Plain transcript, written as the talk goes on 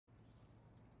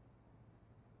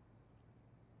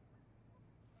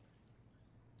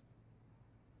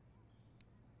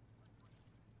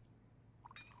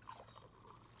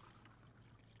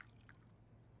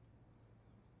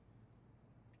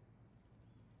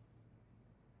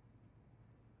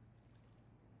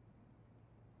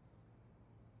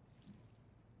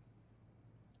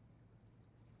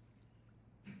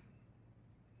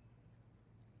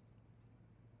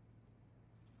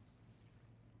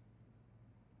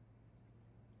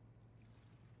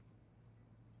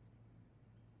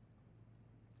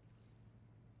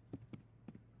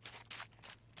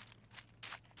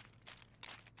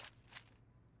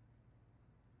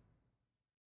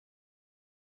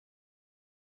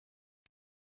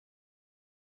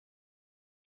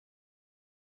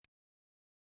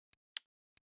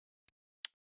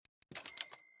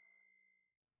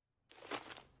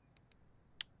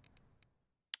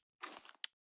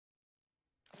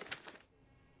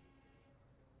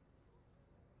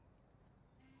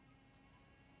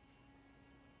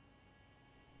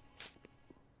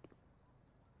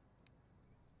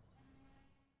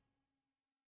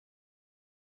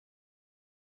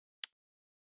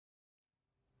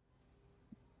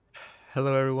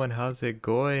Hello everyone, how's it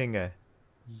going?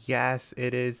 Yes,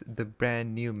 it is the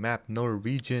brand new map,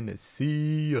 Norwegian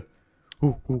Sea.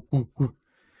 Ooh.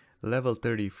 Level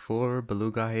 34,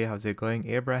 Beluga, hey, how's it going?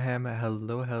 Abraham,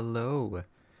 hello.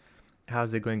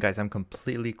 How's it going, guys? I'm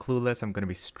completely clueless. I'm gonna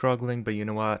be struggling, but you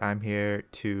know what? I'm here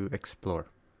to explore.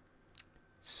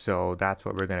 So that's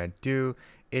what we're gonna do.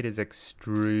 It is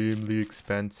extremely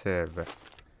expensive.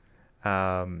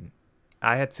 Um,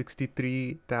 I had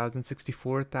 63,000,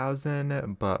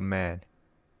 64,000, but man,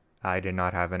 I did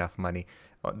not have enough money.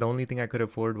 The only thing I could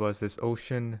afford was this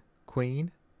Ocean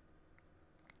Queen.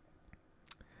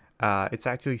 It's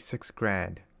actually 6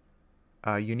 grand.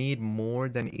 You need more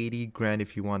than 80 grand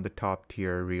if you want the top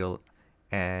tier reel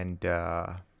and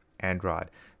rod.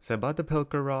 So about the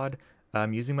Pilker rod,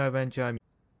 I'm using my Venja.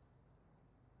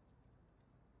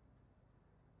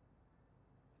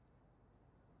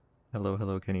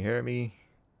 Hello, can you hear me?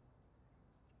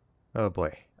 Oh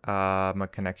boy, my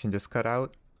connection just cut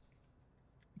out.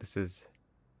 This is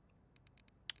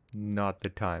not the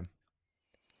time.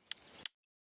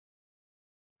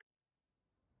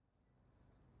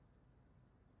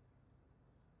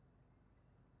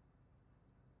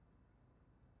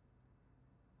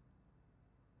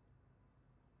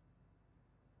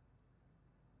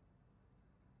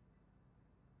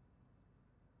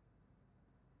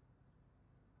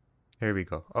 Here we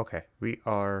go. Okay, we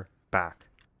are back.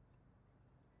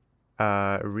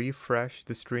 Refresh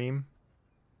the stream.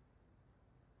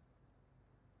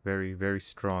 Very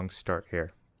strong start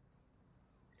here.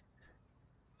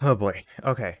 Oh boy.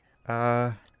 Okay.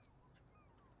 Yeah,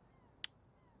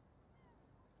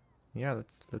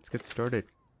 let's get started.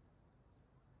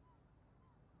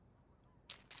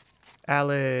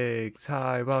 Alex,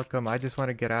 hi, welcome. I just want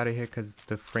to get out of here because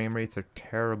the frame rates are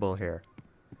terrible here.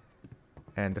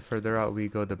 And the further out we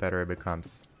go, the better it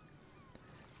becomes.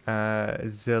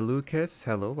 Zelukis,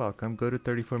 hello, welcome. Go to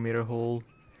 34-meter hole.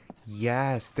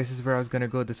 Yes, this is where I was gonna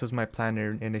go. This was my plan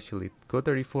initially. Go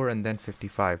 34 and then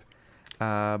 55.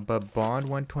 But Bond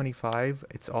 125,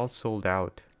 it's all sold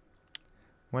out.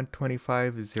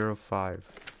 125.05.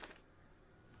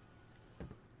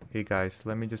 Hey guys,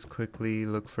 let me just quickly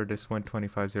look for this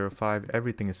 125.05.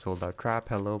 Everything is sold out. Trap,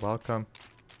 hello, welcome.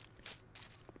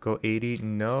 Go 80.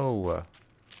 No.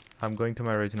 I'm going to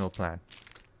my original plan.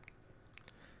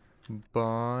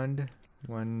 Bond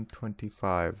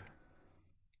 125.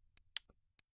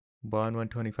 Bond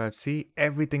 125. See,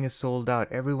 everything is sold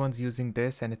out. Everyone's using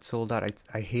this and it's sold out.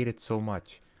 I hate it so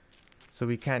much. So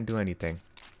we can't do anything.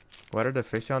 What are the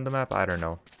fish on the map? I don't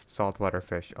know. Saltwater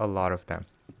fish. A lot of them.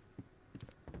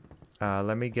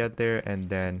 Let me get there and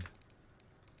then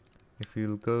if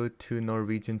you go to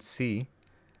Norwegian Sea,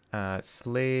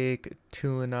 slake,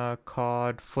 tuna,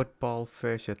 cod, football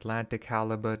fish, Atlantic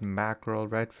halibut, mackerel,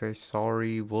 redfish,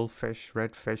 sorry, wolffish,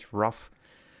 redfish, rough,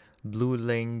 blue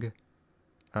ling,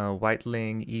 white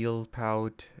ling, eel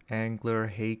pout, angler,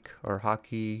 hake or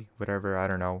hockey, whatever, I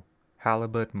don't know,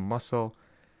 halibut, mussel.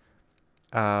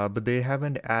 But they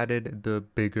haven't added the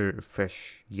bigger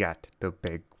fish yet, the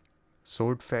big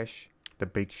swordfish, the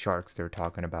big sharks they're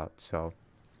talking about. So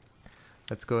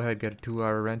let's go ahead and get a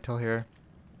 2-hour rental here.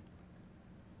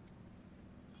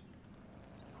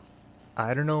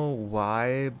 I don't know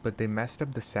why, but they messed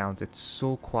up the sounds. It's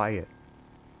so quiet.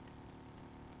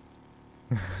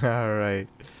 Alright.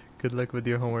 Good luck with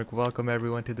your homework. Welcome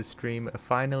everyone to the stream.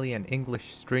 Finally an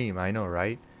English stream. I know,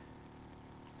 right?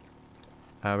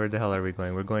 Where the hell are we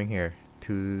going? We're going here.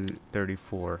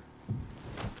 234.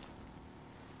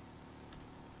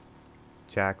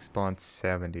 Jack spawn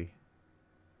 70.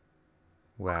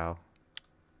 Wow.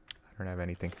 I don't have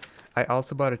anything. I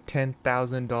also bought a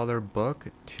 $10,000 book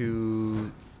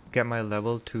to get my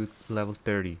level to level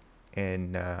 30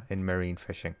 in marine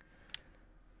fishing.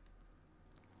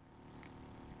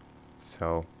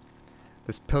 So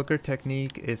this pilker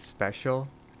technique is special.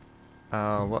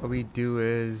 What we do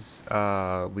is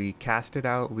we cast it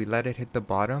out, we let it hit the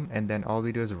bottom, and then all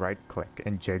we do is right click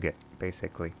and jig it,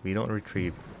 basically. We don't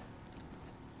retrieve.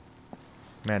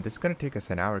 Man, this is gonna take us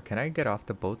an hour. Can I get off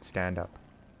the boat? Stand up.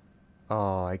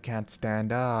 Oh, I can't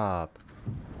stand up.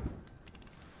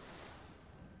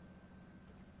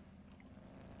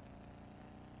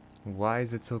 Why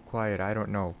is it so quiet? I don't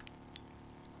know.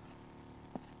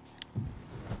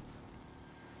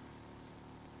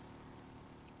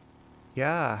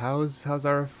 Yeah, how's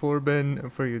R4 been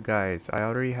for you guys? I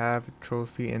already have a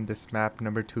trophy in this map,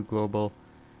 number 2 global.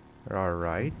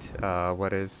 Alright.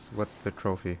 What's the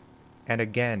trophy? And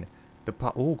again,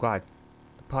 oh god.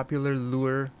 The popular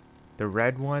lure, the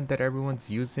red one that everyone's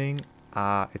using,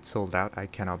 it's sold out. I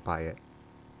cannot buy it.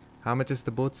 How much is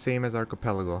the boat? Same as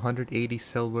Archipelago. 180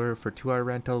 silver for 2-hour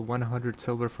rental, 100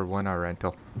 silver for 1-hour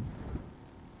rental.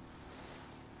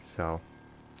 So,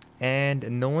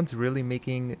 and no one's really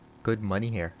making good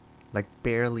money here. Like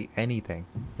barely anything.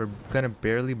 We're gonna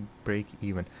barely break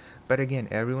even. But again,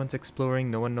 everyone's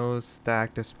exploring. No one knows the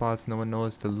active spots. No one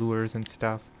knows the lures and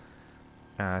stuff.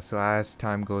 So as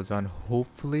time goes on,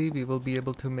 hopefully we will be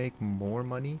able to make more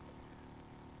money.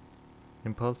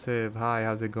 Impulsive, hi,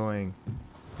 how's it going?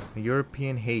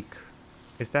 European hake.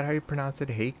 Is that how you pronounce it?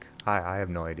 Hake? I have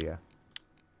no idea.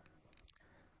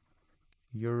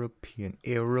 European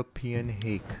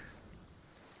hake.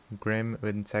 Grim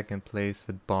in second place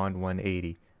with Bond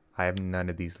 180. I have none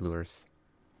of these lures.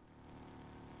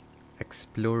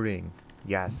 Exploring.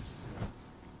 Yes.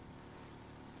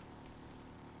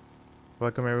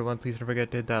 Welcome everyone. Please don't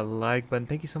forget to hit that like button.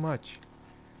 Thank you so much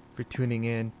for tuning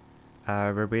in.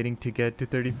 We're waiting to get to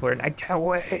 34 and I can't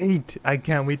wait! I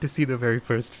can't wait to see the very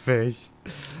first fish.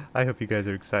 I hope you guys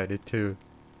are excited too.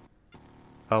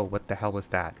 Oh, what the hell was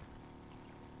that?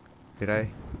 Did I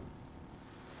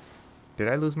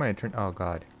lose my internet? Oh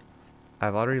god.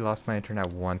 I've already lost my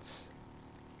internet once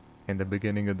in the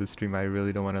beginning of the stream. I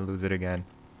really don't want to lose it again.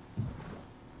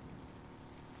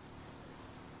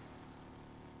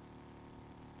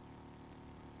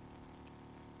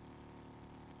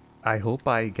 I hope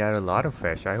I get a lot of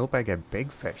fish. I hope I get big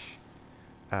fish.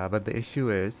 But the issue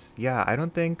is, yeah, I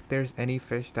don't think there's any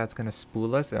fish that's gonna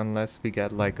spool us unless we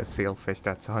get like a sailfish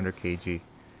that's 100 kg.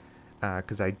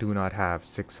 Because I do not have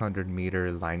 600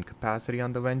 meter line capacity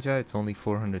on the Venja. It's only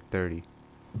 430.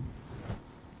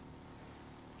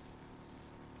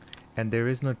 And there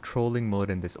is no trolling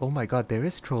mode in this. Oh my god, there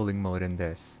is trolling mode in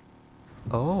this.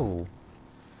 Oh.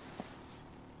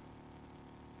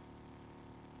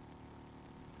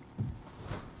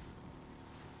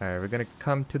 Alright, we're gonna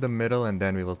come to the middle and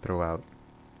then we will throw out.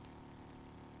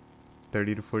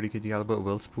 30 to 40 kg halibut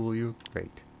will spool you?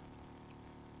 Great.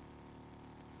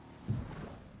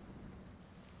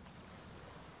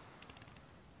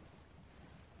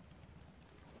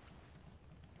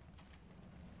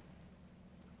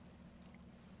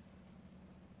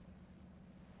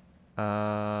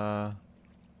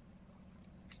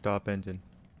 Stop engine.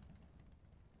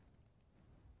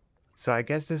 So I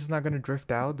guess this is not gonna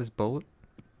drift out, this boat?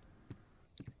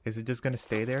 Is it just gonna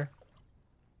stay there?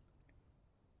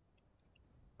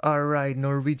 Alright,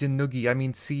 Norwegian Nuggie, I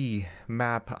mean sea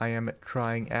map I am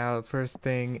trying out. First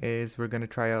thing is we're gonna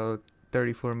try out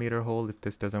 34 meter hole. If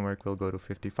this doesn't work, we'll go to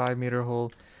 55 meter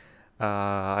hole.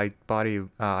 I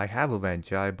have a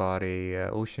Venture. I bought a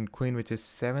Ocean Queen, which is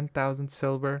 7,000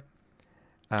 silver.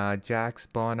 Jack's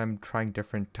Bond, I'm trying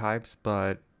different types,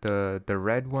 but the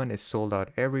red one is sold out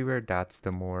everywhere. That's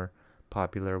the more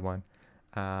popular one.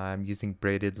 I'm using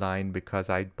braided line because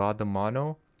I bought the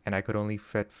mono and I could only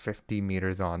fit 50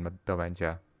 meters on the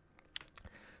Venja.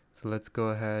 So let's go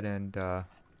ahead and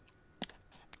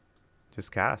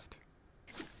just cast.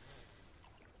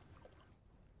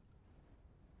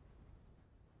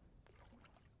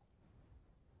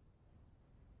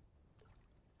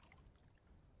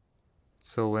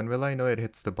 So when will I know it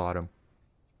hits the bottom?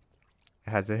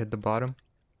 Has it hit the bottom?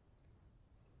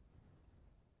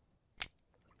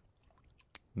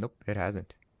 Nope, it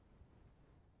hasn't.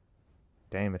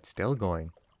 Damn, it's still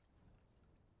going.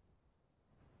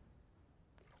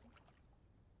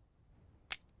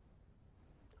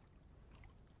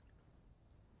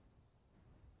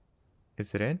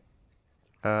 Is it in?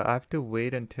 I have to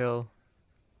wait until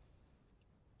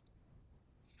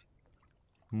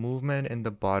movement in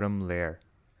the bottom layer.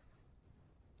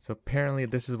 So apparently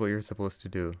this is what you're supposed to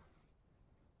do.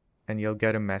 And you'll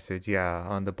get a message, yeah,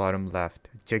 on the bottom left.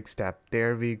 Jig step,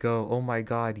 there we go. Oh my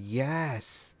god,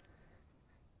 yes!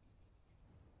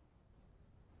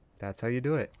 That's how you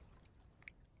do it.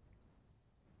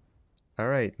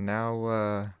 Alright,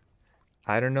 now,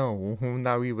 I don't know.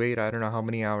 Now we wait, I don't know how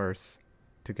many hours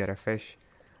to get a fish.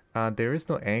 There is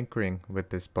no anchoring with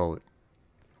this boat.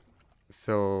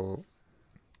 So,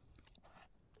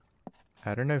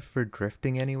 I don't know if we're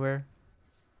drifting anywhere.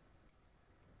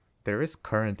 There is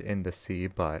current in the sea,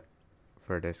 but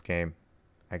for this game,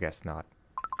 I guess not.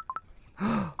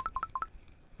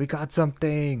 We got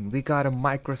something! We got a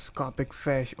microscopic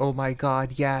fish! Oh my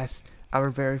god, yes!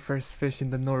 Our very first fish in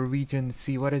the Norwegian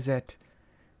Sea. What is it?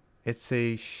 It's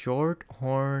a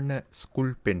shorthorn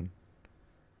sculpin.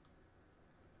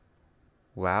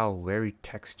 Wow, very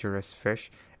texturous fish.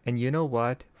 And you know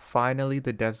what? Finally,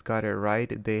 the devs got it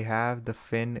right. They have the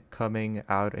fin coming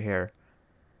out here.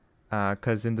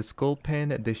 Because in the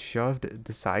sculpin, they shoved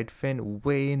the side fin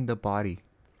way in the body.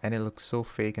 And it looks so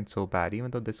fake and so bad.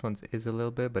 Even though this one is a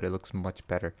little bit, but it looks much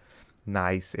better.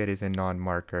 Nice. It is a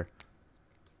non-marker.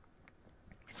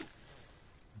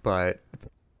 But...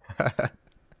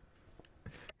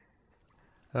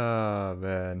 oh,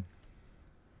 man.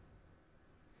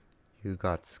 You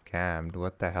got scammed.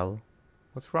 What the hell?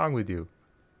 What's wrong with you?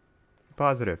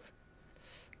 Positive.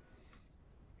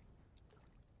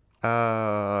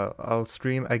 I'll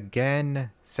stream again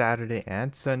Saturday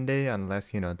and Sunday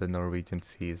unless, you know, the Norwegian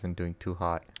sea isn't doing too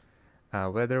hot.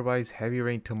 Weather-wise, heavy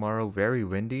rain tomorrow, very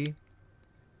windy.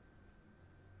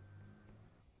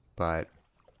 But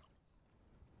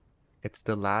it's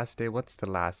the last day. What's the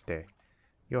last day?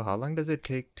 Yo, how long does it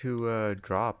take to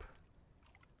drop?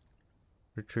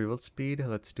 Retrieval speed,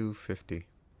 let's do 50.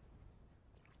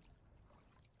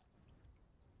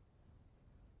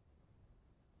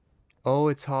 Oh,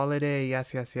 it's holiday.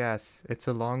 Yes, yes, yes. It's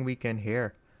a long weekend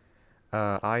here.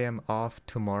 I am off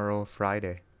tomorrow,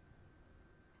 Friday.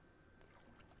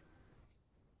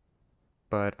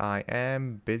 But I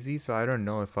am busy, so I don't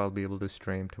know if I'll be able to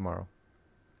stream tomorrow.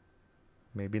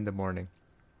 Maybe in the morning.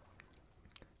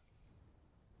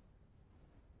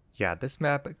 Yeah, this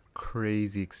map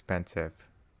crazy expensive.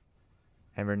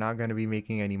 And we're not going to be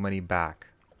making any money back.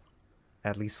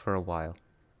 At least for a while.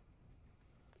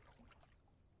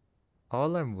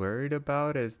 All I'm worried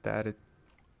about is that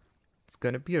it's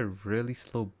going to be a really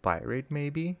slow buy rate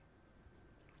maybe.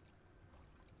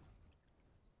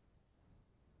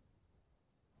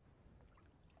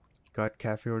 Got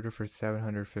cafe order for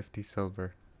 750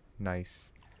 silver.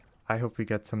 Nice. I hope we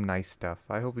get some nice stuff.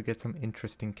 I hope we get some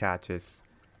interesting catches.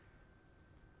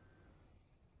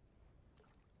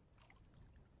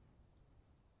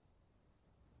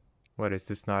 What, is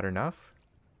this not enough?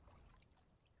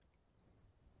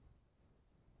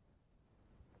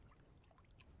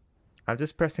 I'm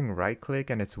just pressing right click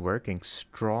and it's working.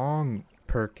 Strong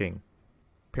perking.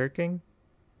 Perking?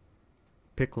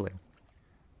 Pickling.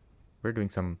 We're doing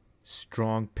some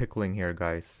strong pickling here,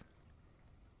 guys.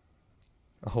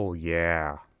 Oh,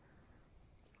 yeah.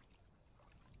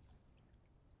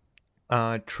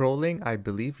 Trolling, I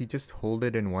believe you just hold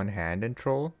it in one hand and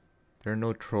troll. There are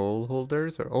no troll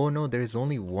holders. Or oh no, there's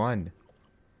only one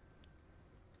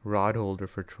rod holder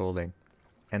for trolling.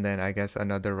 And then I guess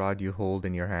another rod you hold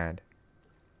in your hand.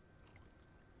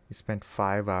 You spent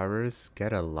 5 hours?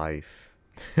 Get a life.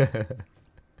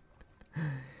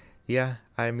 Yeah,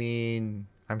 I mean,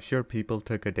 I'm sure people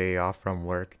took a day off from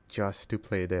work just to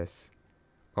play this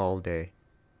all day.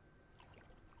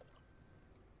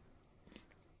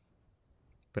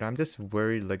 But I'm just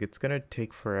worried, like, it's gonna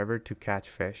take forever to catch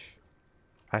fish.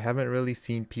 I haven't really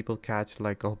seen people catch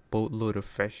like a boatload of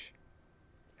fish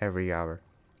every hour.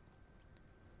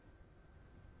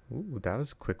 Ooh, that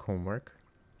was quick homework.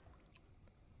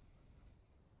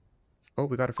 Oh,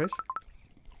 we got a fish?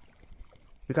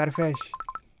 We got a fish!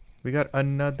 We got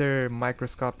another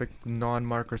microscopic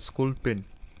non-marker sculpin.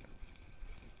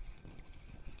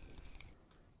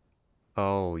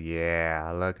 Oh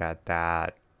yeah, look at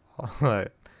that.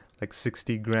 Like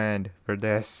 60 grand for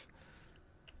this.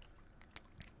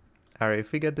 Alright,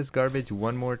 if we get this garbage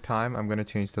one more time, I'm gonna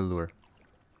change the lure.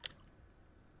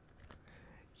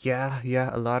 Yeah,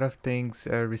 a lot of things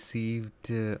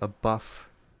received a buff.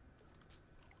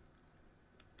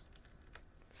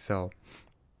 So,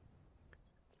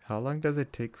 how long does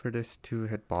it take for this to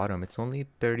hit bottom? It's only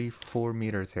 34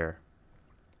 meters here.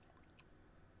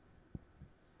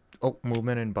 Oh,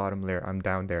 movement in bottom layer. I'm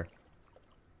down there.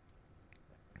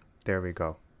 There we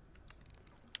go.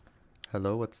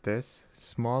 Hello, what's this?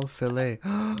 Small fillet.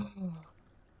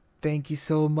 Thank you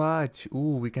so much.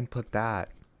 Ooh, we can put that.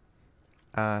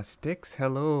 Sticks,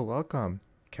 hello, welcome.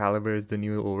 Caliber is the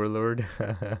new overlord.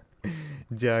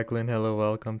 Jacqueline, hello,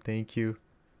 welcome, thank you.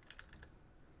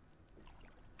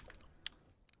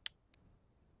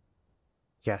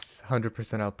 Yes,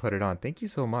 100% I'll put it on. Thank you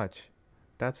so much.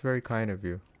 That's very kind of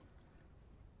you.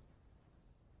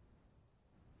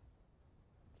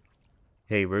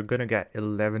 Hey, we're gonna get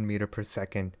 11 meter per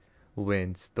second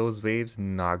winds. Those waves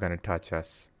not gonna touch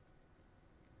us.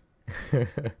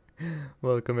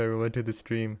 Welcome everyone to the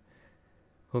stream.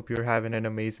 Hope you're having an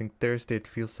amazing Thursday. It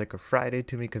feels like a Friday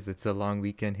to me because it's a long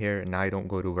weekend here and I don't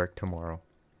go to work tomorrow.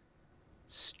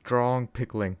 Strong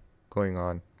pickling going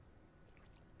on.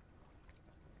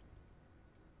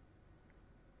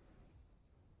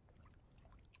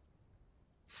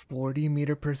 "40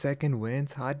 meter per second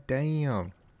winds? Hot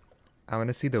damn. I want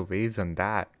to see the waves on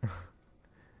that."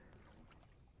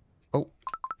 Oh.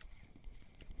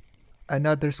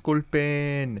 Another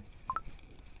sculpin.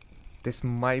 This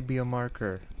might be a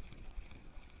marker.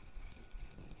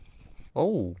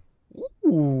 Oh.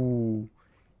 Ooh.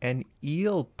 And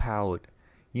eel pout.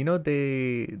 You know,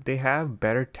 they have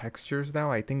better textures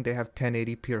now. I think they have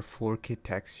 1080p or 4K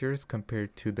textures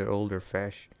compared to their older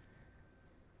fish.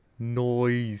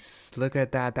 Noise. Look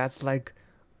at that. That's like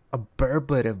a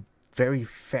burbot, a very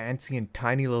fancy and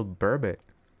tiny little burbot.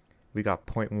 We got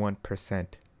 0.1%.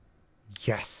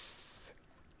 Yes.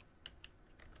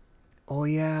 Oh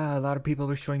yeah, a lot of people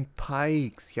were showing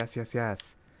pikes. Yes, yes,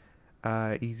 yes.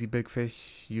 Easy big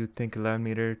fish. You think 11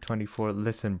 meter, 24.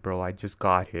 Listen, bro, I just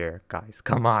got here. Guys,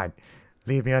 come on.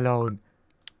 Leave me alone.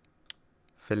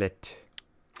 Fillet.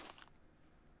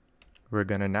 We're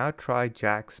gonna now try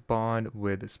Jack spawn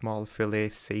with small fillet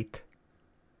saith.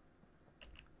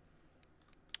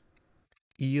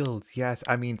 Eels, yes.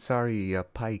 I mean, sorry,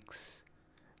 pikes.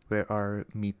 Where are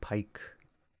me pike?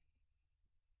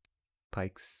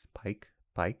 Pikes, pike,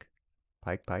 pike,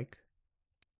 pike, pike.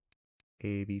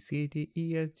 A, B, C, D,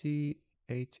 E, F, G,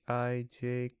 H, I,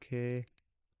 J, K,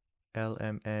 L,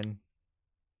 M, N.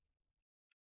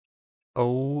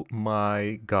 Oh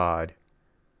my god.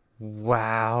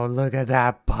 Wow, look at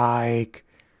that pike.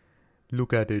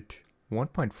 Look at it.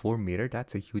 1.4 meter,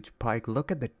 that's a huge pike.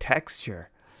 Look at the texture.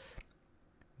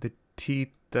 The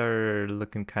teeth are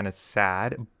looking kind of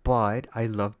sad, but I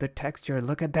love the texture.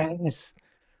 Look at this.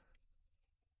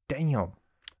 Damn.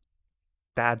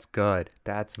 That's good.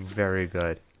 That's very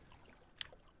good.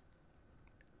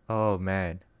 Oh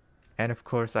man. And of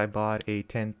course I bought a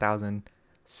 10,000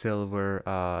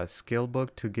 silver skill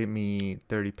book to give me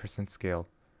 30% skill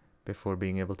before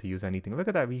being able to use anything. Look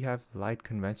at that. We have light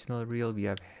conventional reel. We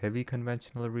have heavy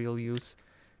conventional reel use.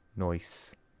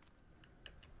 Nice.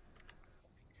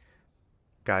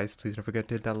 Guys, please don't forget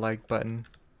to hit that like button.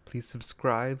 Please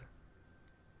subscribe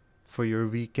for your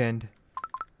weekend.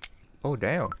 Oh,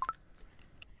 damn.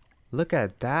 Look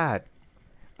at that.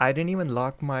 I didn't even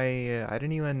lock my, I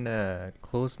didn't even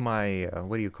close my,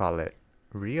 what do you call it?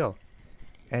 Reel.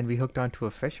 And we hooked onto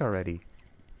a fish already.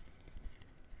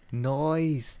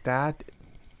 Nice. That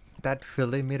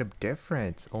fillet made a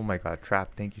difference. Oh my god,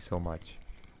 Trap, thank you so much.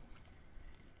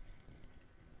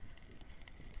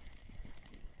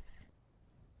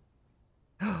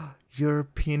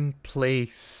 European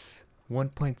place.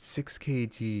 1.6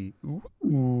 kg.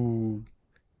 Ooh.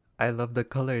 I love the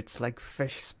color. It's like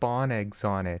fish spawn eggs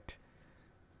on it.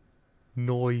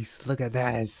 Nice. Look at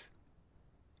this.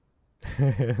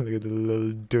 Look at the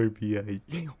little derpy eye.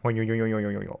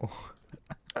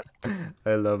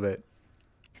 I love it.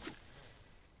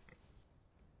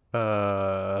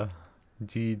 Uh,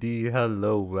 GD,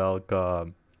 hello,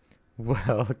 welcome.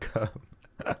 Welcome.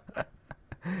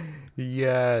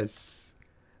 Yes.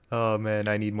 Oh man,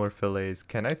 I need more fillets.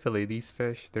 Can I fillet these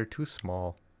fish? They're too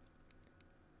small.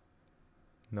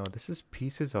 No, this is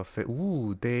pieces of it.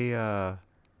 Ooh, they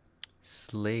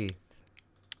slay.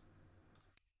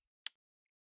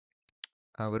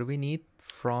 What do we need?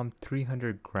 From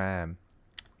 300 gram.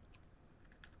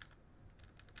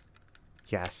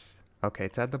 Yes. Okay,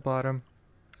 it's at the bottom.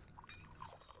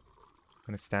 I'm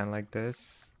gonna stand like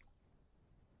this.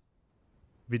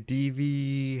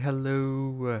 Vidivi,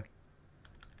 hello.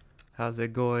 How's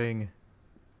it going?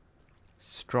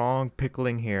 Strong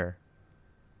pickling here.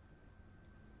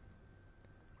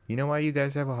 You know why you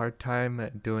guys have a hard time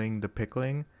doing the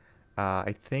pickling?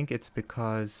 I think it's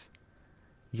because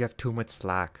you have too much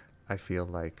slack, I feel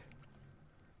like.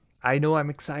 I know, I'm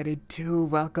excited too.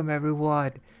 Welcome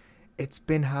everyone. It's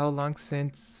been how long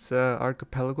since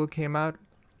Archipelago came out?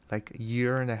 Like a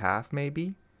year and a half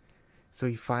maybe? So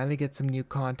you finally get some new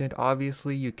content.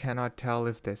 Obviously you cannot tell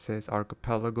if this is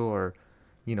Archipelago or,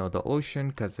 you know, the ocean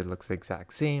because it looks the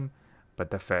exact same. But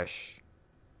the fish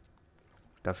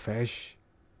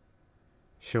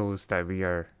shows that we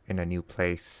are in a new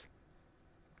place.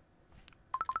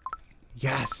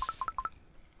 Yes!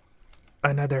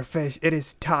 Another fish. It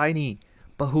is tiny,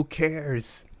 but who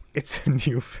cares? It's a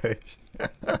new fish.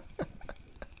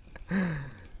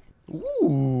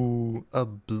 Ooh, a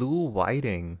blue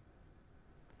whiting.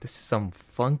 This is some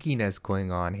funkiness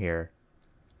going on here.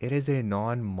 It is a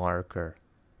non-marker.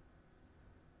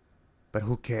 But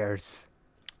who cares?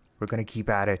 We're gonna keep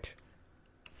at it.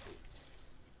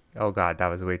 Oh god, that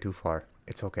was way too far.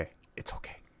 It's okay. It's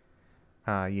okay.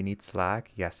 You need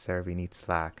slack? Yes, sir, we need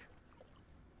slack.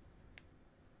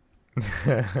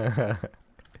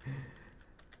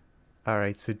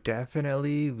 Alright, so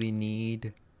definitely we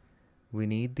need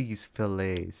these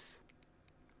fillets.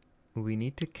 We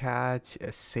need to catch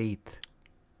a saith.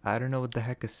 I don't know what the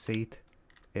heck a saith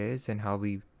is and how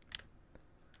we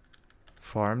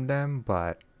farm them,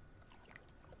 but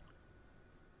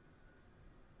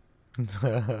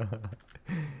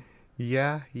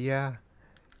yeah.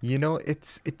 You know,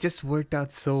 it just worked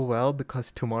out so well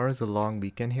because tomorrow's a long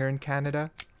weekend here in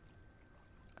Canada.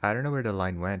 I don't know where the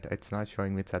line went. It's not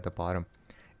showing me. It's at the bottom.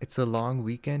 It's a long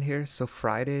weekend here, so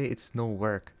Friday it's no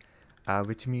work,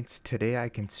 which means today I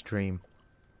can stream.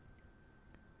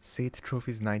 Saith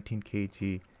Trophy's 19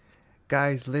 kg.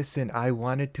 Guys, listen, I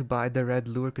wanted to buy the red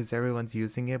lure because everyone's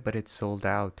using it, but it's sold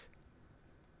out.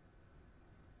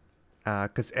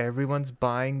 Because everyone's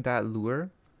buying that lure,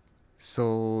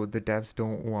 so the devs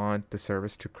don't want the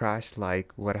service to crash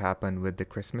like what happened with the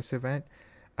Christmas event,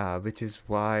 which is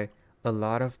why a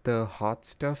lot of the hot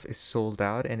stuff is sold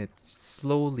out, and it's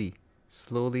slowly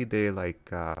they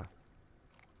like,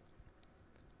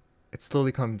 it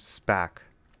slowly comes back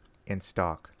in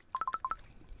stock.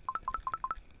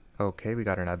 Okay, we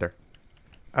got another.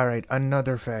 Alright,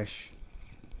 another fish.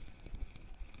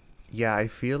 Yeah, I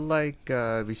feel like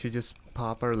we should just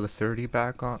pop our Lacerti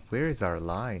back on. Where is our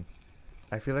line?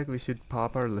 I feel like we should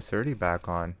pop our Lacerti back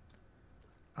on.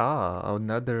 Ah,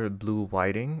 another blue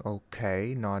whiting.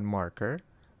 Okay, non-marker.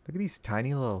 Look at these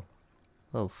tiny little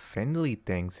findly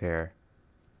things here.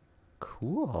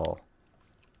 Cool.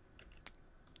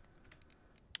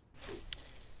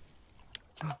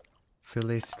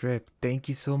 Fillet strip. Thank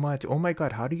you so much. Oh my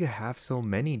god, how do you have so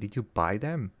many? Did you buy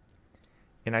them?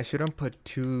 And I shouldn't put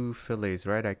 2 fillets,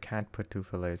 right? I can't put 2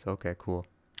 fillets. Okay, cool.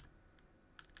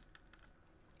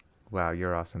 Wow,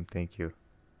 you're awesome. Thank you.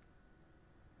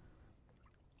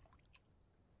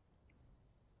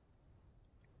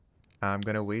 I'm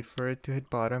gonna wait for it to hit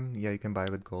bottom. Yeah, you can buy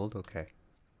with gold. Okay.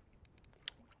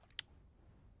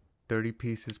 30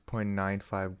 pieces,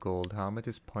 0.95 gold. How much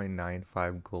is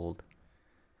 0.95 gold?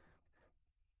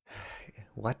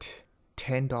 What?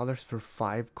 $10 for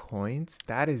 5 coins?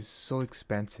 That is so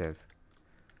expensive.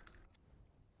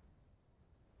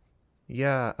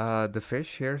 Yeah, the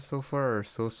fish here so far are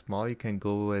so small you can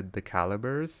go with the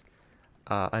calibers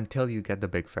until you get the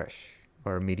big fish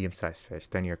or medium-sized fish.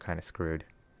 Then you're kind of screwed.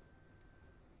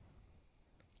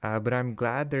 But I'm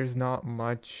glad there's not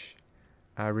much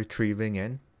retrieving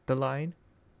in the line,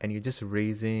 and you're just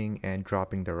raising and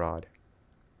dropping the rod.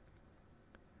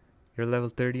 You're level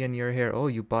 30 and you're here. Oh,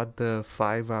 you bought the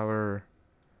 5-hour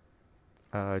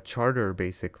charter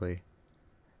basically.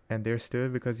 And there's still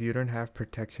because you don't have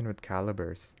protection with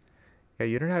calibers. Yeah,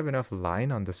 you don't have enough line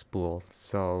on the spool,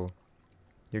 so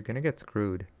you're gonna get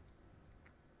screwed.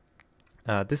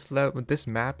 This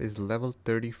map is level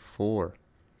 34.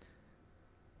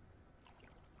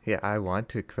 Yeah, I want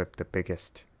to equip the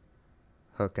biggest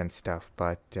hook and stuff,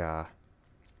 but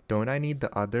don't I need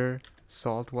the other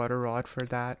saltwater rod for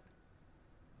that?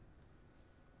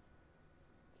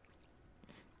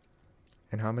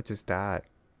 And how much is that?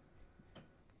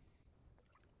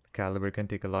 Caliber can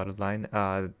take a lot of line.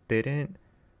 They didn't.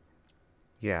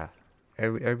 Yeah,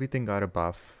 everything got a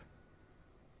buff.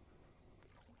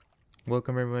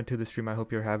 Welcome everyone to the stream. I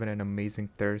hope you're having an amazing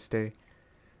Thursday.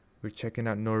 We're checking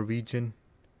out Norwegian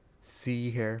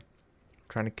Sea here,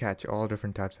 trying to catch all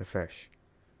different types of fish.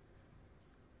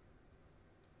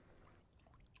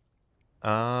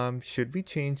 Should we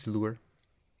change lure?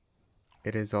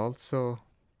 It is also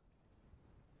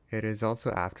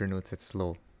afternoons. It's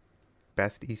slow.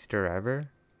 Best Easter ever?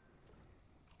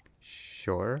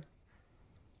 Sure.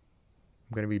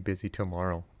 I'm gonna be busy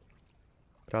tomorrow,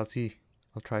 but I'll see.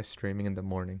 I'll try streaming in the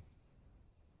morning.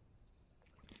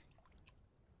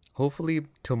 Hopefully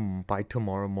by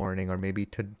tomorrow morning or maybe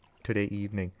today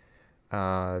evening,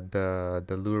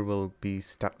 the lure will be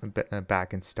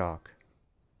back in stock.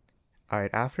 All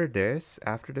right, after this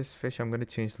fish, I'm gonna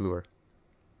change lure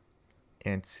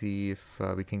and see if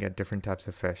we can get different types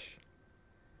of fish.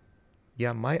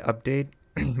 Yeah, my update,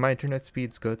 my internet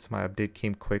speed's good, so my update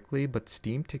came quickly, but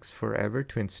Steam takes forever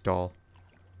to install.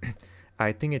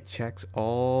 I think it checks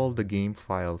all the game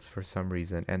files for some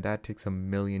reason, and that takes a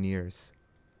million years.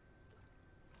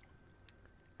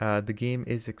 The game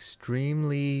is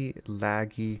extremely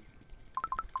laggy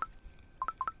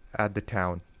at the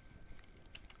town.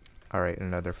 Alright,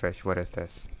 another fish. What is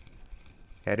this?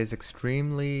 It is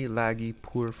extremely laggy,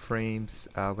 poor frames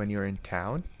when you're in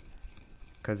town.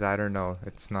 Because I don't know,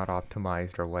 it's not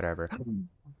optimized or whatever.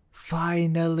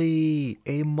 Finally!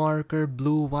 A marker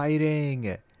blue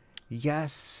whiting!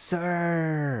 Yes,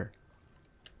 sir!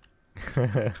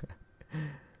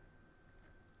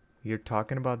 You're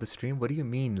talking about the stream? What do you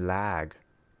mean lag?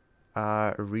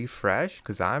 Refresh?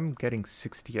 Because I'm getting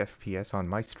 60 FPS on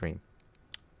my stream.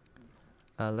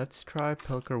 Let's try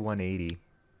Pilker 180.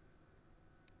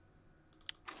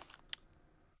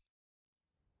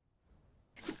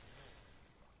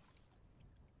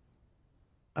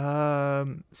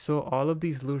 So all of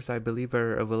these lures, I believe,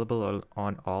 are available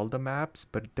on all the maps,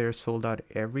 but they're sold out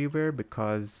everywhere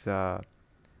because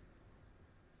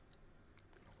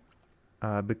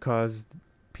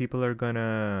people are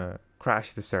gonna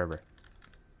crash the server.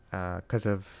 Because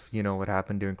of, you know, what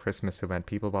happened during Christmas event.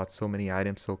 People bought so many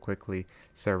items so quickly,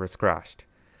 servers crashed.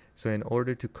 So in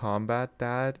order to combat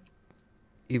that,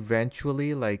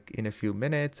 eventually, like in a few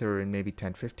minutes or in maybe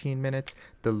 10-15 minutes,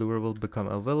 the lure will become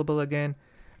available again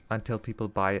until people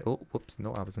buy it. Oh, whoops,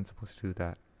 no, I wasn't supposed to do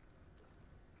that.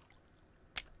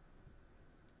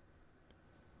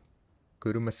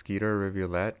 Go to Mosquito or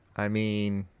Rivulet. I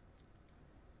mean,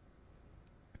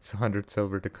 it's 100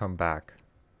 silver to come back.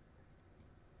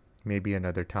 Maybe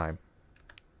another time.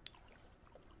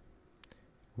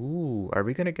 Ooh, are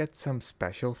we gonna get some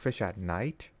special fish at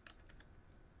night?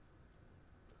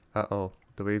 Uh-oh,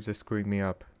 the waves are screwing me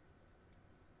up.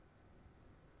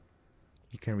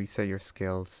 You can reset your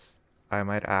skills. I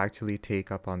might actually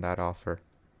take up on that offer.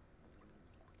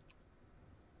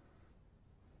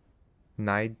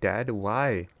 Night dead?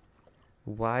 Why?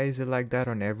 Why is it like that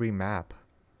on every map?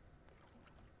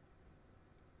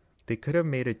 They could have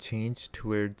made a change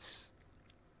towards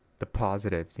the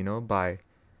positive, you know, by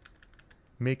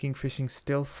making fishing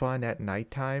still fun at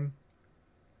nighttime.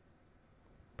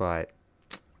 But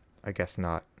I guess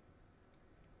not.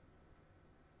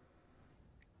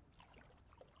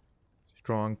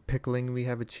 Strong pickling we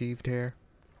have achieved here.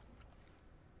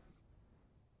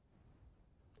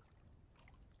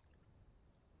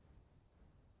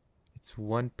 It's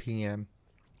 1 p.m.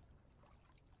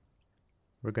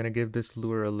 We're gonna give this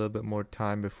lure a little bit more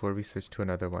time before we switch to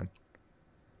another one.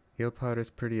 Eel powder is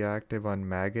pretty active on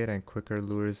maggot and quicker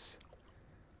lures.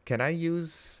 Can I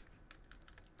use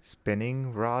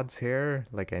spinning rods here?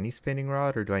 Like any spinning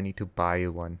rod, or do I need to buy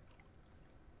one?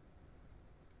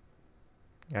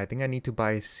 I think I need to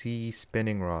buy a sea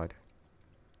spinning rod.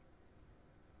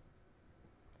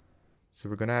 So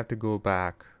we're gonna have to go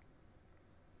back.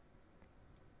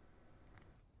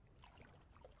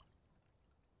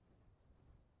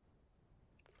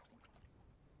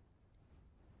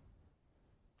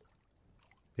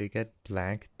 They get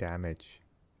blank damage.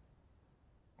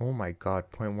 Oh my god,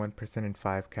 0.1% in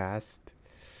 5 cast.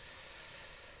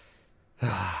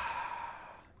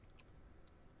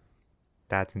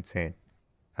 That's insane.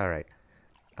 Alright.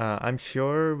 I'm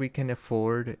sure we can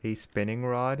afford a spinning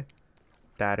rod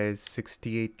that is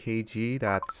 68 kg.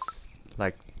 That's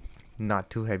like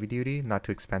not too heavy duty, not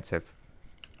too expensive.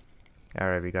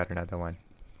 Alright, we got another one.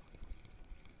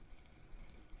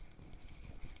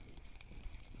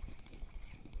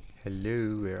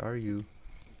 Hello, where are you?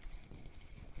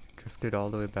 Drifted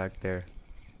all the way back there.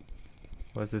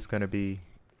 What's this gonna be?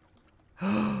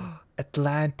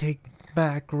 Atlantic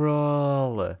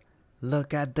mackerel!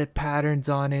 Look at the patterns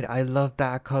on it. I love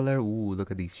that color. Ooh, look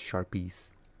at these Sharpies.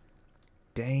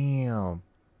 Damn.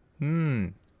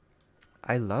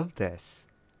 I love this.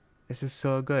 This is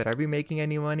so good. Are we making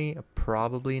any money?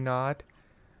 Probably not.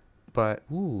 But,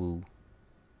 ooh.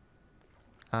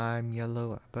 I'm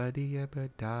yellow, buddy,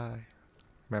 but die.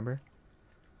 Remember?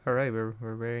 Alright, we're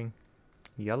wearing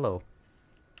yellow.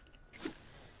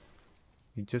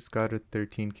 You just got a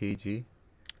 13 kg.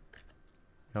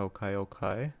 Okay,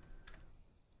 okay.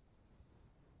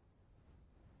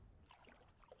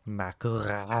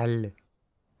 Mackerel.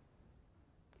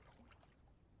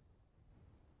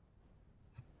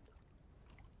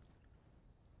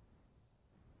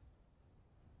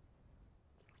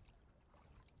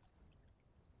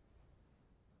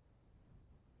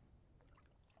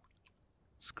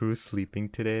 Screw sleeping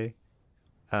today.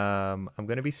 I'm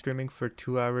gonna be streaming for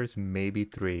 2 hours, maybe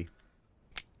 3.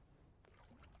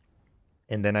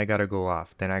 And then I gotta go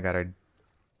off. Then I gotta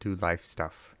do life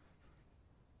stuff.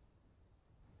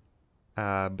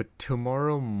 But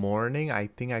tomorrow morning, I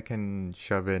think I can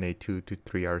shove in a 2 to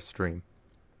 3 hour stream.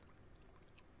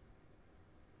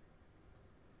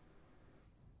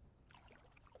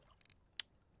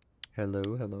 Hello,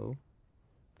 hello.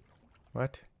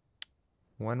 What?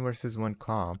 1 versus 1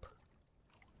 comp?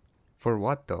 For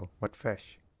what though? What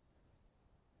fish?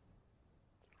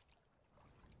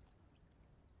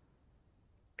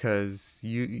 Cause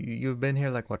you've been here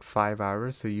like what, 5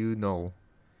 hours, so you know.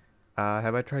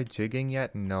 Have I tried jigging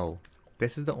yet? No.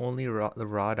 This is the only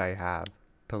rod I have,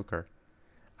 Pilker.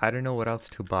 I don't know what else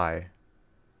to buy.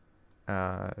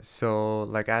 So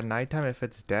like at nighttime, if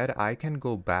it's dead, I can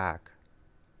go back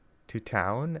to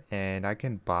town and I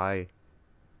can buy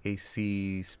a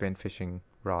sea spin fishing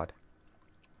rod.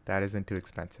 That isn't too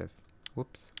expensive.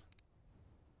 Whoops.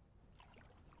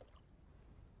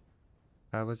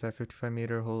 I was at 55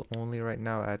 meter hole only right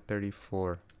now at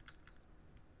 34.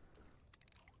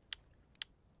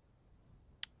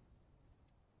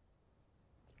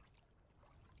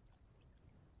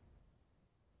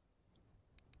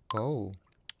 Oh.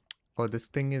 Oh, this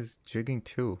thing is jigging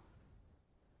too.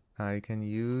 I can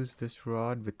use this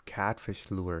rod with catfish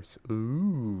lures.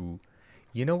 Ooh.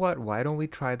 You know what? Why don't we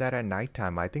try that at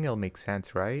nighttime? I think it'll make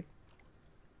sense, right?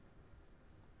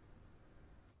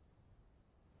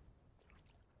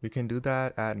 We can do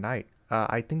that at night.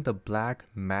 I think the black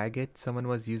maggot, someone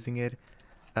was using it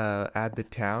at the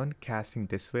town, casting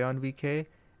this way on VK,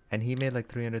 and he made like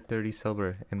 330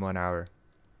 silver in 1 hour.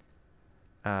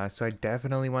 So I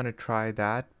definitely want to try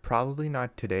that. Probably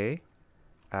not today,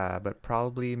 but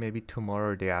probably maybe tomorrow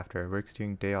or day after. Works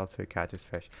during day, also it catches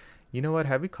fish. You know what?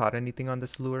 Have we caught anything on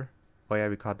this lure? Oh yeah,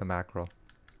 we caught the mackerel.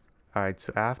 Alright,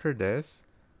 so after this,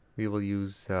 we will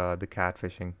use the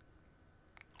catfishing.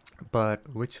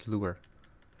 But which lure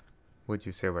would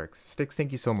you say works? Sticks,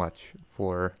 thank you so much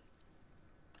for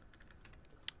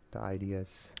the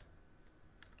ideas.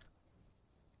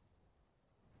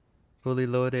 Fully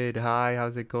loaded. Hi,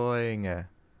 how's it going?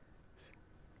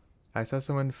 I saw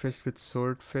someone fish with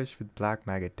swordfish with black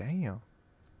maggot. Damn.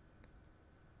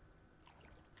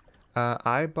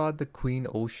 I bought the Queen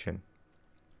Ocean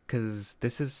because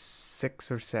this is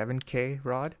 6 or 7K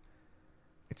rod.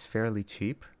 It's fairly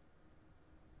cheap.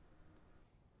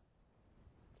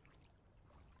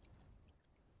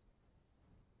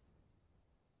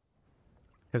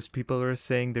 Because people were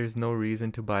saying there's no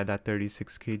reason to buy that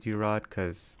 36 kg rod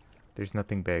because there's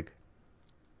nothing big.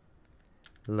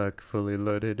 Look, fully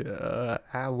loaded.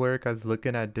 At work, I was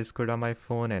looking at Discord on my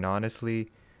phone, and honestly,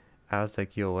 I was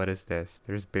like, yo, what is this?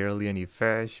 There's barely any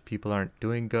fish. People aren't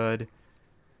doing good.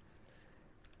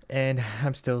 And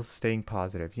I'm still staying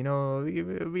positive. You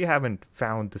know, we haven't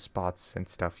found the spots and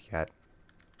stuff yet.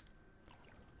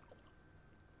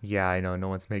 Yeah, I know. No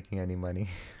one's making any money.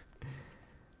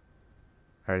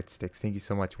 Alright, Sticks. Thank you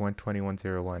so much.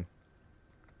 12101.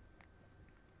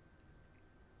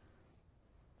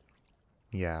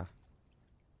 Yeah,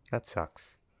 that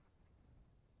sucks.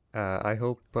 I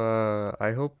hope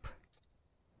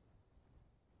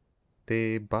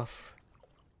they buff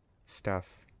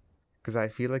stuff. Because I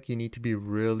feel like you need to be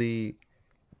really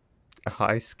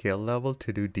high skill level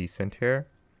to do decent here.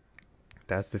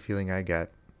 That's the feeling I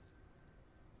get.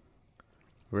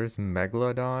 Where's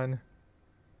Megalodon?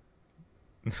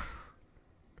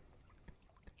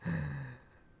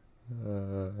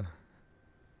 uh,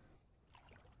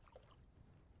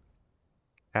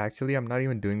 Actually, I'm not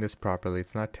even doing this properly.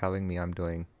 It's not telling me I'm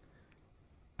doing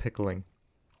pickling.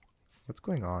 What's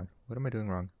going on? What am I doing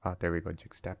wrong? Ah, there we go,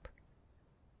 jig step.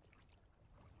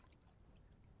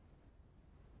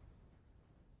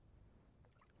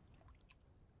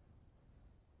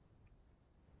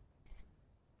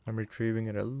 I'm retrieving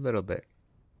it a little bit.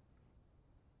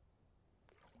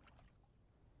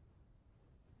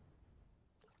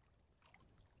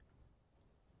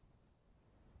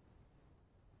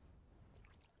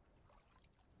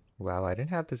 Wow, I didn't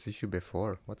have this issue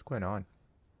before. What's going on?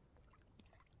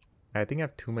 I think I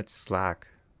have too much slack.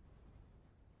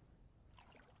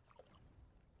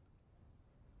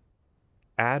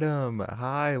 Adam,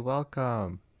 hi,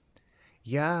 welcome.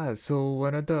 Yeah, so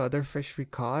one of the other fish we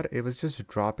caught, it was just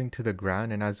dropping to the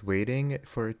ground and I was waiting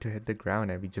for it to hit the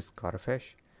ground and we just caught a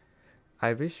fish.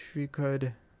 I wish we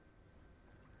could...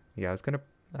 Yeah,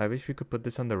 I wish we could put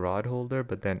this on the rod holder,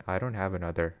 but then I don't have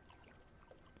another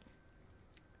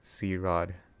sea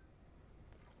rod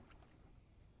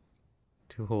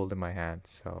to hold in my hand,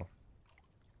 so...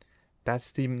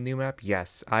 That's the new map?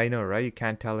 Yes, I know, right? You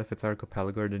can't tell if it's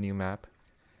Archipelago or the new map.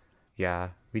 Yeah,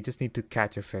 we just need to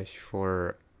catch a fish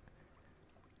for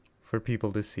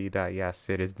people to see that, yes,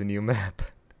 it is the new map.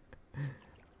 I'm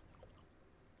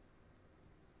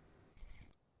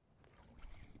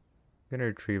gonna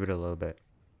retrieve it a little bit.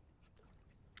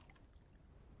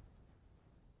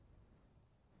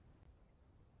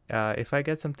 If I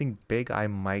get something big, I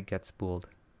might get spooled.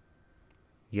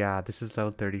 Yeah, this is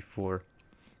level 34.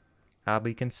 But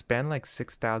you can spend like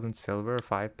 6,000 silver or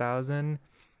 5,000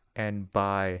 and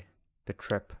buy the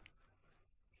trip.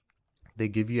 They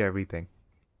give you everything.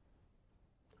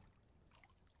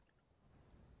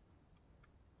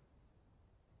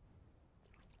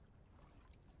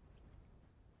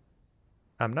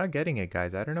 I'm not getting it,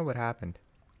 guys. I don't know what happened.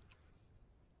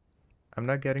 I'm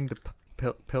not getting the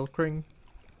pilkering.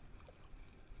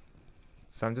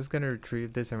 So I'm just gonna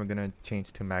retrieve this and we're gonna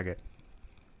change to maggot.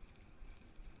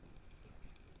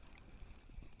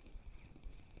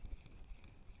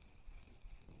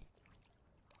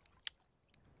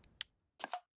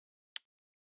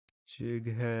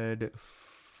 Jig head,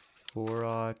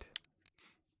 4-aught,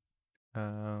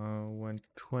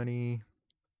 120.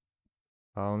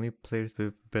 Only players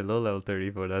below level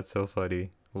 34. That's so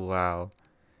funny. Wow.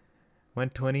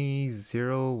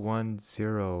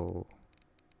 120,010.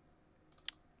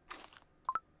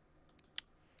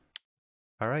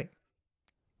 All right.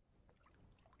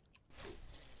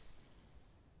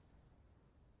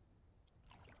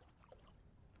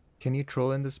 Can you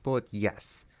troll in this boat?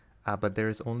 Yes. But there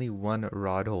is only one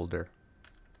rod holder.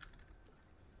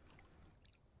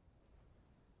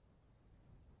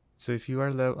 So if you are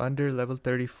under level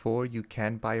 34, you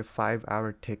can buy a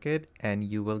 5-hour ticket and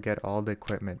you will get all the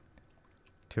equipment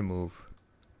to move.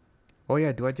 Oh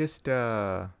yeah, do I just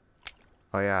oh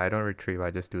yeah, I don't retrieve,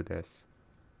 I just do this.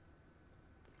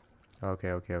 Okay.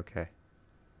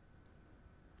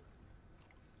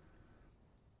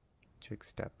 Chick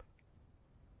step.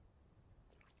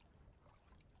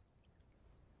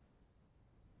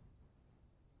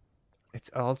 It's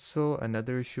also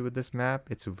another issue with this map,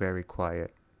 it's very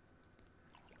quiet.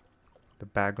 The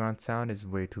background sound is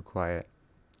way too quiet,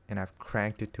 and I've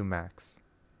cranked it to max.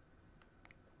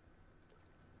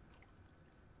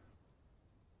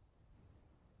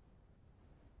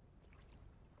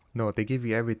 No, they give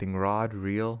you everything, rod,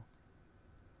 reel,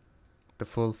 the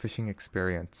full fishing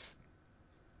experience.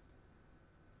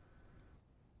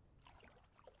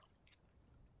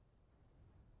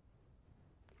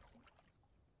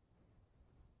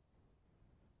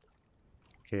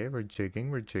 Okay, we're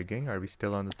jigging. Are we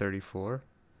still on the 34?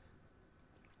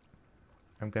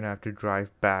 I'm gonna have to drive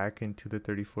back into the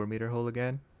 34-meter hole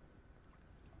again.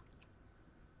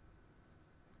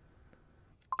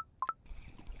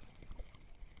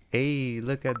 Hey,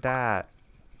 look at that!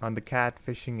 On the cat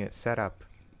fishing it setup.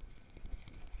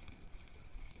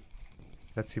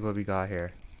 Let's see what we got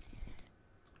here.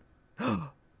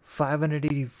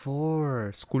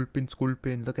 584! Sculpin.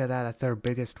 Look at that. That's our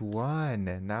biggest one.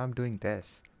 And now I'm doing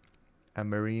this. A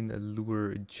marine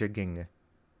lure jigging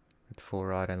with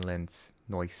 4-rod and lens.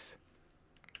 Nice.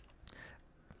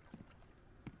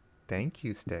 Thank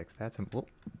you, Sticks. That's a... Oh,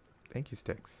 thank you,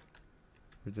 Sticks.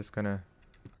 We're just gonna...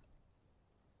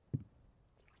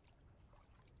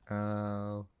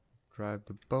 drive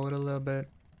the boat a little bit.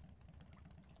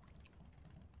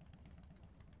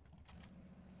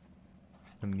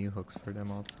 Some new hooks for them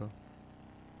also.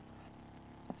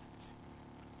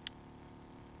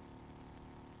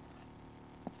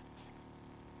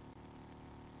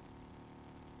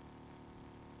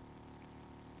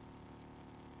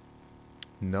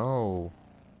 No.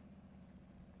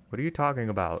 What are you talking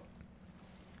about?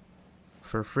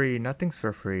 For free? Nothing's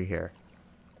for free here.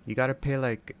 You gotta pay,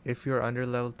 like, if you're under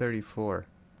level 34.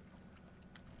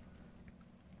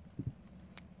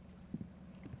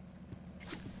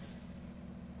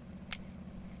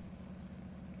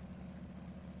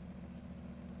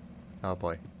 Oh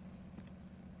boy.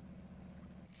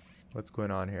 What's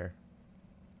going on here?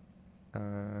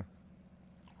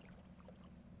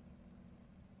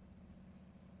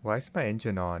 Why is my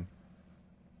engine on?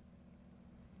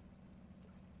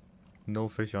 No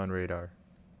fish on radar.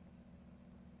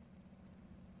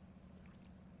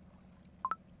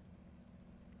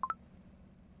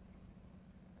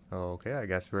 Okay, I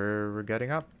guess we're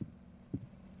getting up.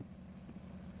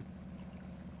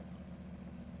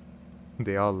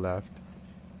 They all left.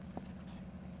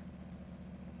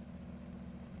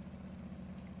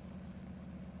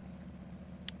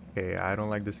 Okay, I don't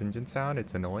like this engine sound,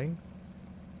 it's annoying.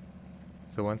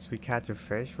 So once we catch a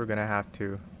fish, we're gonna have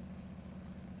to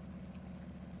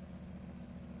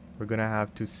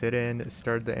sit in,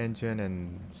 start the engine,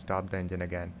 and stop the engine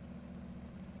again.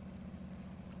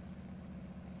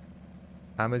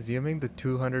 I'm assuming the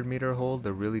 200-meter hole,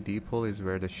 the really deep hole, is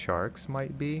where the sharks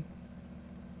might be.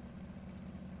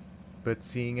 But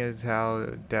seeing as how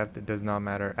depth does not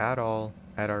matter at all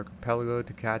at our archipelago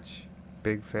to catch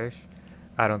big fish,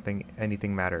 I don't think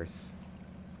anything matters.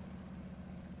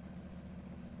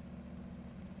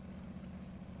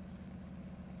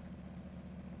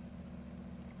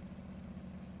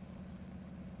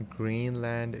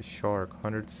 Greenland shark,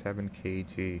 107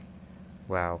 kg.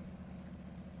 Wow.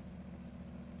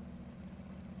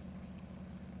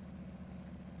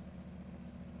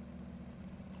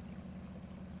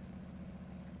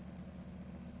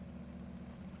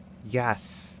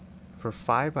 Yes. For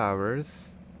 5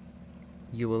 hours,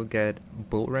 you will get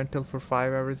boat rental for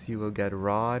 5 hours. You will get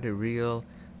rod, reel,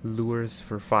 lures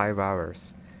for 5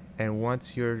 hours. And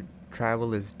once your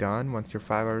travel is done, once your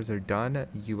 5 hours are done,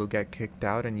 you will get kicked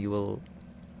out and you will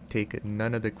take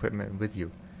none of the equipment with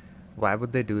you. Why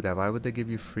would they do that? Why would they give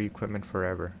you free equipment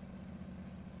forever?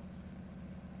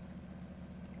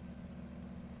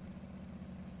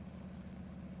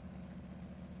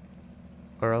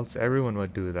 Or else everyone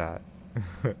would do that.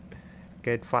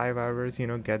 Get 5 hours, you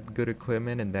know, get good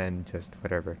equipment and then just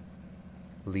whatever.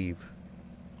 Leave.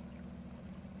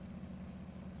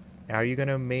 Are you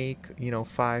gonna make, you know,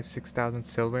 5,000-6,000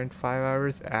 silver in 5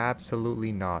 hours?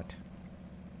 Absolutely not.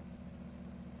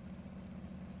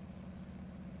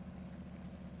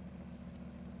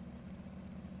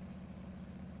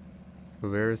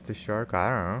 Where is the shark? I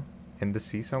don't know. In the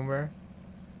sea somewhere?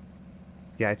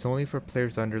 Yeah, it's only for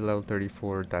players under level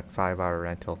 34, that 5-hour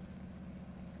rental.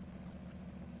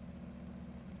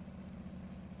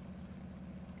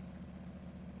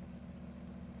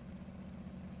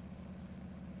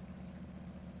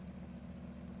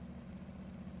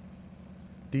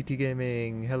 DT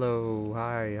Gaming, hello,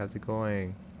 hi, how's it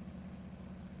going?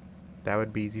 That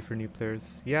would be easy for new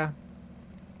players. Yeah,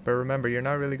 but remember, you're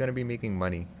not really going to be making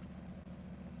money.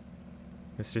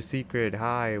 Mr. Secret,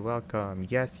 hi, welcome.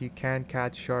 Yes, you can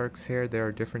catch sharks here. There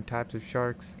are different types of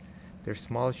sharks. There's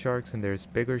small sharks and there's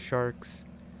bigger sharks.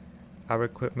 Our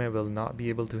equipment will not be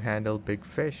able to handle big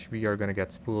fish. We are going to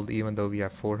get spooled even though we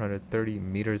have 430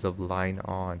 meters of line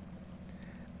on.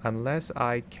 Unless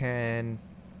I can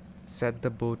set the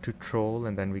boat to troll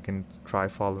and then we can try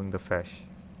following the fish.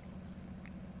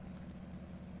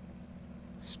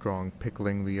 Strong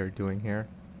pickling we are doing here.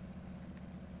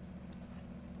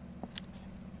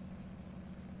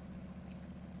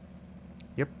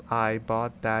 Yep, I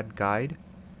bought that guide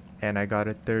and I got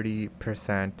a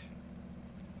 30%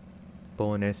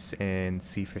 bonus in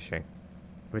sea fishing,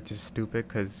 which is stupid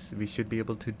because we should be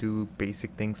able to do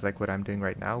basic things like what I'm doing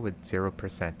right now with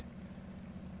 0%.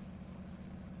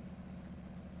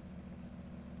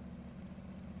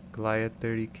 Goliath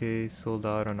 30k sold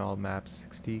out on all maps.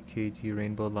 60 kg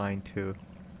rainbow line too,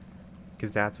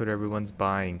 because that's what everyone's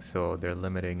buying, so they're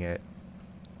limiting it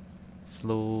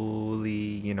slowly,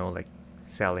 you know, like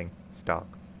selling stock.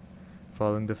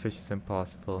 Following the fish is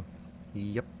impossible.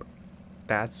 Yep,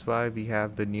 that's why we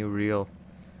have the new reel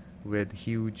with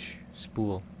huge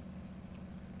spool.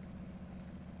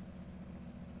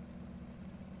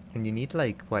 And you need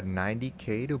like what,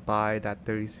 90k to buy that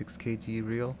 36 kg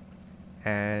reel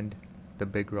and the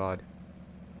big rod.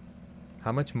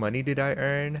 How much money did I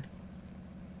earn?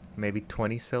 Maybe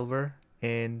 20 silver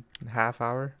in half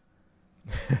hour.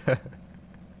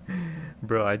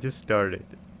 Bro, I just started.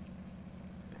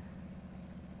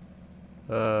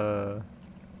 40k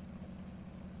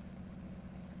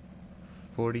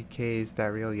is that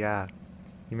real? Yeah.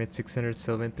 You made 600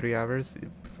 silver in 3 hours?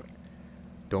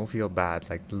 Don't feel bad.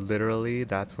 Like, literally,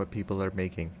 that's what people are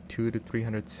making. 200 to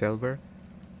 300 silver.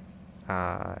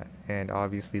 And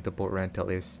obviously the boat rental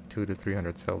is 200 to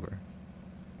 300 silver.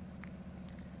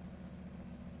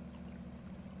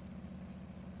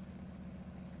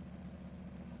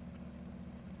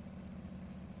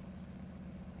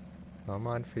 Come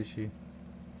on, fishy.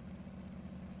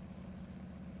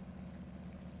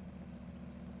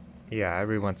 Yeah,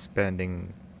 everyone's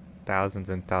spending thousands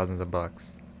and thousands of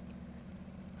bucks.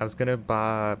 I was gonna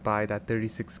buy that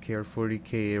 36k or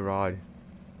 40k rod.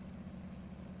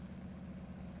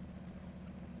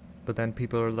 But then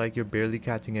people are like, you're barely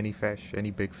catching any fish, any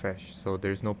big fish, so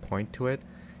there's no point to it.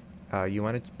 You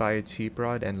want to buy a cheap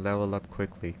rod and level up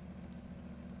quickly,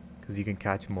 because you can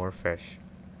catch more fish.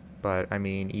 But I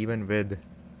mean, even with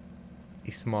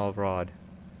a small rod,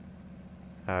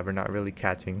 we're not really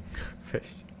catching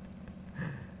fish.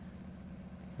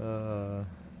 Come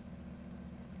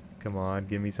on,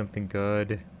 give me something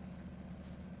good.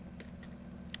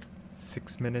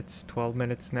 6 minutes, 12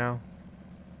 minutes now.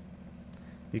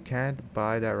 You can't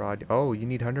buy that rod. Oh, you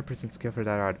need 100% skill for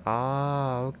that rod.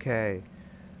 Ah, okay.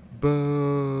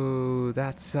 Boo,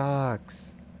 that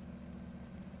sucks.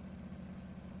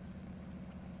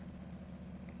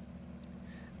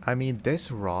 I mean, this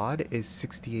rod is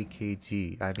 68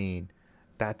 kg. I mean,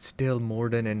 that's still more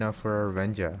than enough for our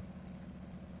Venja.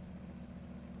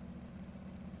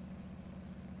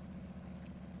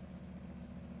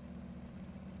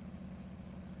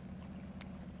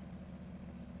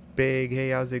 Big,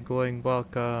 hey, how's it going?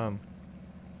 Welcome.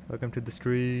 Welcome to the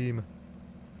stream.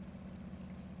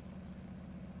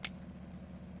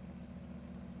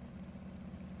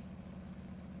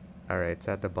 Alright, it's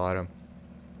at the bottom.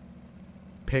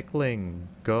 Pickling,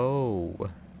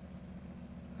 go.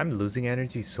 I'm losing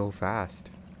energy so fast.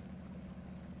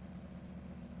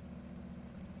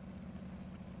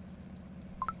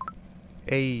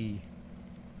 Hey.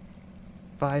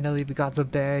 Finally, we got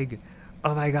something.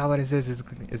 Oh my god, what is this? Is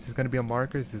this going to be a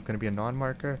marker? Is this going to be a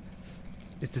non-marker?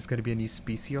 Is this going to be a new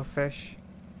species of fish?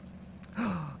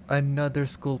 Another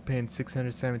school pin,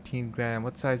 617 gram.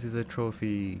 What size is a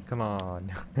trophy? Come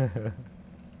on.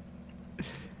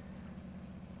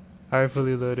 Alright,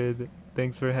 fully loaded.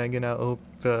 Thanks for hanging out. Hope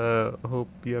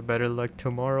you have better luck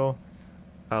tomorrow.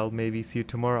 I'll maybe see you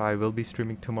tomorrow. I will be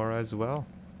streaming tomorrow as well.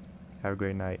 Have a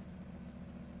great night.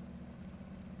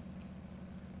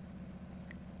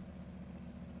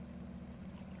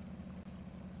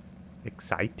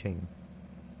 Exciting.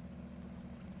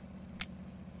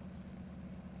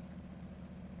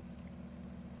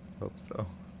 Hope so.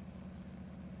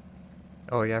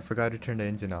 Oh yeah, I forgot to turn the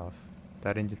engine off.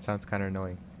 That engine sounds kind of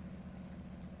annoying.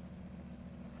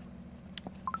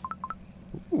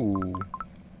 Ooh.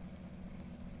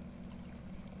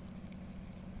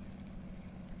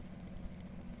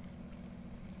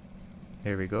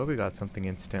 Here we go. We got something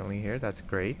instantly here. That's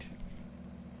great.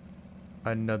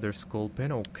 Another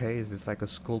sculpin. Okay, is this like a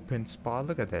sculpin spot?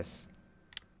 Look at this.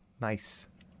 Nice.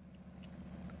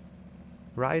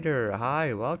 Ryder,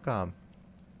 hi, welcome.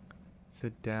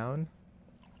 Sit down.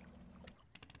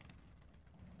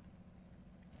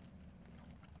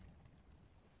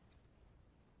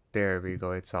 There we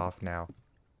go. It's off now.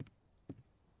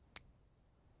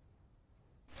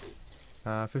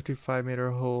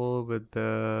 55-meter hole with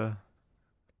the...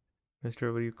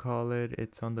 Mr. What do you call it?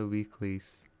 It's on the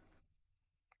weeklies.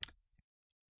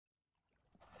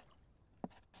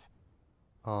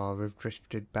 Oh, we've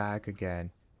drifted back again.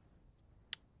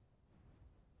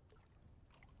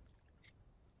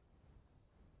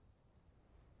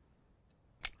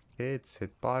 It's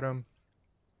hit bottom.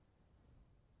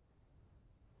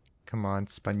 Come on,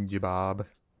 SpongeBob.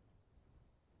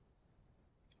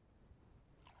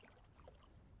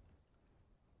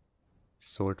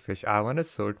 Swordfish. I want a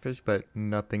swordfish, but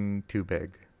nothing too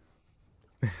big.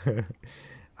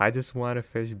 I just want a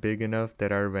fish big enough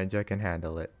that our Renja can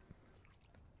handle it.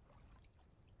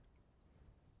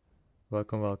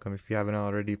 Welcome, welcome. If you haven't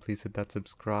already, please hit that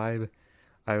subscribe.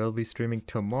 I will be streaming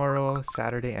tomorrow,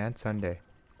 Saturday, and Sunday.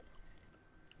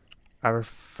 Our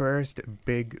first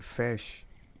big fish.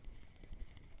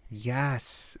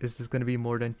 Yes! Is this gonna be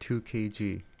more than 2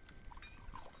 kg?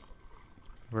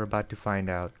 We're about to find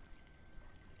out.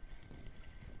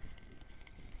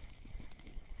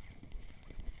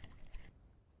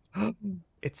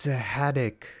 It's a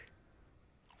haddock.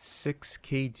 6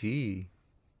 kg.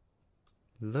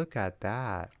 Look at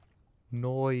that.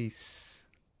 Nice.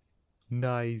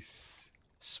 Nice.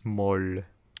 Small.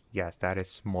 Yes, that is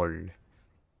small.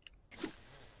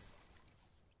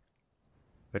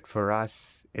 But for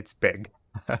us, it's big.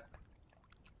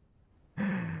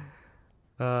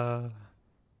 Poor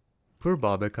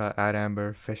Bobika at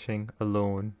Amber fishing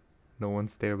alone. No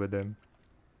one's there with him.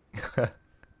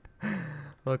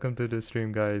 Welcome to the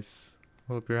stream, guys.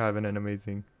 Hope you're having an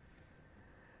amazing,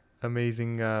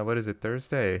 what is it,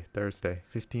 Thursday? Thursday.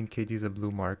 15 kgs of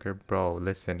blue marker. Bro,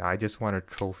 listen, I just want a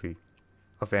trophy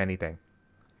of anything.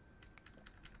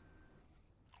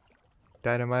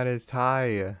 Dynamite is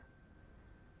high.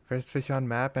 First fish on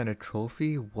map and a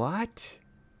trophy? What?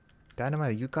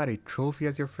 Dynamite, you got a trophy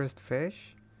as your first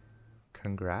fish?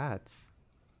 Congrats.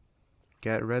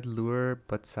 Get red lure,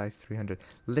 but size 300.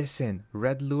 Listen,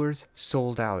 red lures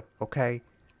sold out, okay?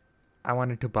 I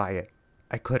wanted to buy it.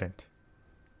 I couldn't.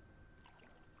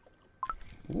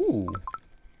 Ooh.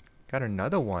 Got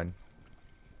another one.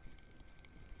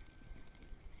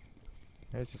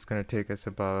 It's just gonna take us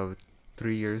about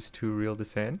 3 years to reel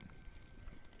this in.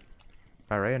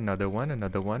 Alright, another one,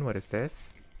 another one. What is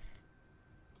this?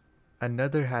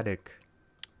 Another haddock.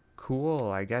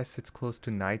 Cool, I guess it's close to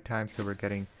nighttime, so we're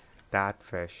getting that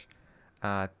fish.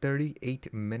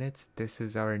 38 minutes. This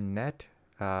is our net.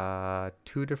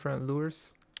 2 different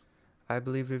lures I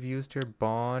believe we've used here.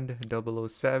 Bond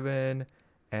 007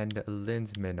 and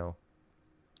Lynn's minnow.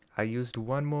 I used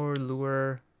one more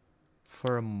lure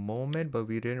for a moment, but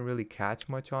we didn't really catch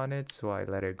much on it, so I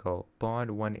let it go.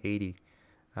 Bond 180.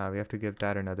 We have to give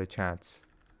that another chance.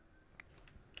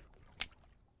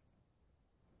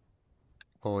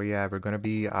 Oh yeah, we're gonna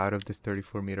be out of this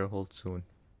 34-meter hole soon.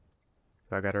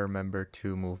 So I gotta remember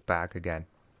to move back again.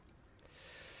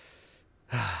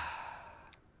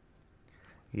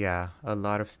 Yeah, a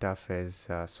lot of stuff is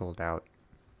sold out.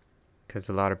 Because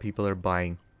a lot of people are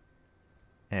buying.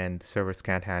 And the servers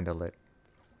can't handle it.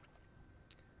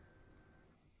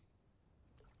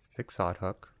 6-aught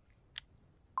hook.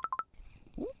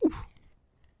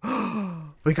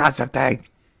 We got something!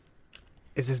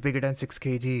 Is this bigger than 6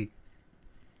 kg?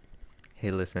 Hey,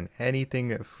 listen,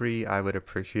 anything free, I would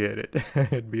appreciate it.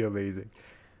 It'd be amazing.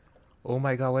 Oh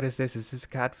my god, what is this? Is this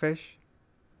catfish?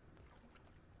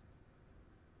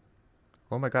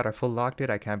 Oh my god, I full locked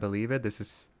it. I can't believe it. This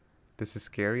is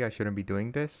scary. I shouldn't be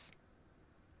doing this.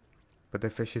 But the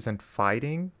fish isn't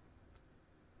fighting.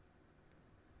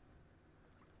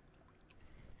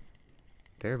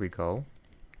 There we go.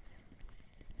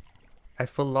 I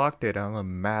full locked it. I'm a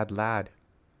mad lad.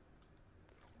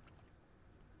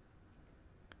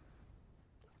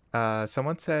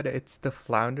 Someone said it's the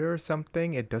flounder or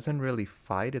something. It doesn't really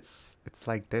fight. It's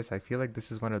like this. I feel like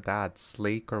this is one of that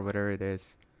slake or whatever it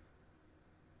is.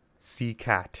 Sea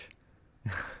cat.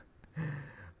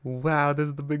 Wow, this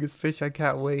is the biggest fish. I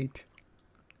can't wait.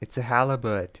 It's a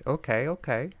halibut. Okay,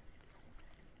 okay.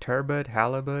 Turbot,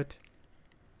 halibut.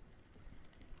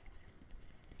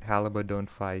 Halibut don't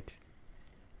fight.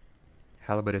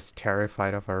 Halibut is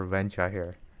terrified of our venture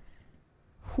here.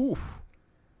 Whew.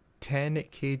 10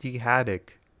 kg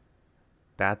haddock.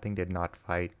 That thing did not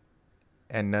fight.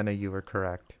 And none of you were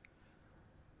correct.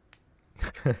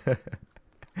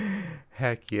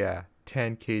 Heck yeah.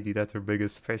 10 kg. That's our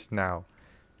biggest fish now.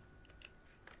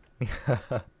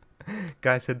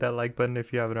 Guys, hit that like button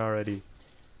if you haven't already.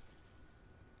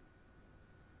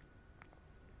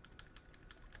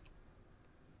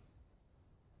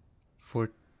 For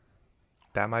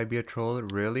that might be a troll.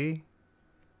 Really?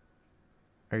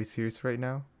 Are you serious right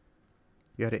now?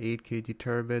 You had an 8 kg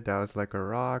turbot. That was like a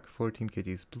rock. 14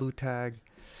 kgs blue tag.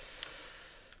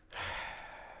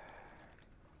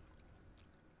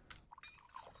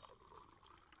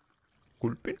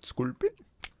 Sculpin, sculpin.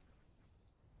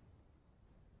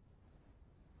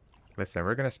 Listen,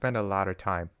 we're gonna spend a lot of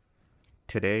time.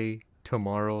 Today,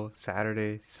 tomorrow,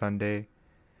 Saturday, Sunday.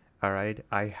 Alright,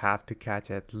 I have to catch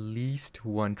at least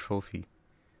one trophy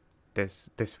this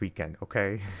weekend,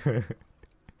 okay?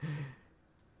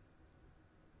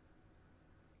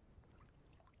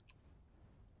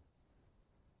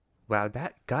 Wow,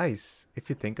 that guys, if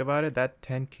you think about it, that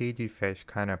 10 kg fish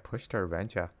kind of pushed our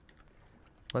venture.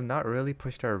 Well, not really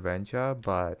pushed our venture,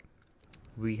 but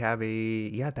we have a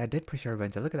yeah, that did push our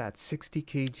venture. Look at that 60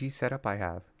 kg setup I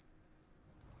have.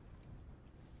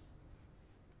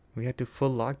 We had to full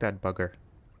lock that bugger.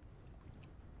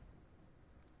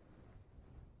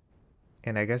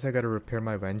 And I guess I gotta repair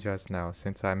my Venjas now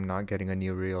since I'm not getting a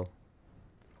new reel.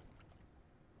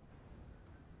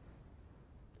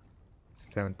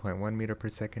 7.1 meter per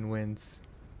second winds.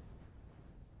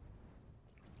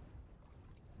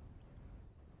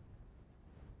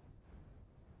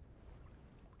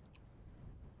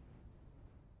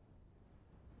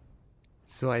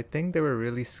 So I think they were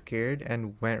really scared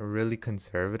and went really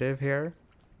conservative here.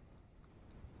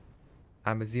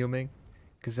 I'm assuming.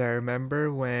 Because I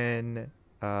remember when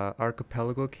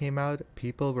Archipelago came out,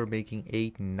 people were making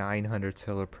 800-900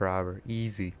 silver per hour.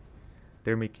 Easy.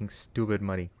 They're making stupid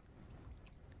money.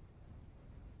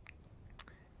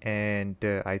 And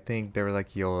I think they were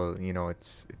like, yo, you know,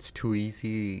 it's too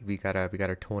easy. We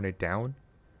gotta tone it down.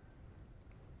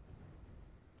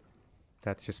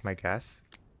 That's just my guess.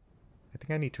 I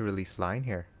think I need to release line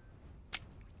here.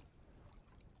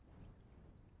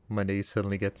 Monday you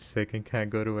suddenly get sick and can't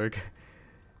go to work.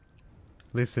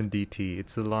 Listen, DT,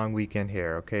 it's a long weekend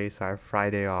here, okay? So I have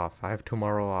Friday off. I have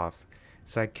tomorrow off.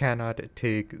 So I cannot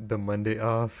take the Monday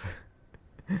off.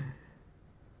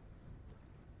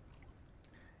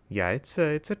 Yeah, it's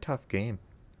a tough game.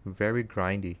 Very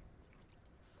grindy.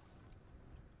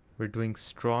 We're doing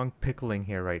strong pickling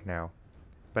here right now.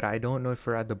 But I don't know if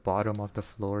we're at the bottom of the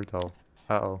floor though.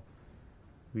 Uh-oh.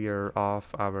 We are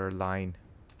off our line,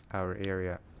 our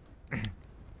area.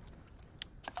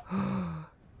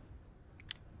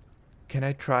 Can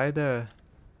I try the...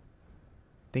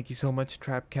 Thank you so much,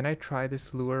 Trap. Can I try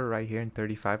this lure right here in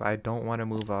 35? I don't want to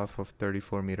move off of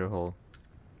 34 meter hole.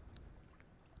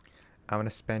 I want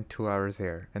to spend 2 hours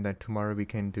here. And then tomorrow we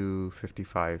can do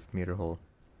 55 meter hole.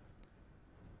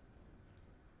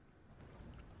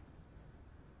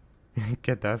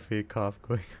 Get that fake cough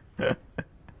going.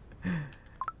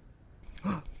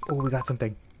 Oh, we got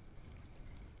something.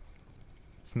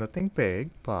 It's nothing big,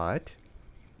 but...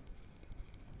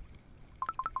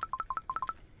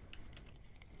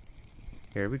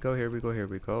 Here we go, here we go, here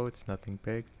we go. It's nothing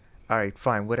big. Alright,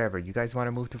 fine, whatever. You guys want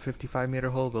to move to 55 meter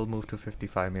hole? We'll move to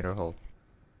 55 meter hole.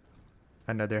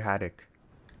 Another haddock.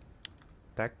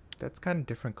 That's kind of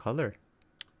different color.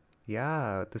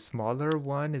 Yeah, the smaller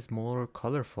one is more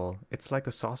colorful. It's like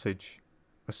a sausage.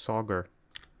 A sauger.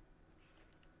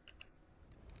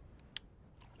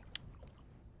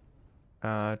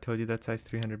 Told you that size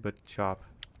 300, but chop.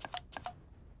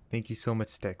 Thank you so much,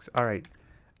 Sticks. Alright,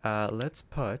 let's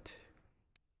put...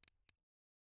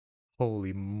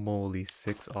 Holy moly,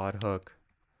 6 odd hook.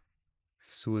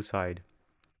 Suicide.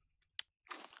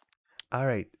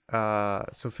 Alright,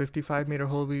 so 55 meter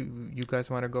hole you guys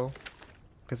want to go?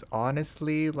 Because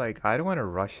honestly, like, I don't want to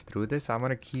rush through this. I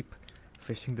want to keep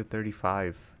fishing the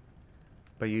 35.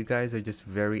 But you guys are just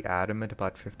very adamant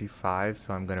about 55,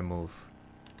 so I'm gonna move.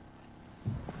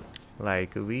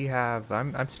 Like, we have...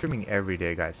 I'm streaming every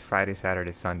day, guys. Friday,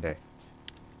 Saturday, Sunday.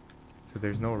 So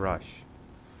there's no rush.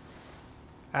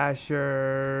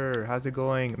 Asher, how's it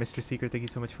going? Mr. Secret, thank you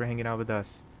so much for hanging out with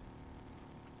us.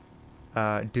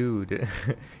 Dude,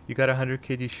 you got a 100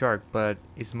 kg shark, but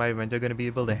is my vendor gonna be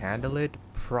able to handle it?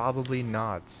 Probably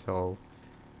not, so...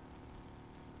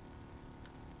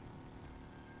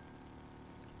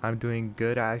 I'm doing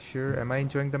good, Asher. Am I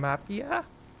enjoying the map? Yeah.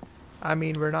 I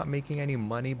mean, we're not making any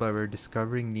money, but we're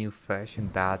discovering new fish,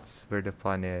 and that's where the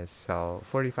fun is. So,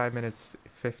 45 minutes,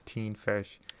 15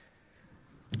 fish.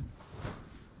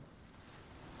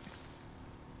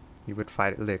 You would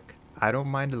fight it. Look, I don't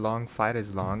mind a long fight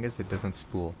as long as it doesn't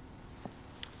spool.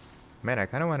 Man, I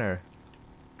kind of want to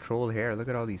troll here. Look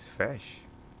at all these fish.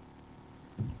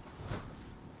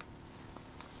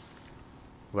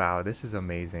 Wow, this is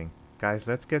amazing. Guys,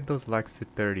 let's get those likes to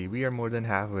 30. We are more than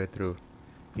halfway through.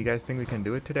 You guys think we can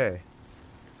do it today?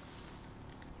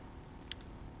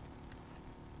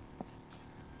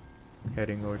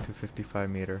 Heading over to 55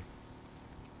 meter.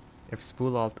 If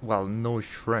spool alt, well, no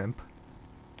shrimp.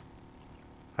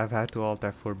 I've had to alt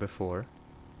F4 before,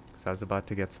 because I was about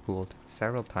to get spooled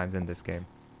several times in this game.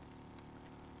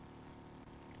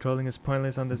 Trolling is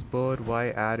pointless on this boat. Why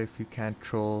add if you can't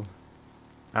troll?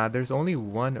 There's only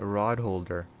one rod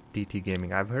holder, DT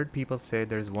Gaming. I've heard people say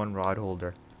there's one rod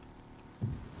holder.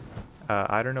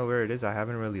 I don't know where it is. I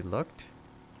haven't really looked.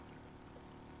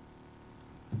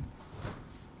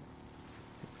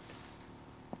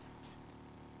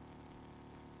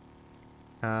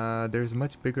 There's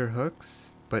much bigger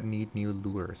hooks, but need new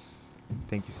lures.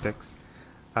 Thank you, Sticks.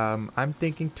 I'm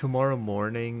thinking tomorrow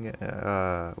morning,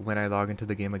 when I log into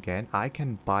the game again, I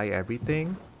can buy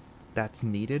everything that's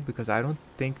needed, because I don't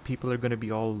think people are going to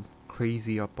be all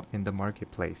crazy up in the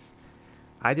marketplace.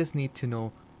 I just need to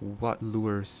know what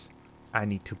lures I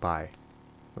need to buy.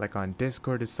 Like on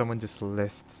Discord, if someone just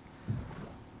lists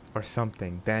or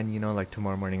something, then, you know, like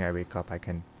tomorrow morning I wake up, I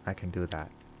can do that.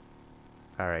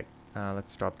 Alright,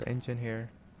 let's drop the engine here.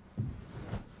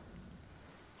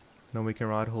 No weaken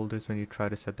rod holders when you try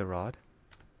to set the rod.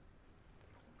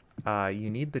 You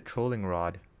need the trolling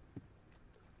rod.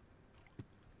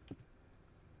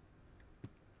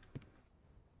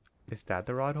 Is that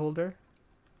the rod holder?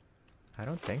 I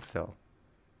don't think so.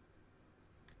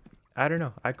 I don't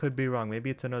know. I could be wrong. Maybe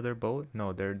it's another boat.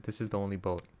 No, this is the only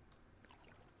boat.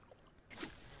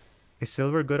 Is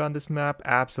silver good on this map?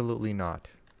 Absolutely not.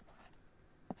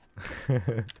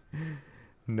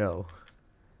 No.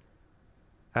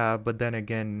 But then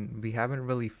again, we haven't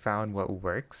really found what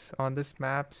works on this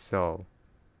map, so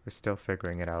we're still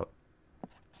figuring it out.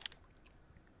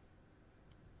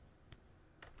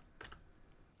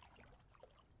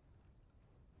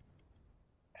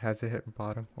 Has it hit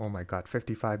bottom? Oh my god,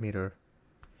 55 meter.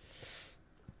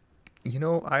 You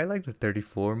know, I like the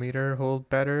 34 meter hole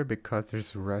better because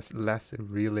there's less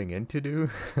reeling in to do.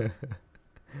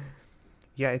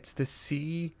 Yeah, it's the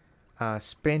C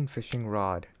spin fishing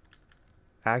rod.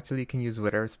 Actually, you can use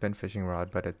whatever spin fishing rod,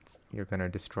 but you're gonna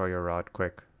destroy your rod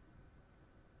quick.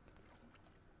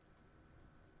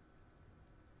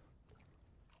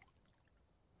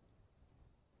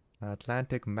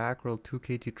 Atlantic mackerel 2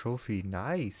 kg trophy.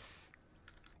 Nice.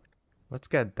 Let's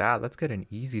get that. Let's get an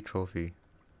easy trophy.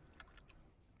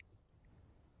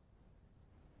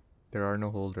 There are no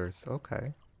holders.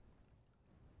 Okay.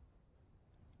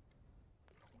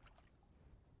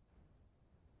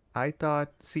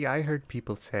 I heard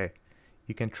people say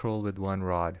you can troll with one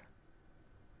rod,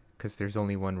 because there's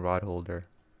only one rod holder.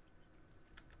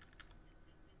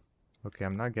 Okay,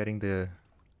 I'm not getting the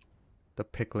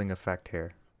pickling effect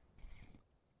here.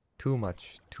 Too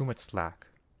much slack.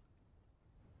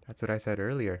 That's what I said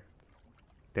earlier.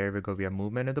 There we go. We have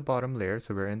movement in the bottom layer,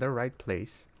 so we're in the right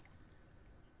place.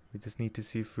 We just need to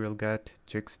see if we'll get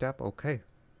jig step. Okay.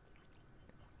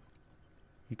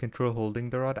 You can troll holding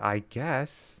the rod, I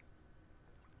guess.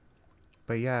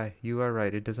 But yeah, you are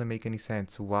right. It doesn't make any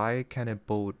sense. Why can a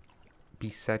boat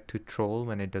be set to troll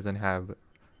when it doesn't have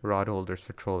rod holders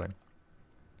for trolling?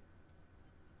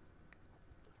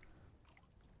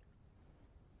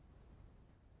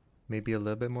 Maybe a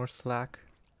little bit more slack.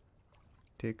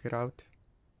 Take it out.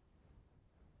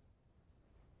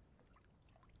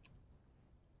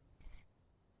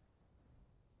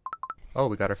 Oh,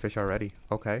 we got our fish already.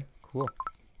 Okay, cool.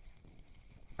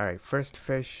 Alright, first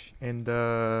fish in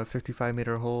the 55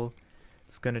 meter hole.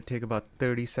 It's gonna take about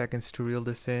 30 seconds to reel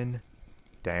this in.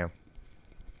 Damn.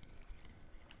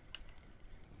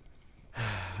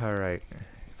 Alright,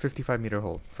 55 meter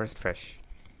hole, first fish.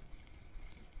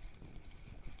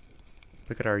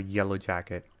 Look at our yellow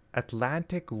jacket.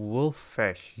 Atlantic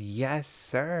wolffish. Yes,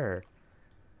 sir.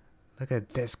 Look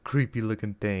at this creepy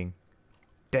looking thing.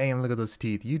 Damn, look at those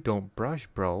teeth. You don't brush,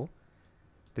 bro.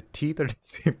 The teeth are the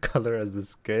same color as the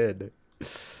skin.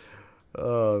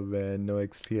 Oh man, no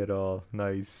XP at all.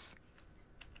 Nice.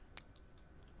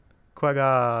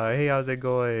 Quagga, hey, how's it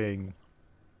going?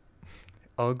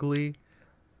 Ugly?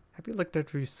 Have you looked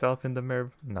at yourself in the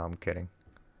mirror? No, I'm kidding.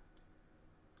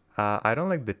 I don't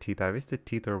like the teeth. I wish the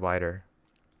teeth were wider.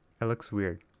 It looks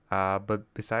weird.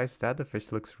 But besides that, the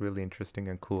fish looks really interesting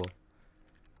and cool.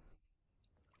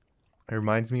 It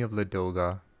reminds me of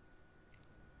Ladoga.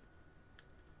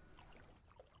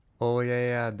 Oh yeah,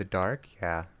 yeah, the dark?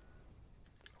 Yeah.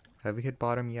 Have we hit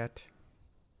bottom yet?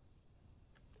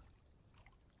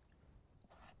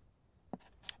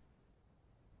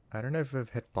 I don't know if we've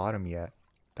hit bottom yet.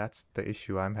 That's the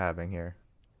issue I'm having here.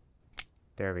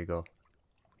 There we go.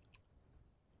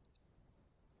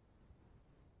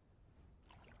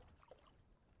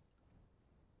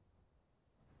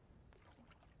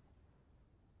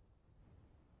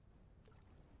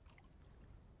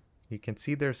 You can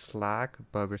see they're slack,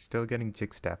 but we're still getting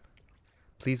jig step.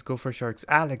 Please go for sharks.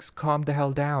 Alex, calm the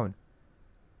hell down.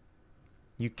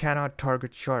 You cannot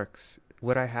target sharks.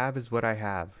 What I have is what I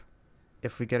have.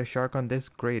 If we get a shark on this,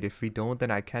 great. If we don't,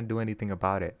 then I can't do anything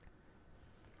about it.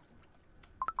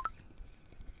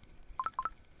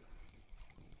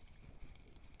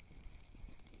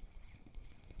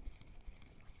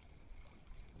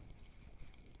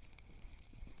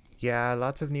 Yeah,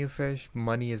 lots of new fish.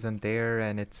 Money isn't there,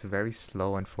 and it's very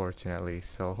slow, unfortunately.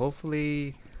 So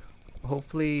hopefully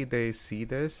they see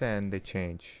this and they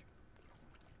change.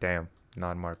 Damn,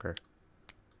 non-marker.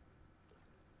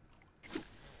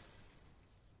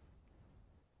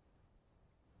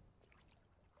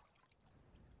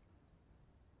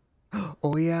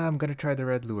 Oh yeah, I'm gonna try the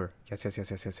red lure. Yes, yes, yes,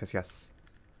 yes, yes, yes, yes.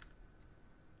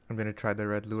 I'm gonna try the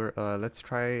red lure. Let's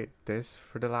try this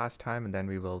for the last time, and then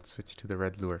we will switch to the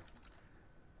red lure.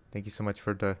 Thank you so much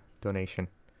for the donation.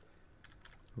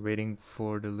 Waiting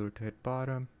for the lure to hit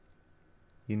bottom.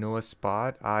 You know a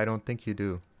spot? I don't think you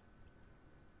do.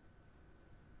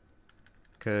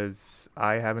 Because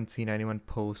I haven't seen anyone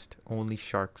post only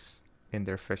sharks in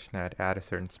their fish net at a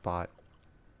certain spot.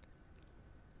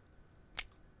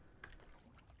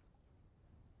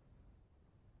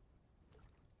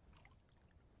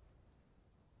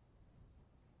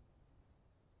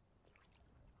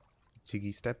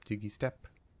 Jiggy step, jiggy step.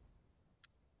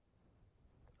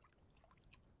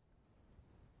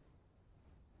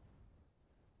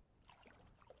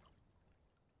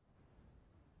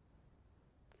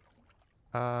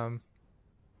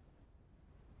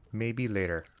 Maybe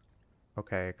later.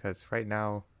 Okay, because right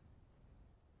now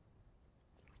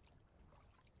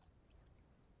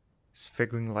it's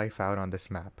figuring life out on this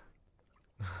map.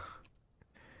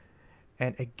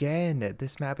 And again,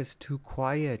 this map is too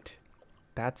quiet.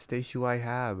 That's the issue I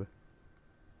have.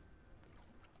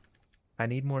 I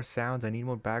need more sounds, I need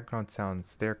more background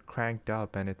sounds. They're cranked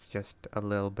up and it's just a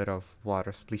little bit of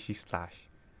water splishy splash.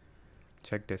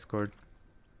 Check Discord.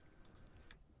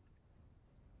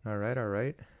 Alright,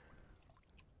 alright.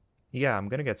 Yeah, I'm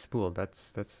gonna get spooled.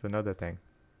 That's another thing.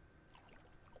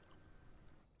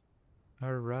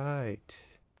 Alright.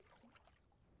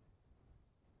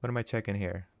 What am I checking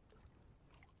here?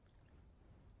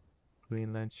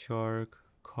 Greenland shark,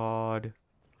 cod,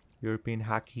 European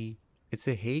haki. It's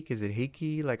a hake? Is it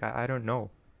hakey? Like, I don't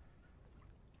know.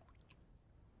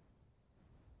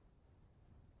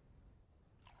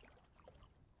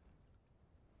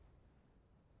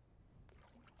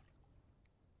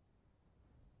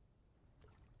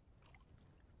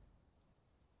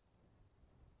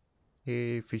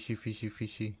 Hey, fishy, fishy,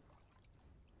 fishy.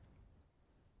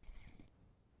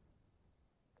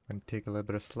 I'm gonna take a little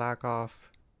bit of slack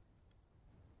off.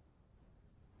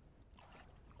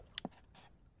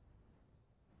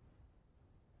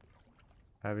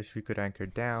 I wish we could anchor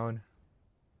down.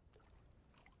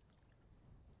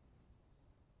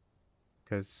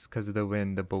 Because of the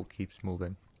wind, the boat keeps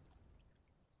moving.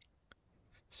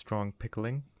 Strong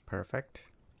pickling. Perfect.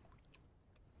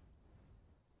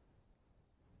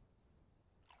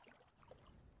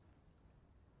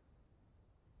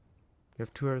 You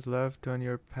have 2 hours left on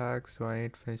your pack, so I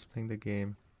ain't finished playing the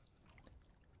game.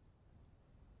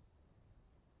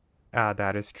 Ah,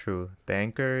 that is true. The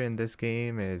anchor in this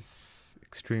game is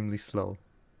extremely slow.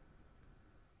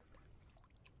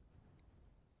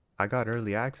 I got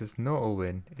early access. No,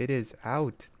 Owen. It is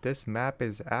out. This map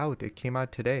is out. It came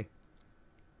out today.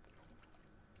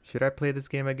 Should I play this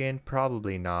game again?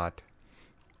 Probably not.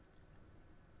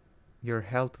 Your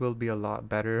health will be a lot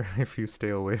better if you stay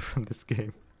away from this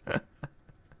game.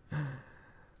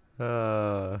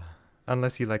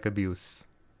 Unless you like abuse.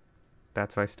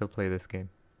 That's why I still play this game.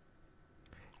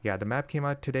 Yeah, the map came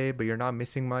out today, but you're not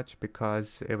missing much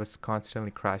because it was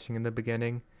constantly crashing in the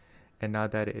beginning. And now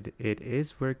that it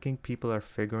is working, people are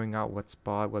figuring out what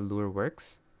spot, what lure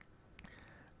works.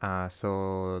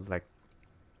 So like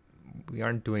we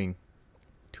aren't doing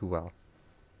too well.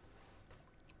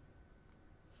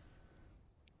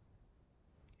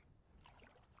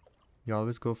 You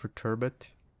always go for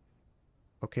turbot.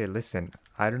 Okay, listen,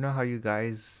 I don't know how you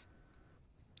guys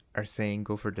are saying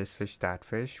go for this fish, that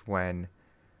fish when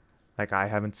like I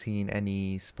haven't seen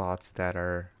any spots that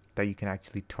you can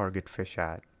actually target fish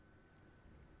at.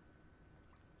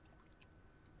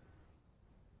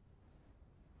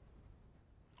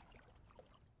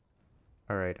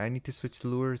 Alright, I need to switch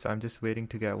lures. I'm just waiting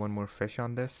to get one more fish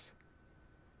on this.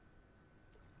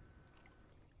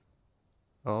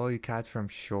 Oh, you catch from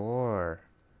shore.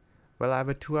 Well, I have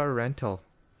a 2-hour rental.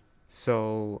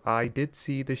 So I did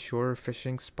see the shore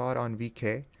fishing spot on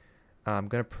VK. I'm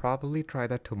gonna probably try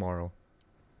that tomorrow.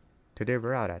 Today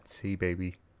we're out at sea,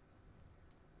 baby.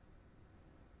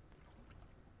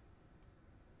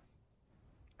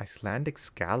 Icelandic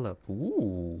scallop.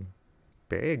 Ooh,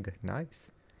 big, nice.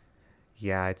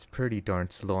 Yeah, it's pretty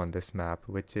darn slow on this map,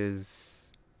 which is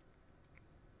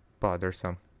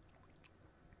bothersome.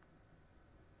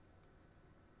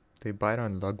 They bite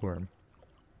on lugworm.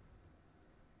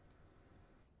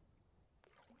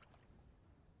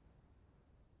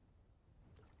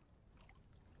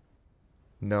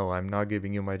 No, I'm not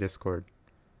giving you my Discord.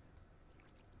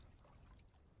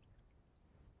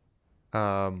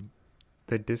 Um,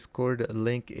 the Discord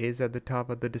link is at the top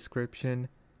of the description.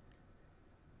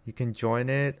 You can join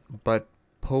it, but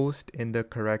post in the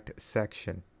correct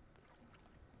section.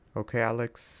 Okay,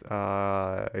 Alex,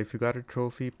 if you got a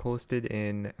trophy, post it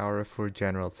in our for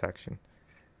general section.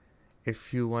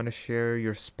 If you want to share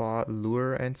your spot,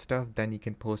 lure, and stuff, then you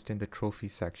can post in the trophy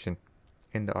section,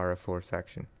 in the RF4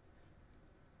 section.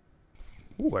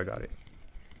 Ooh, I got it.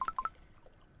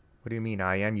 What do you mean?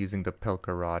 I am using the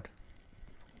Pilker rod.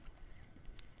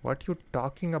 What you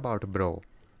talking about, bro?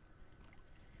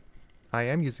 I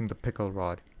am using the pickle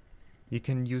rod. You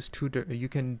can use you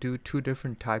can do two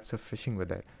different types of fishing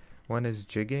with it. One is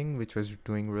jigging, which was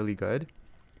doing really good.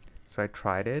 So I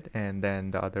tried it, and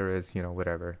then the other is, you know,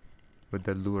 whatever, with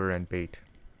the lure and bait.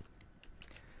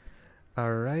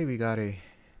 Alright, we got a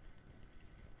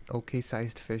okay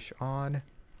sized fish on.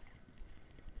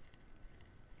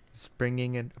 Just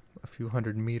bringing in a few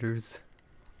 100 meters.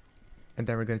 And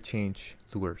then we're gonna change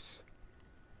lures.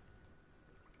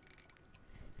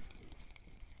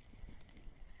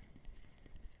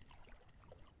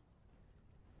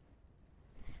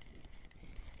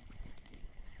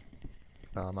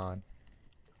 Come on.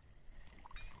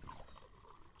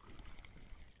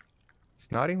 It's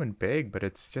not even big, but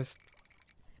it's just...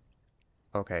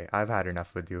 Okay, I've had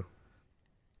enough with you.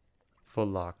 Full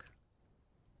lock.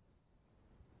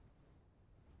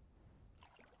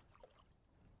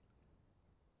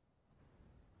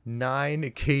 Nine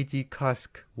kg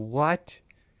cusk. What?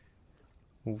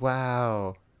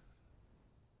 Wow.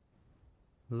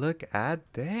 Look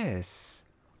at this.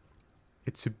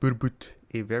 It's a burbot.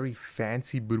 A very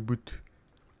fancy burbot.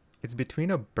 It's between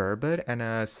a burbot and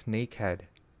a snakehead.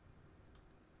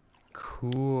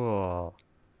 Cool.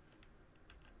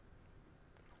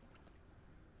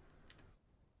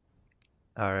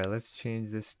 Alright, let's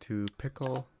change this to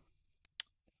pickle.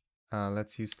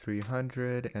 Let's use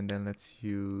 300 and then let's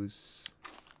use...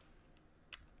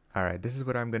 Alright, this is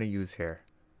what I'm gonna use here.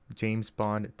 James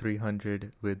Bond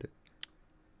 300 with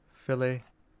fillet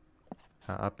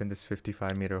up in this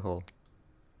 55-meter hole.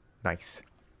 Nice.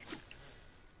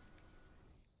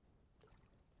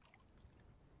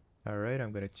 Alright,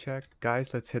 I'm gonna check.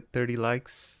 Guys, let's hit 30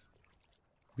 likes.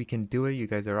 We can do it. You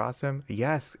guys are awesome.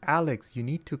 Yes, Alex, you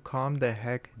need to calm the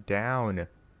heck down.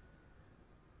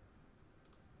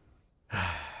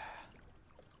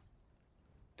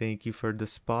 Thank you for the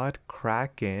spot.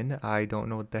 Kraken. I don't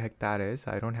know what the heck that is.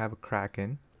 I don't have a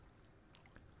Kraken.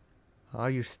 Oh,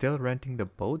 you're still renting the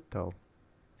boat though.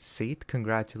 Sate,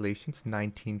 congratulations.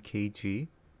 19 kg.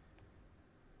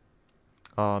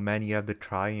 Oh man, you have the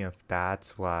Triumph.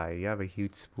 That's why. You have a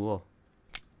huge spool.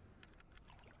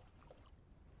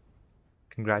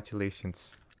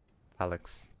 Congratulations,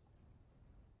 Alex.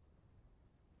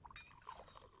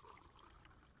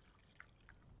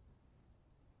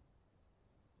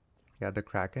 Yeah, the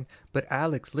Kraken. But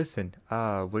Alex, listen.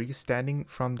 Were you standing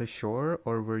from the shore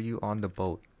or were you on the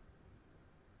boat?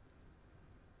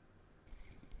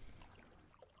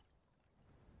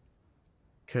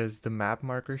 Because the map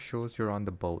marker shows you're on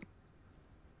the boat.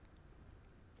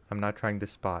 I'm not trying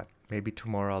this spot. Maybe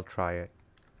tomorrow I'll try it.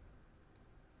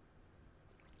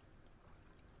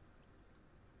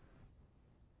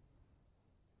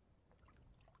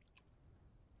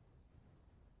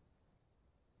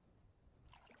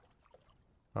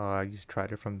 I just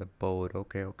tried it from the boat.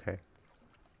 Okay, okay.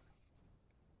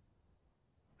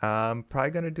 I'm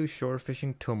probably gonna do shore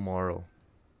fishing tomorrow.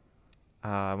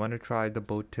 I want to try the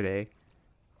boat today.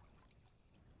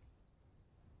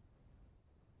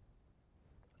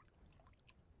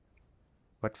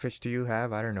 What fish do you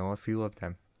have? I don't know, a few of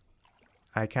them.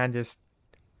 I can't just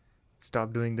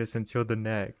stop doing this and show the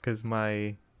net because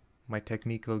my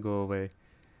technique will go away.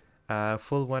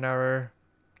 Full 1 hour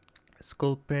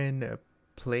sculpin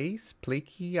place,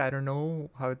 plakey, I don't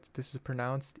know how this is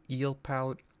pronounced. Eel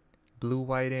pout, blue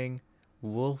whiting,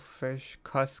 wolffish,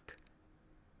 cusk,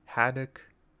 haddock,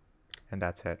 and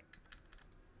that's it.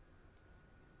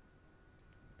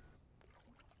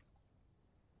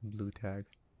 Blue tag.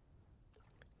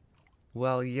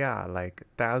 Well, yeah, like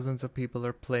thousands of people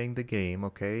are playing the game,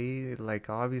 okay? Like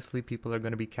obviously people are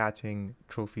gonna be catching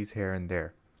trophies here and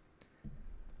there.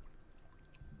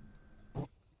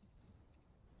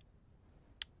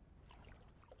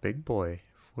 Big boy,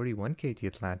 41 kg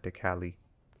Atlantic Hallie.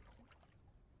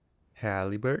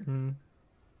 Halliburton.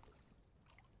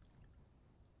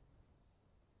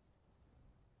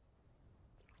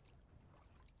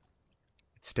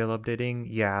 It's still updating?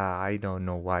 Yeah, I don't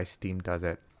know why Steam does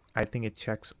it. I think it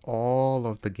checks all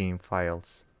of the game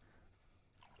files.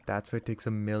 That's why it takes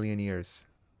a million years.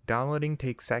 Downloading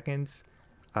takes seconds,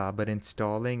 but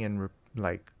installing and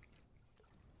like,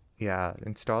 yeah,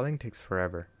 installing takes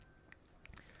forever.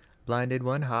 Blinded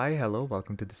one, hi, hello,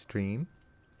 welcome to the stream.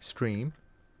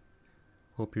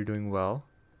 Hope you're doing well.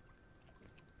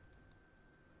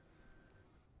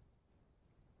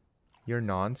 You're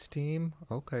non-Steam?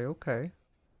 Okay, okay.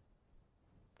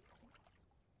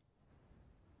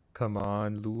 Come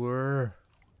on, lure.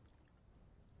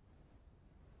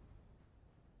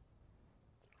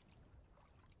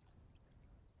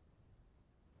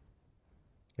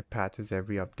 It patches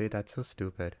every update. That's so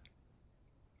stupid.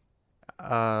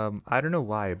 I don't know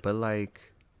why, but like,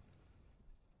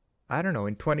 I don't know.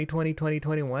 In 2020,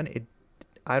 2021,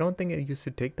 I don't think it used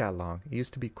to take that long. It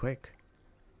used to be quick.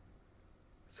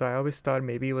 So I always thought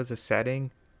maybe it was a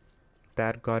setting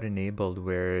that got enabled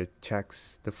where it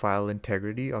checks the file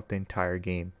integrity of the entire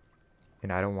game.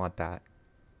 And I don't want that.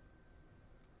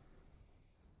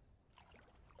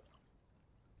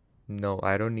 No,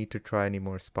 I don't need to try any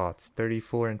more spots.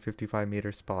 34 and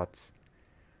 55-meter spots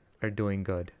are doing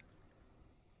good.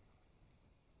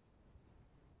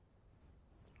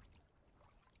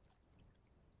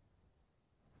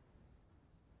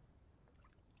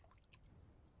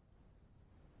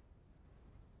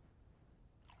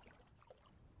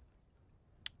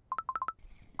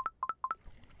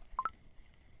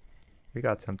 We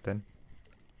got something.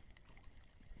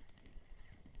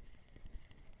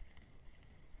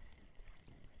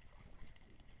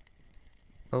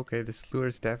 Okay, this lure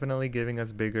is definitely giving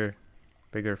us bigger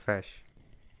fish.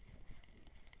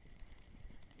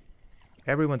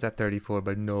 Everyone's at 34,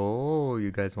 but no,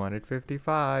 you guys wanted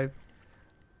 55.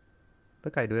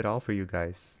 Look, I do it all for you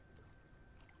guys.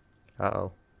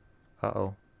 Uh-oh.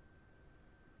 Uh-oh.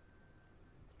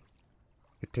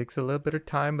 It takes a little bit of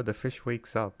time, but the fish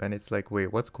wakes up and it's like,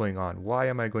 wait, what's going on? Why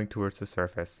am I going towards the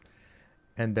surface?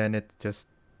 And then it just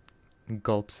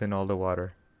gulps in all the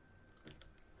water.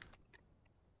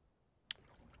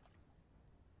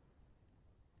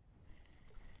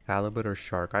 Halibut or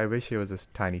shark? I wish it was a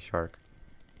tiny shark.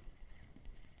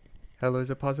 Hello,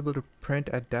 is it possible to print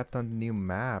at depth on the new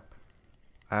map?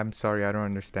 I'm sorry, I don't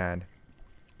understand.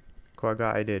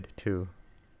 Quagga, I did too.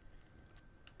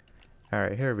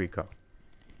 Alright, here we go.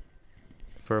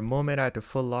 For a moment, I had to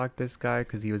full lock this guy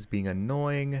because he was being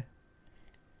annoying.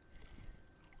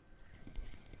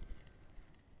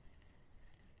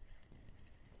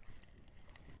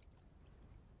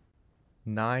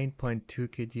 .2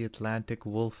 kg Atlantic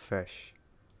wolffish.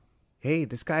 Hey,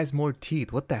 this guy has more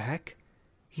teeth. What the heck?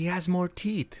 He has more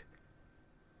teeth.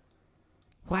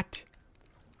 What?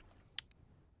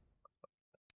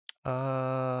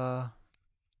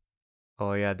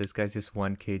 Oh yeah, this guy's just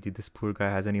 1 kg. This poor guy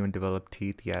hasn't even developed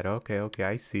teeth yet. Okay, okay,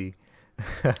 I see.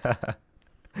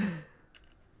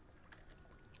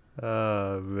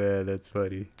 Oh man, that's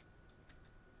funny.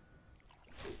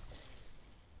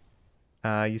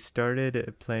 You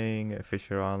started playing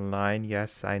Fisher Online.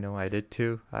 Yes, I know, I did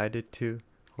too. I did too.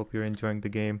 Hope you're enjoying the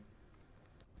game.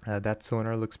 That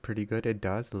sonar looks pretty good. It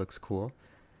does. It looks cool.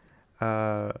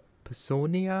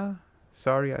 Pasonia?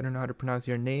 Sorry, I don't know how to pronounce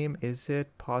your name. Is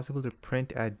it possible to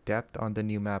print at depth on the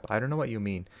new map? I don't know what you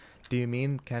mean. Do you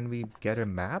mean can we get a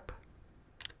map?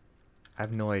 I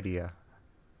have no idea.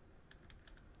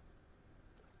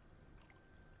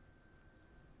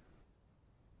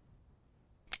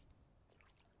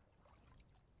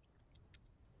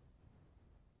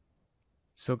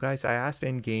 So guys, I asked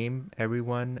in game,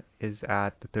 everyone is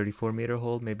at the 34-meter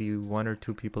hole. Maybe 1 or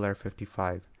 2 people are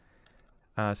 55.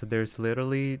 So there's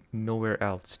literally nowhere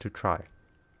else to try.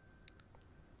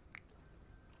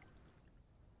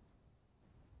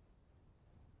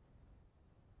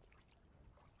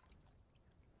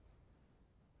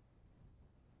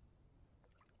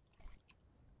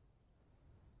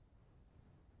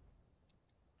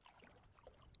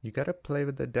 You gotta play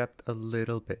with the depth a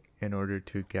little bit in order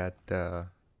to get the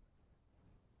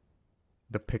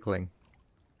pickling.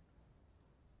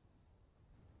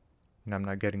 And I'm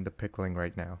not getting the pickling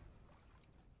right now.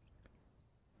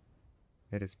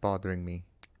 It is bothering me.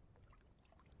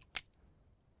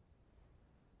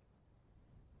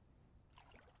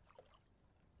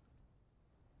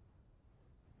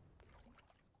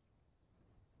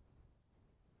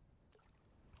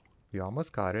 We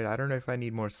almost got it. I don't know if I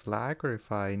need more slack or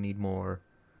if I need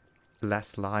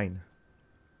less line.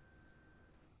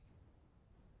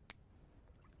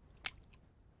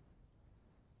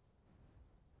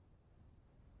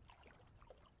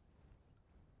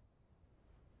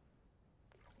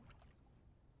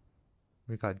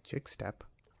 We got jig step.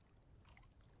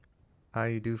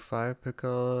 You do 5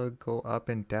 pickle, go up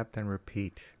in depth and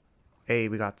repeat. Hey,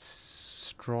 we got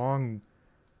strong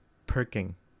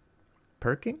perking.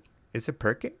 Perking? Is it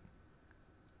perking?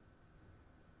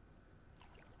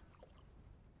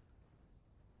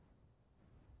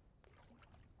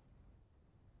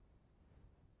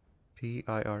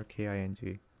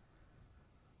 P-I-R-K-I-N-G.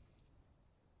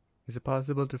 Is it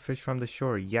possible to fish from the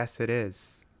shore? Yes, it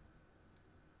is.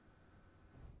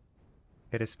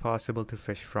 It is possible to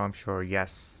fish from shore,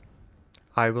 yes.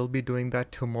 I will be doing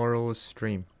that tomorrow's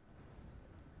stream.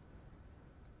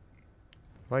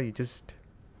 Why,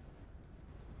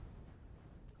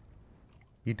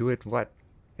 you do it what?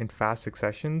 In fast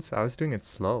successions? I was doing it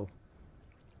slow.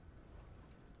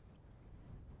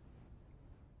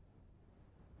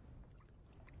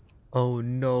 Oh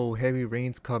no, heavy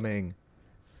rain's coming.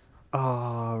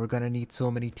 Oh, we're gonna need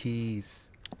so many teas.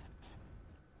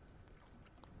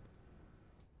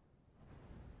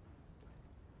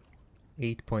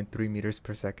 8.3 meters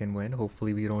per second wind.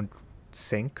 Hopefully we don't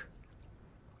sink.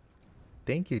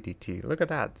 Thank you, DT. Look at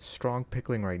that. Strong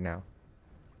pickling right now.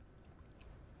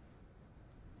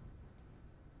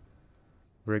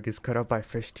 Rig is cut up by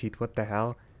fish teeth. What the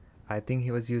hell? I think he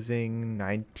was using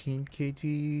 19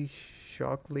 kg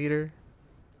shock leader.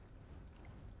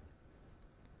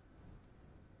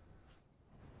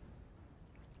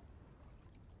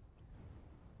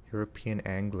 European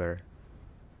angler.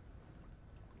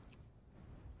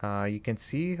 You can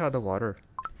see how the water.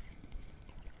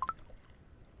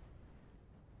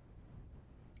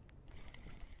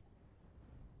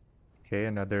 Okay,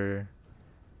 another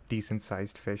decent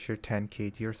sized fish or 10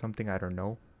 kg or something, I don't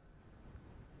know.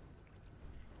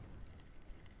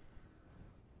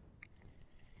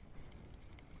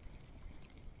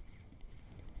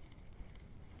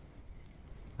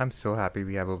 I'm so happy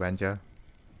we have Ovenja.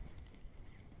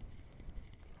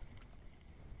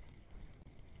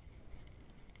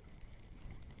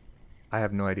 I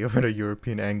have no idea what a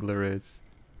European angler is.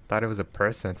 Thought it was a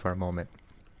person for a moment.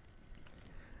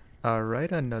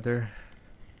 Alright, another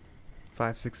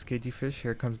 5-6 kg fish.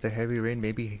 Here comes the heavy rain.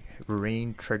 Maybe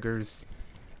rain triggers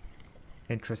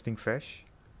interesting fish.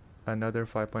 Another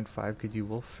 5.5 kg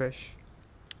wolf fish.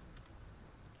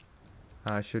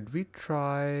 Should we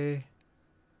try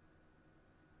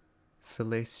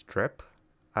fillet strip?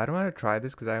 I don't want to try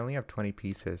this because I only have 20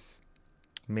 pieces.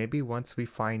 Maybe once we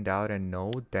find out and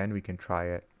know, then we can try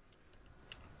it.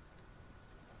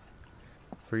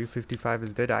 For you, 55 is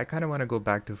dead. I kind of want to go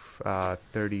back to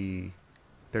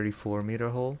 34 meter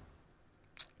hole.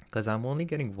 Because I'm only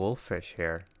getting wolffish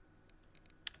here.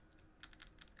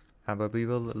 But we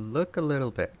will look a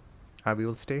little bit. We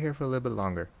will stay here for a little bit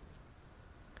longer.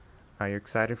 Are you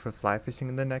excited for fly fishing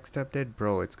in the next update?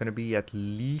 Bro, it's going to be at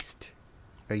least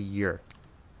a year.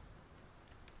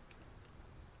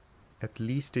 At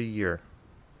least a year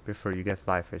before you get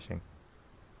fly fishing.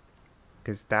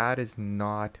 Because that is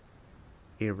not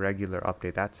a regular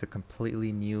update. That's a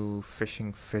completely new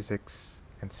fishing physics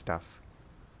and stuff.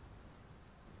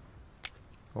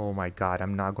 Oh my god,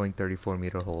 I'm not going 34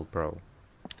 meter hole, bro.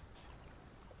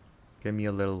 Give me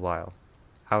a little while.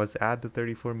 I was at the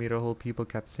 34 meter hole, people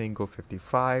kept saying go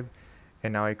 55,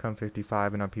 and now I come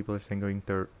 55 and now people are saying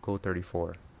go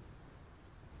 34.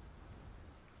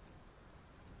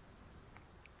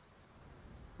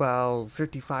 Well,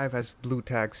 55 has blue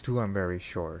tags too, I'm very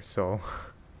sure, so...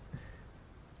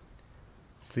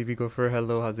 Sleepy Gopher,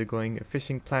 hello, how's it going? A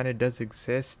fishing planet does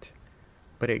exist,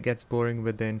 but it gets boring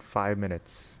within 5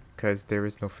 minutes. because there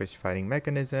is no fish fighting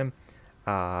mechanism.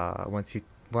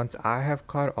 Once I have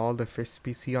caught all the fish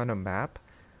species on a map,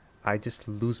 I just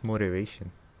lose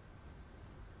motivation.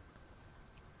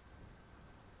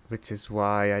 Which is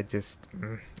why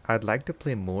I'd like to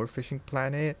play more Fishing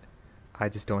Planet. I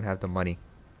just don't have the money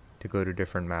to go to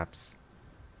different maps.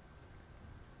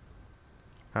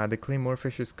 They claim more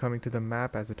fish is coming to the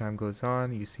map as the time goes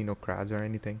on. You see no crabs or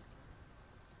anything.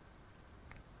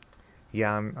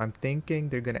 Yeah, I'm thinking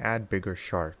they're gonna add bigger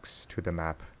sharks to the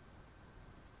map.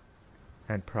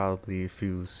 And probably a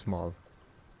few small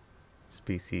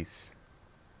species.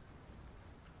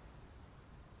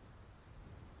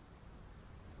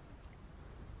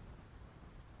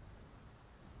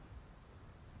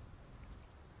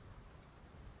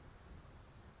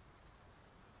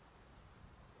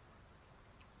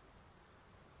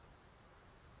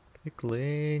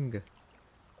 Pickling.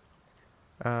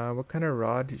 What kind of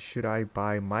rod should I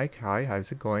buy? Mike, hi,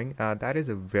 how's it going? That is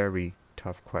a very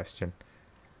tough question.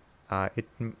 It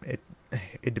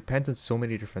depends on so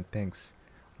many different things.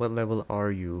 What level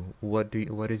are you? What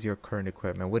is your current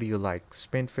equipment? What do you like?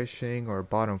 Spin fishing or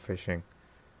bottom fishing?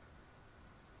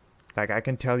 Like, I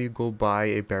can tell you go buy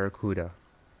a Barracuda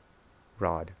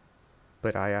rod,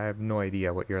 but I have no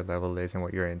idea what your level is and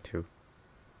what you're into.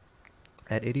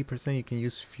 At 80% you can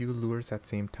use few lures at the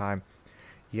same time.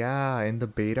 Yeah, in the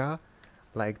beta,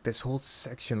 like this whole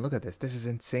section, look at this. This is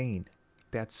insane.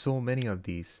 They had so many of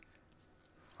these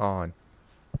on.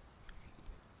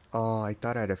 Oh, I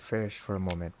thought I had a fish for a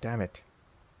moment. Damn it.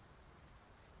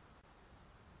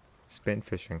 Spin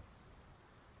fishing.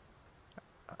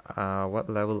 What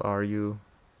level are you?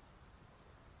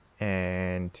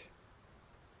 And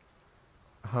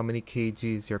how many kg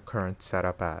is your current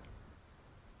setup at?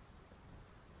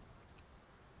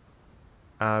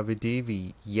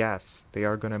 Vidivi, yes, they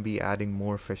are gonna be adding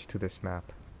more fish to this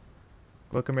map.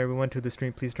 Welcome everyone to the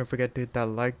stream. Please don't forget to hit that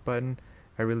like button.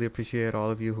 I really appreciate all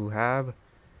of you who have.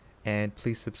 And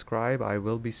please subscribe. I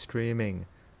will be streaming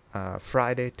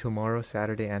Friday, tomorrow,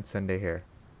 Saturday, and Sunday here.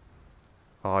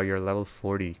 Oh, you're level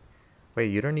 40. Wait,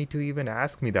 you don't need to even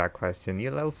ask me that question.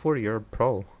 You're level 40, you're a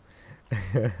pro.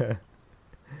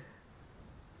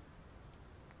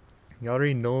 You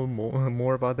already know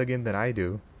more about the game than I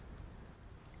do.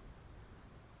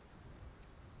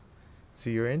 So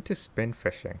you're into spin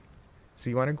fishing. So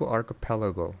you want to go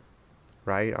archipelago,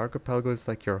 right? Archipelago is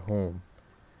like your home,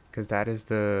 because that is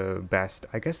the best.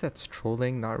 I guess that's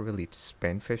trolling, not really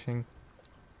spin fishing.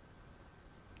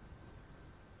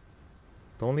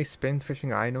 The only spin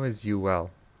fishing I know is UL.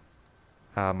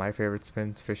 My favorite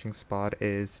spin fishing spot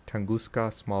is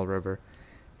Tunguska Small River,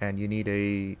 and you need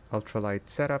a ultralight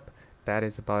setup. That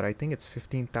is about, I think it's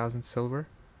 15,000 silver,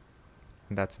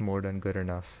 and that's more than good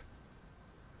enough.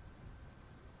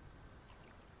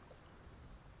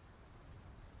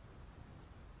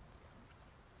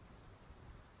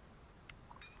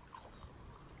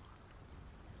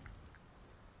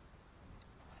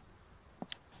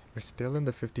 We're still in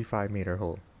the 55-meter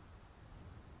hole.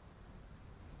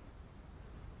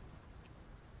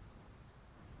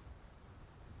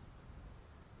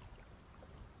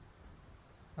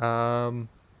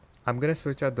 I'm gonna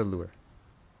switch out the lure.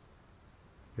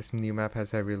 This new map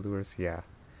has heavy lures, yeah.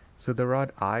 So the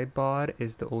rod I bought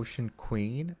is the Ocean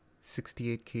Queen,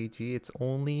 68 kg. It's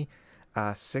only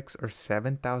 6 or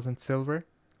 7,000 silver.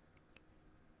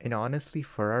 And honestly,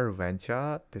 for our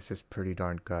venture, this is pretty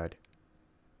darn good.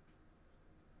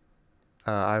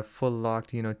 I've full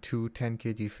locked, you know, two 10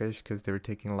 kg fish because they were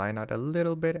taking line out a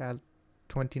little bit at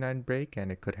 29 break,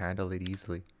 and it could handle it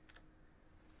easily.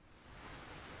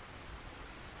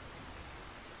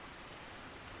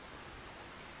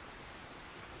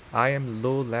 I am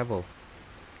low level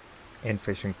in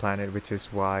Fishing Planet, which is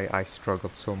why I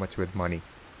struggled so much with money.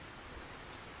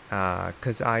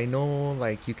 Cause I know,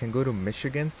 like, you can go to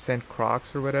Michigan, send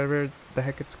Crocs or whatever the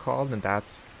heck it's called, and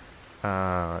that's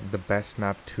the best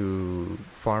map to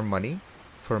farm money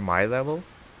for my level.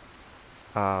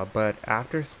 But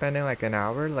after spending like an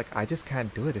hour, like, I just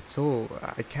can't do it. It's so,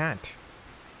 I can't.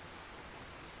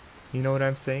 You know what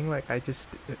I'm saying? Like,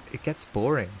 it gets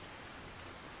boring.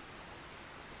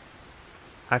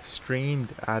 I've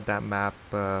streamed at that map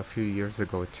a few years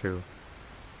ago too.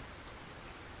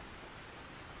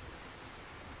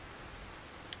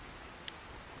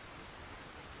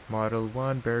 Model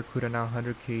 1, Barracuda now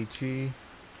 100 kg.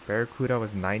 Barracuda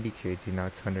was 90 kg, now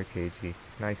it's 100 kg.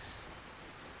 Nice.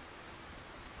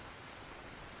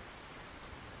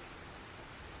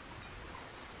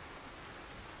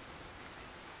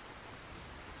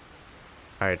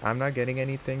 Alright, I'm not getting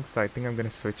anything, so I think I'm gonna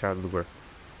switch out lure.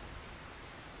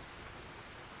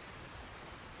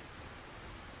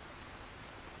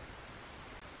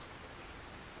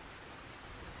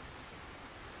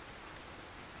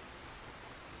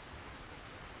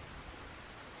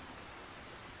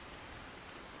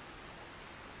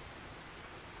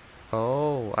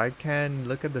 Oh, I can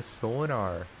look at the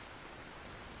sonar.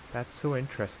 That's so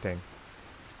interesting.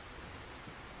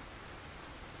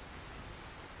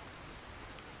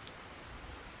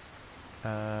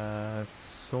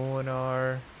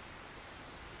 Sonar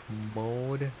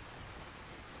mode.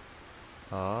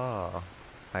 Ah,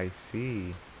 I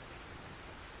see.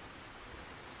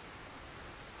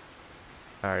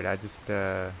 Alright, I just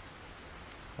want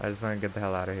to get the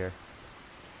hell out of here.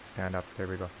 Stand up. There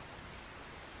we go.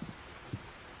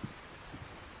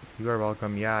 You are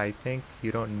welcome. Yeah, I think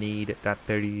you don't need that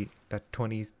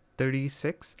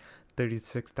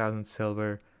 36,000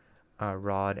 silver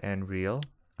rod and reel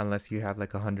unless you have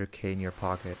like 100k in your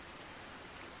pocket.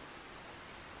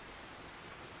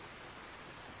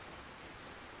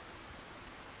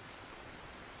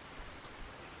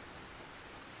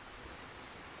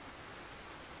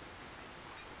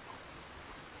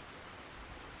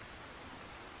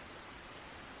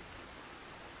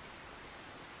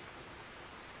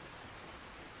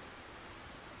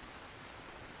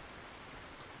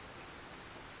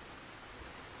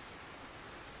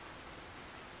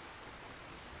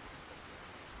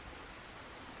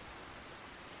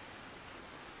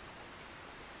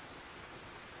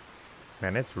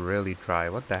 Man, it's really dry.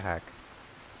 What the heck?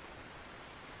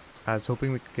 I was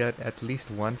hoping we could get at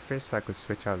least one fish so I could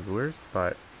switch out lures,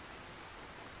 but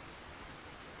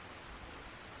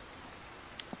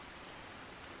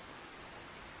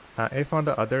if on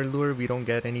the other lure we don't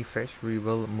get any fish, we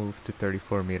will move to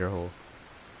 34-meter hole.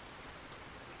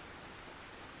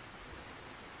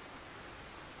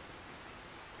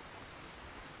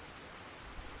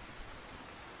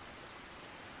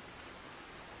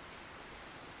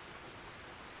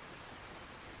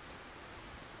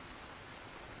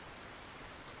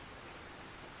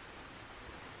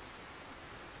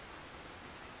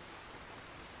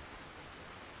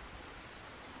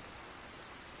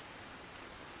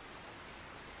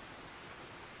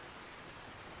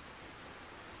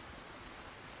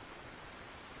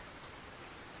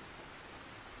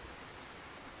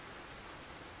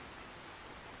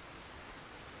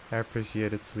 I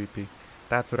appreciate it, Sleepy.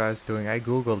 That's what I was doing. I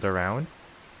googled around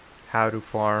how to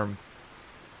farm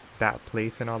that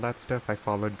place and all that stuff. I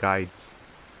followed guides,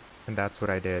 and that's what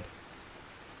I did.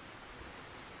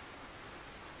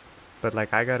 But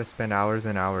like, I gotta spend hours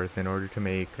and hours in order to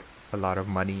make a lot of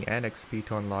money and XP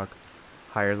to unlock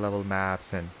higher level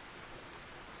maps and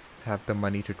have the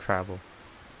money to travel.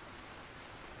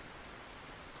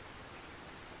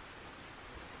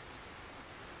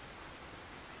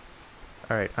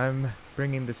 Alright, I'm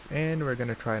bringing this in. We're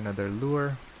gonna try another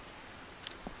lure.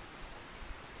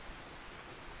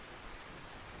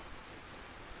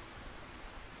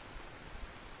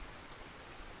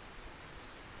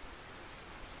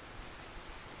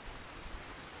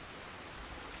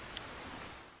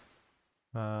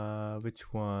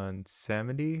 Which one?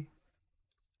 70?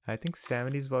 I think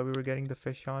 70 is what we were getting the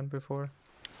fish on before.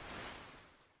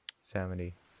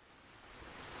 70.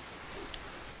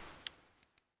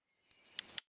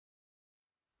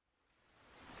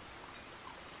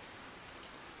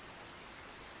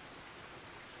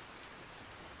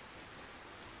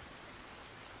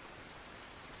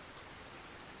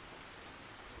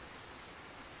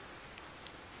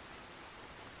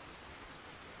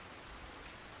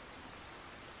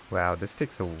 Wow, this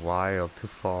takes a while to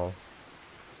fall.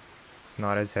 It's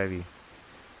not as heavy.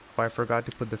 Oh, I forgot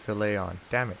to put the fillet on.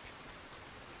 Damn it.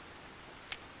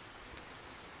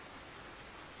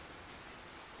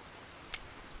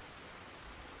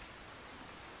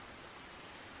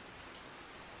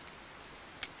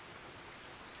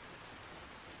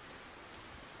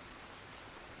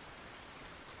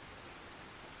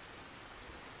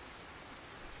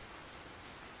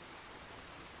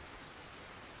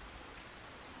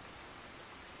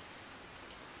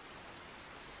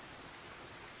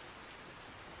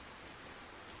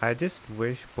 I just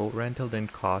wish boat rental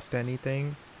didn't cost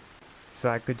anything, so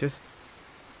I could just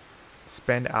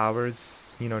spend hours,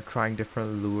 you know, trying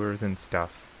different lures and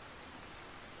stuff.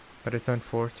 But it's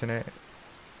unfortunate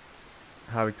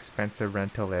how expensive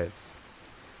rental is.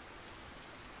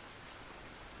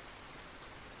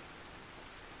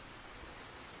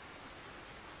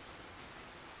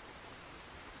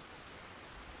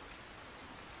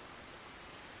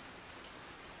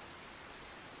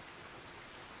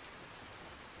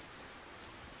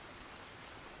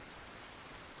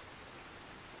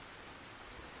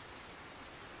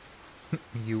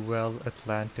 UL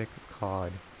Atlantic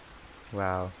cod.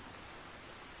 Wow.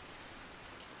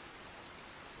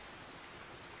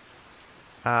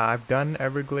 I've done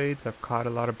Everglades. I've caught a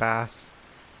lot of bass.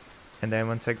 And then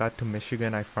once I got to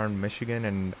Michigan, I farmed Michigan,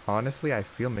 and honestly, I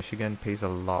feel Michigan pays a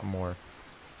lot more.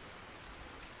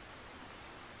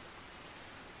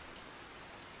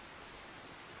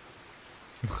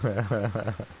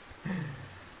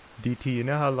 DT, you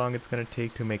know how long it's gonna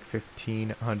take to make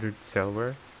 1500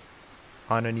 silver?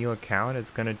 On a new account,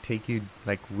 it's gonna take you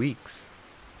like weeks.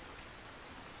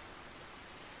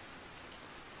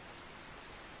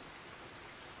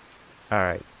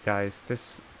 Alright, guys,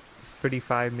 this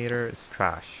 35 meter is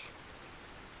trash.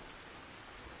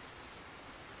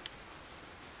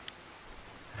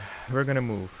 We're gonna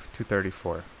move to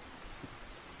 34.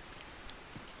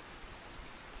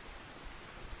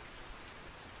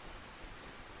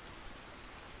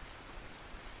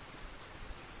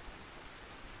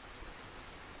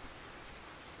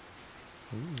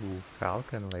 Ooh,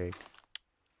 Falcon Lake.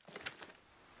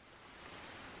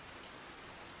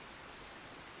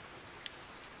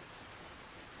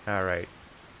 Alright.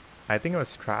 I think it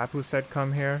was Trap who said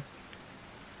come here.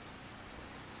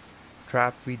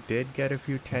 Trap, we did get a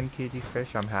few 10 kg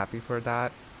fish. I'm happy for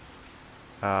that.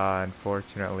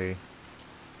 Unfortunately,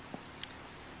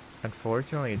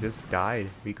 it just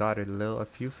died. We got a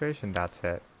few fish and that's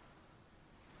it.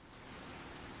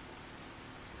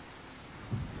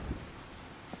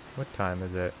 What time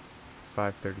is it?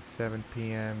 5:37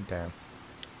 p.m. Damn.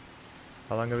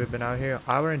 How long have we been out here?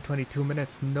 Hour and 22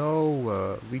 minutes.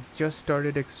 No, we just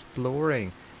started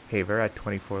exploring. Hey, we're at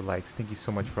 24 likes. Thank you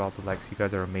so much for all the likes. You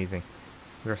guys are amazing.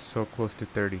 We are so close to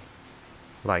 30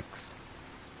 likes.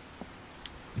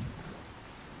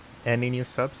 Any new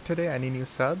subs today? Any new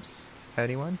subs?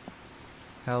 Anyone?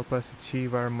 Help us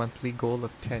achieve our monthly goal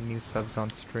of 10 new subs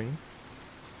on stream.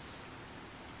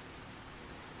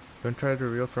 Don't try to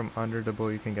reel from under the bow,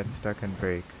 you can get stuck and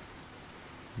break.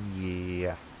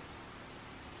 Yeah.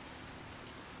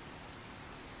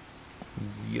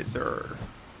 Yes, sir.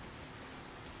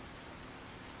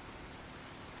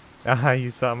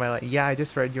 You saw my yeah, I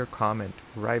just read your comment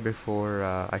right before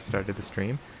I started the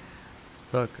stream.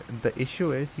 Look, the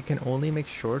issue is you can only make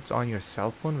shorts on your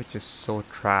cell phone, which is so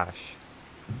trash.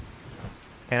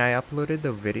 And I uploaded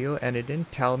the video and it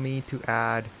didn't tell me to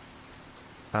add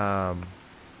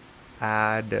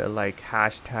like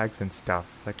hashtags and stuff.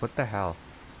 Like, what the hell?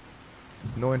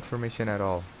 No information at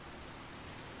all.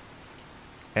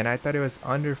 And I thought it was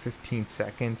under 15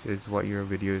 seconds is what your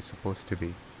video is supposed to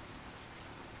be.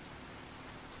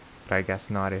 But I guess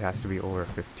not, it has to be over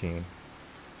 15.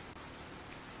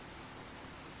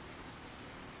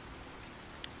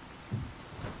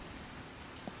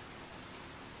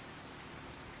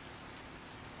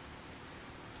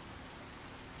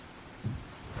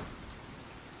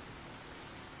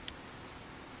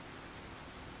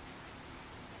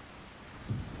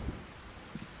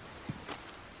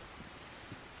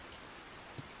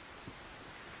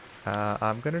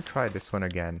 I'm gonna try this one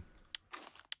again.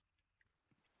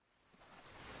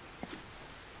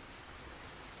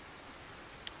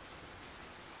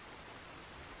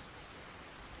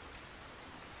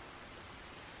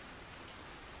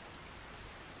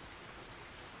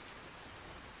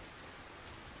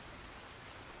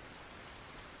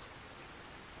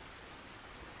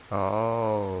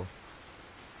 Oh.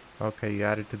 Okay, you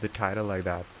added to the title like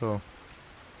that, so...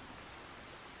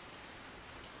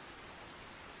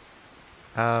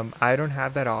 I don't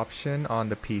have that option on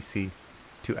the PC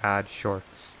to add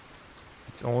shorts.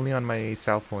 It's only on my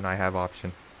cell phone I have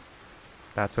option.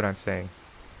 That's what I'm saying.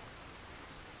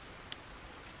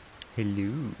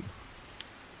 Hello.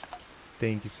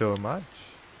 Thank you so much.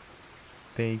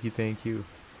 Thank you, thank you.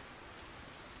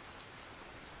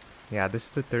 Yeah, this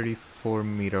is the 34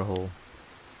 meter hole.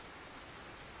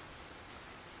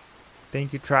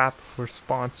 Thank you, Trap, for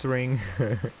sponsoring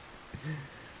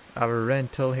our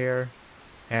rental here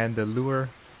and the lure.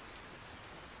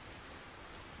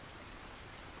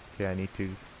 Okay, I need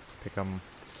to pick up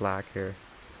slack here.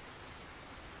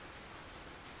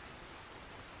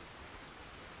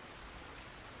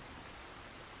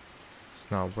 It's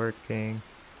not working.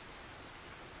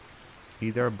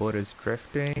 Either our boat is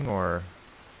drifting or...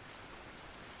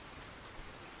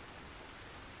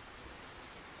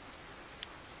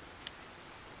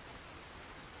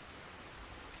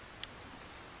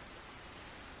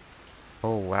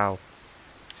 Oh wow.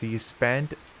 So you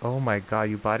spent... Oh my god,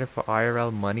 you bought it for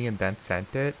IRL money and then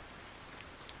sent it?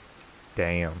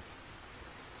 Damn.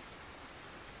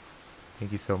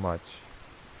 Thank you so much.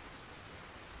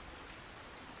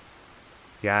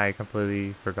 Yeah, I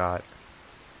completely forgot.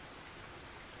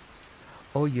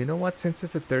 Oh, you know what? Since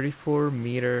it's a 34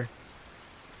 meter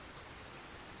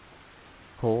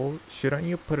hole, shouldn't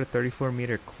you put a 34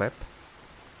 meter clip?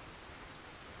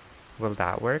 Will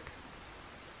that work?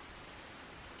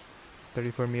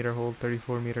 34-meter hold,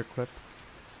 34-meter clip.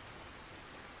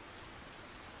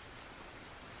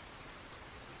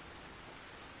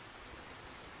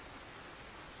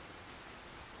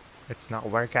 It's not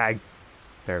working.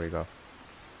 There we go.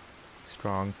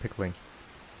 Strong pickling.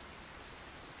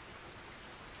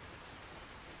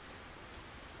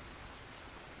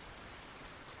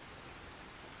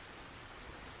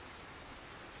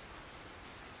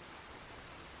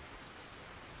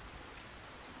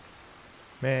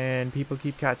 Man, people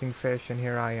keep catching fish and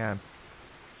here I am.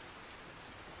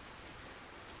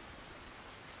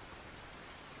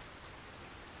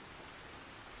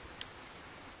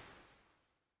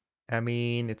 I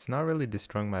mean, it's not really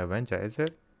destroying my Venja, is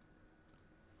it?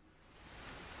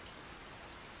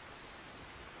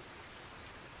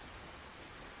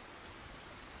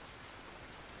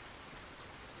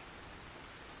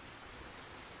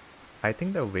 I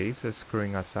think the waves are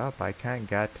screwing us up. I can't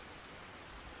get...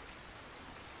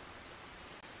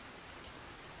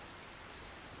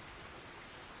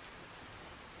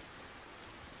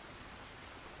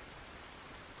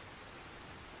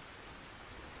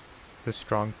 the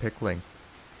strong pickling.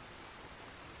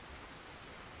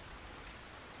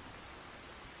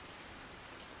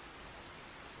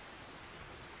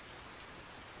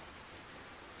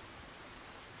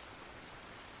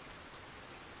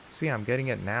 See, I'm getting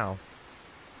it now.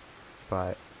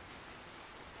 But...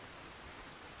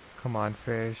 come on,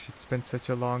 fish. It's been such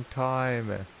a long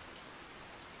time.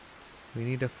 We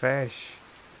need a fish.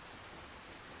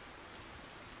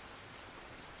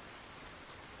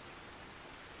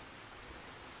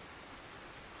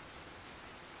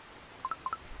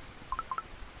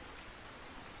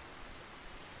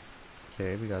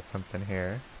 Okay, we got something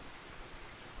here.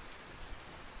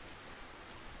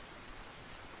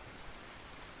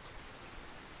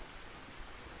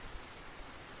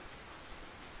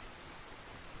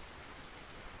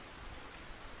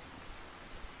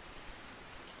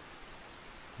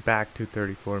 Back to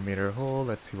 34-meter hole.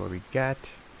 Let's see what we get.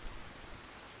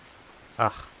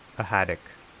 Ugh, a haddock.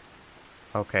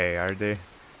 Okay, are they...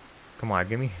 come on,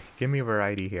 give me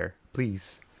variety here,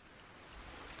 please.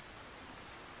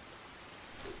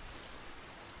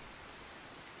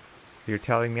 You're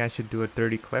telling me I should do a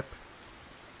 30 clip?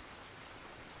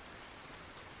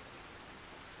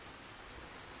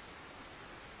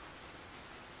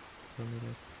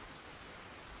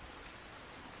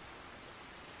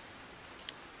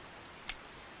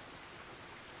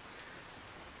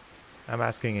 I'm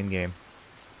asking in game.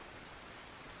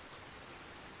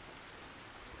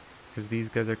 Because these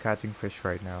guys are catching fish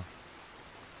right now.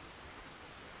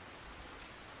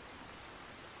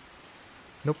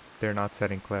 Nope, they're not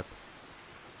setting clip.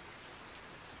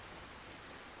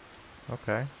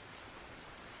 Okay.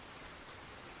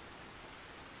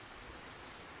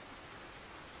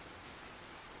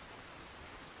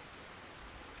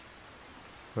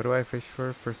 What do I fish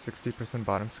for 60%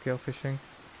 bottom scale fishing?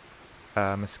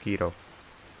 Mosquito.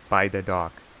 By the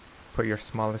dock. Put your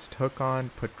smallest hook on,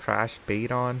 put trash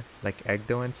bait on, like egg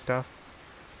dough and stuff,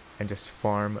 and just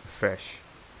farm fish.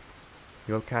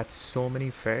 You'll catch so many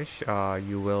fish,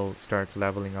 you will start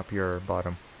leveling up your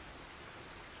bottom.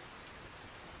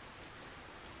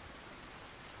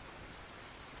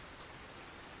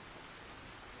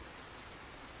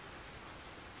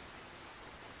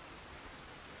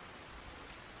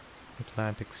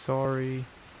 Atlantic sorry.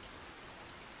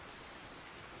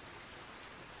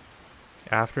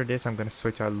 After this, I'm gonna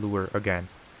switch out lure again.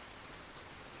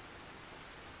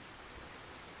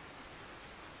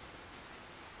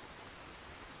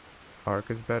 Arc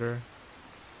is better.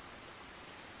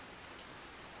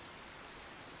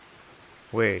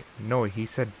 Wait, no, he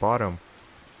said bottom.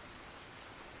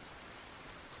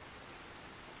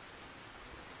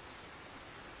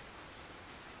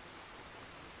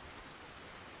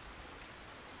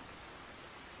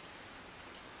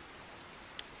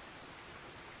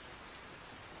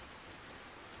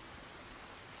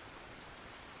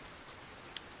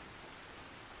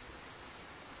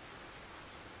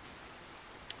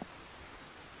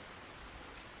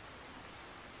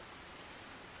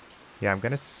 Yeah, I'm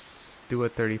gonna do a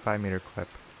 35-meter clip.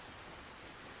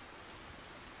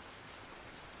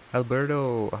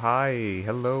 Alberto, hi,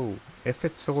 hello. If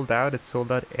it's sold out, it's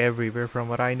sold out everywhere from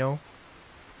what I know.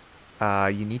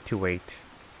 You need to wait.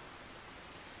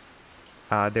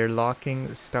 They're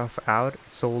locking stuff out,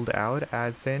 sold out,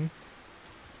 as in...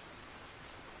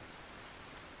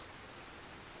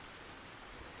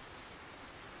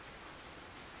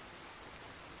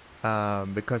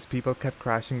 because people kept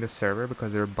crashing the server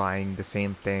because they're buying the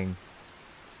same thing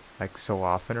like so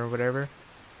often or whatever.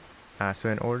 So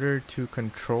in order to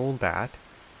control that,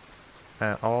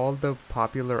 all the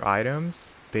popular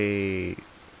items, they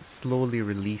slowly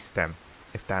release them,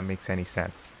 if that makes any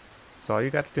sense. So all you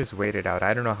gotta do is wait it out.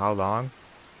 I don't know how long.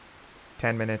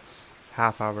 10 minutes,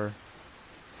 half hour,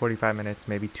 45 minutes,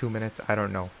 maybe 2 minutes, I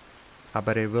don't know.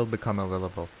 But it will become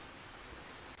available.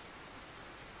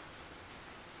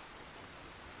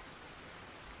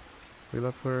 We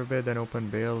look for a bit, then open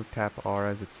bail, tap R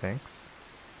as it sinks.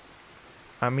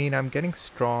 I mean, I'm getting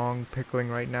strong pickling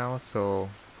right now, so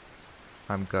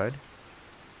I'm good.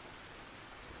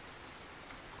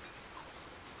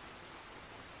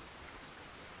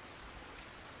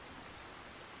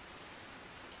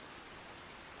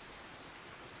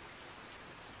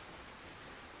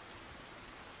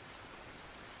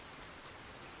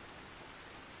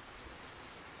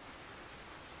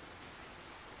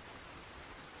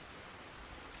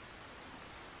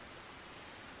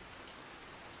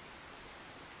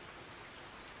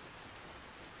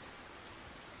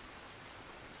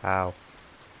 Ow.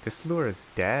 This lure is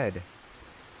dead.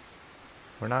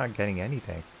 We're not getting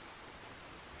anything.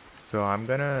 So I'm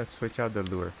gonna switch out the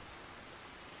lure.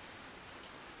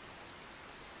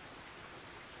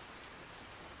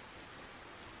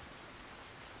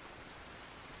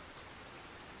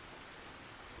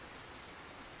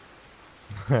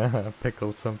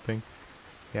 Pickle something.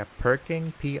 Yeah,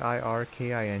 perking,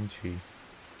 P-I-R-K-I-N-G.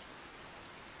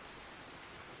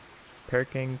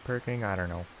 Perking, I don't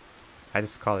know. I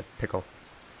just call it pickle.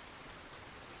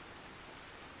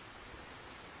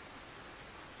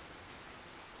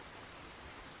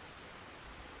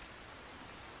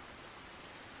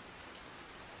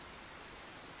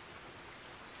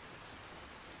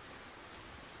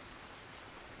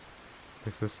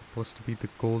 This was supposed to be the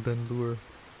golden lure.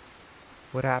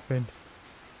 What happened?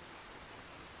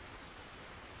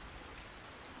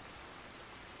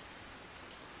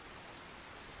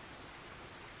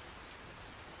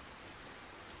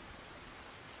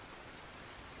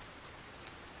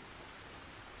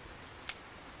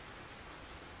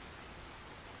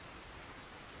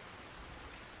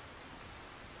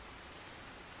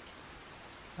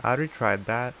 I already tried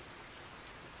that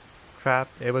trap.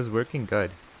 It was working good.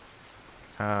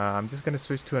 I'm just gonna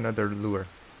switch to another lure.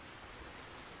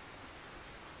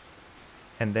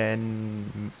 And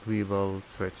then we will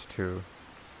switch to...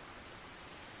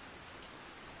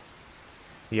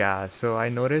 Yeah, so I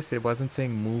noticed it wasn't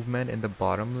saying movement in the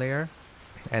bottom layer,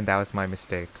 and that was my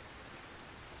mistake.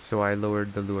 So I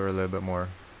lowered the lure a little bit more.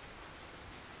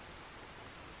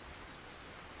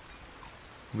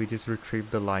 We just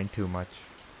retrieved the line too much.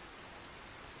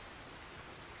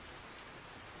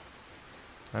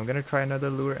 I'm gonna try another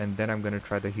lure, and then I'm gonna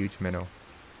try the huge minnow.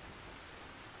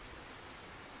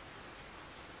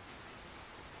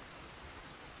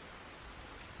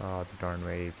 Oh, the darn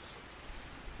waves.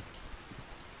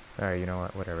 Alright, you know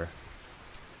what, whatever.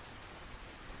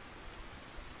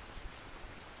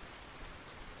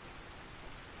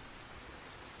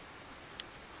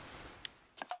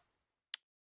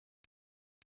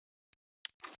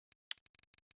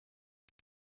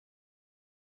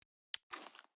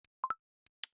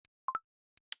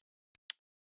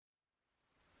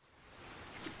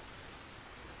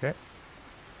 Okay.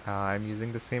 I'm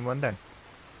using the same one then.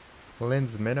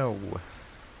 Lynn's minnow.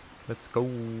 Let's go.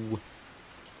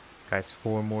 Guys,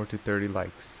 4 more to 30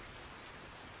 likes.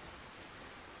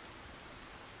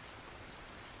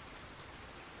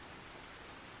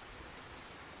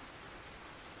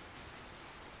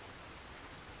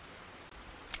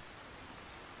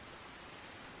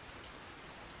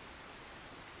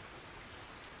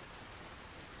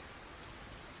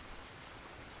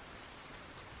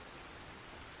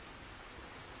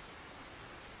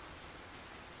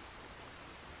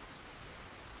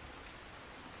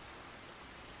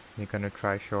 You're gonna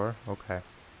try shore? Okay.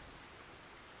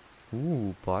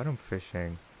 Ooh, bottom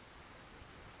fishing.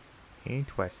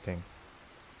 Interesting.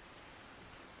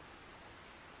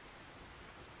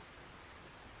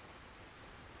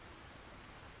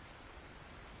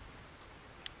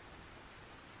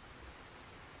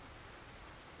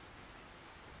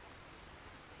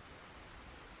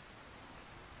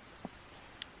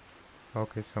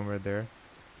 Okay, somewhere there.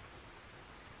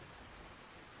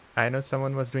 I know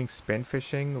someone was doing spin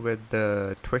fishing with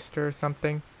the twister or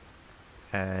something,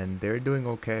 and they're doing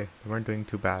okay. They weren't doing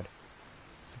too bad.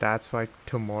 So that's why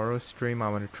tomorrow's stream I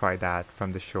want to try that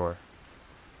from the shore.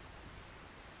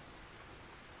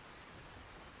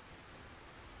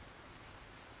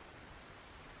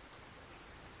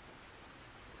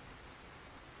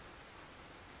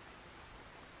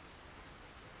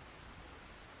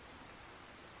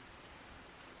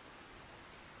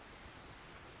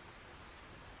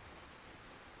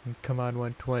 Come on,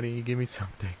 120, give me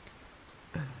something.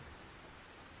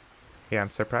 Yeah, I'm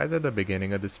surprised at the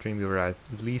beginning of the stream we were at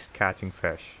least catching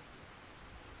fish.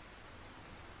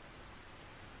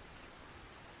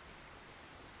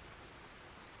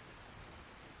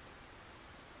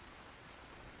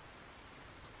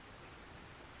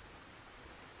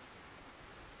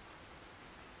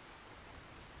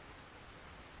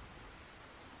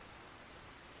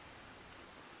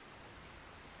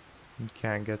 You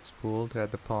can't get spooled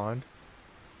at the pond.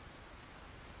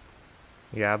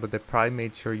 Yeah, but they probably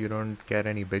made sure you don't get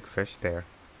any big fish there.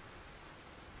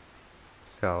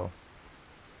 So.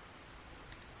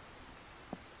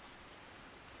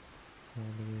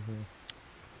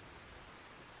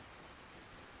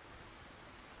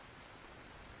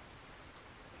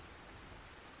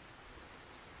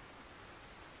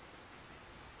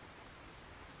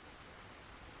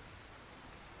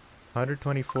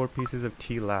 124 pieces of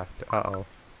tea left. Uh-oh.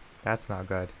 That's not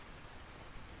good.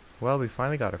 Well, we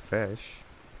finally got a fish.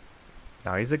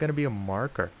 Now, is it going to be a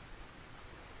marker?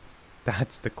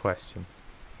 That's the question.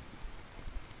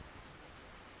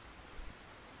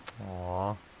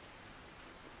 Aww.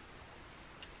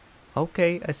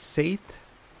 Okay, a saith.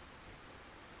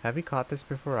 Have we caught this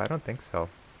before? I don't think so.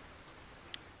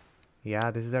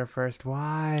 Yeah, this is our first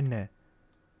one.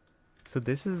 So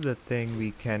this is the thing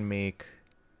we can make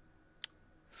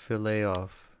fillet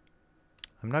of.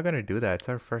 I'm not gonna do that. It's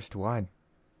our first one.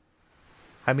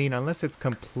 I mean, unless it's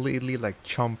completely like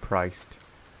chum priced.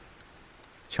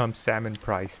 Chum salmon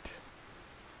priced.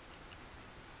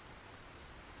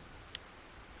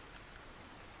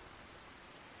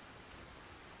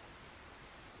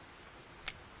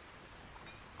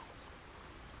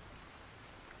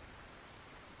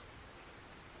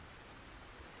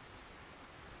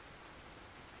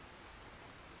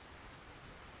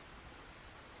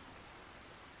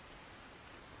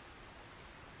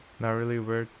 Not really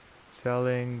worth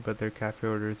selling, but their cafe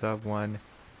orders up. One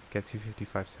gets you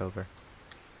 55 silver.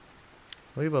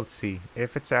 We will see.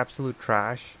 If it's absolute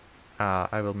trash,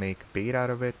 I will make bait out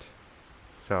of it.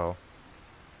 So,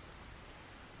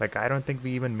 like, I don't think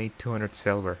we even made 200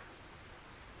 silver.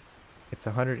 It's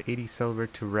 180 silver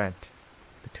to rent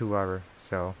the 2 hour,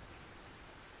 so.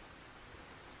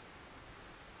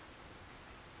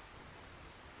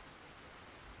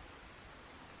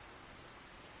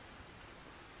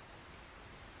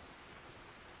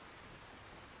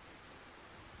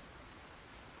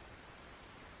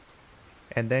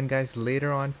 And then guys,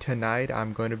 later on tonight,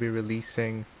 I'm going to be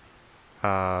releasing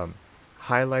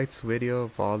highlights video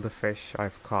of all the fish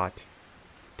I've caught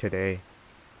today.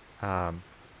 You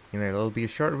know, it'll be a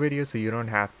short video so you don't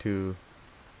have to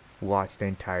watch the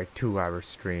entire 2 hour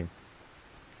stream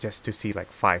just to see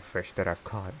like 5 fish that I've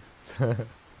caught.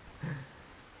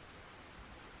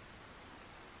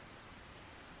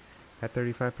 At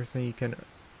 35% you can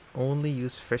only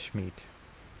use fish meat.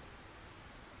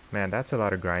 Man, that's a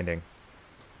lot of grinding.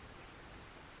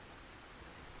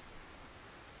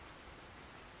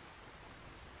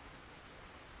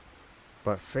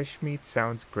 But fish meat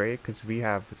sounds great because we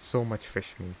have so much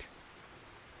fish meat.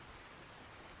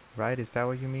 Right? Is that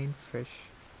what you mean? Fish?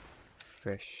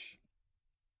 Fish.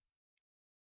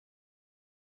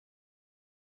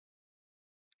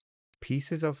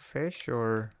 Pieces of fish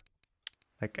or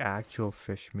like actual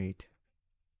fish meat?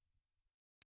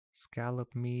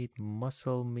 Scallop meat,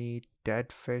 mussel meat,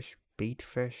 dead fish, bait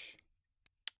fish.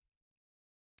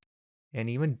 And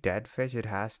even dead fish, it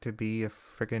has to be a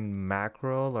friggin'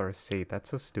 mackerel or a saithe.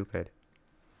 That's so stupid.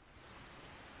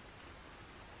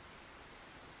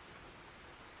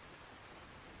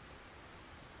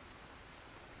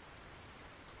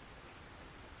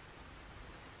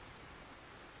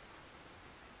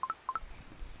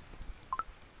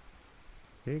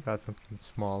 Okay, got something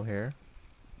small here.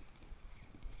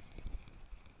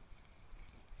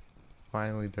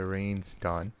 Finally, the rain's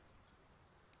done.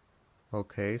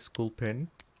 Okay, school pin.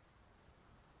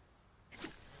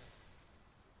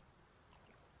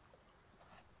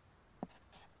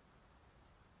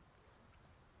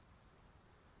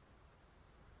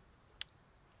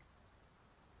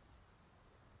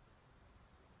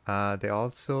 They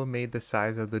also made the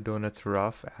size of the donuts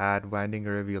rough, add winding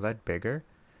rivulet bigger,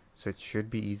 so it should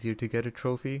be easier to get a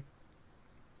trophy.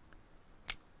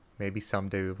 Maybe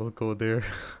someday we will go there.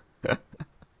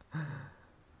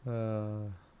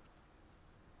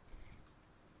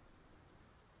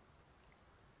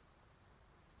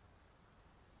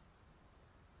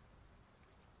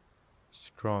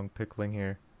 Strong pickling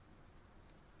here.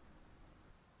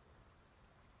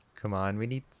 Come on, we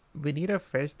need a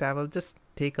fish that will just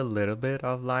take a little bit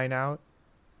of line out.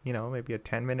 You know, maybe a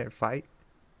 10-minute fight.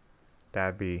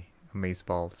 That'd be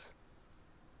amazeballs.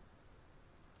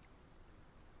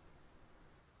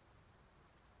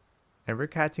 And we're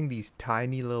catching these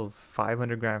tiny little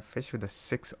 500-gram fish with a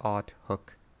 6/0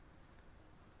 hook.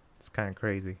 It's kind of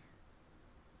crazy.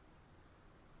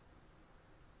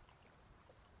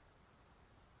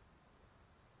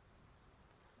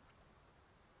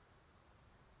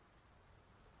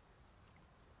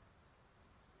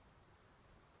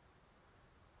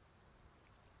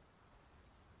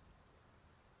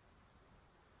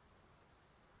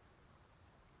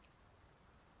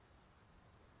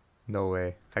 No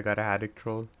way. I got a haddock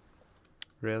troll.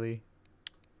 Really?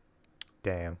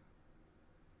 Damn.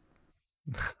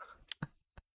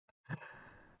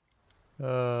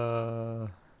 Uh,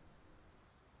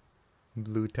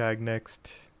 Blue tag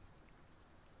next.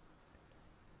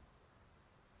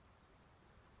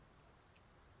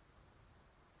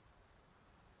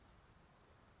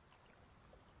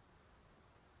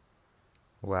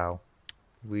 Wow.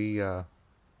 We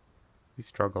we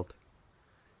struggled.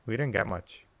 We didn't get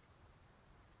much.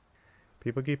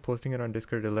 People keep posting it on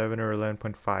Discord. 11 or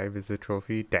 11.5 is the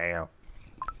trophy. Damn.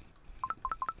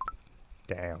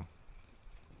 Damn.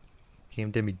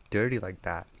 Came to me dirty like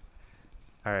that.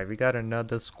 Alright, we got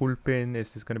another sculpin.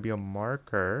 Is this gonna be a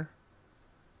marker?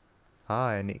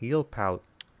 Ah, an eel pout.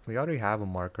 We already have a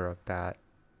marker of that.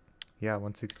 Yeah,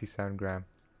 167 gram.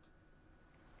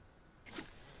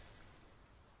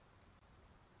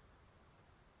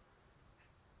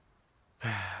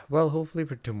 Well, hopefully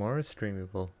for tomorrow's stream we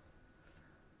will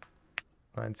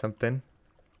find something.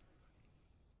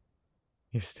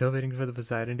 You're still waiting for the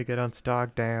Poseidon to get on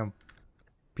stock? Damn.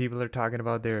 People are talking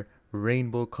about their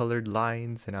rainbow colored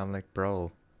lines, and I'm like,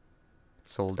 bro,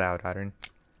 it's sold out. I don't.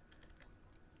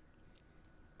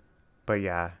 But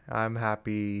yeah, I'm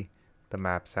happy the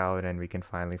map's out and we can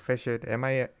finally fish it. Am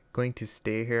I going to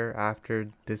stay here after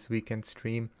this weekend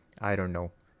stream? I don't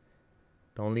know.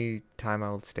 The only time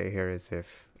I'll stay here is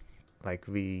if like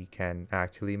we can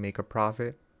actually make a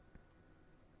profit.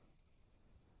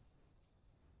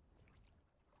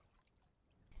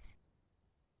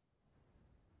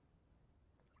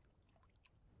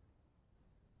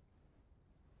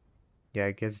 Yeah,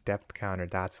 it gives depth counter.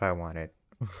 That's why I want it.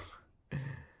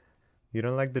 You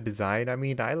don't like the design? I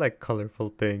mean, I like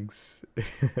colorful things.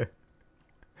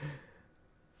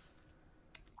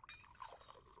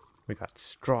 We got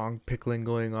strong pickling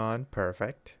going on.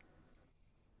 Perfect.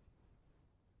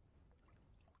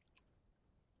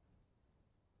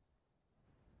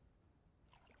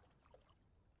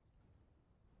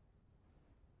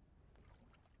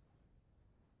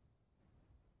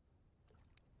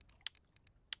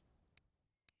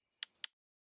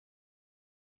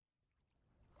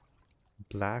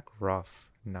 Black rough,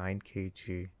 9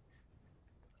 kg.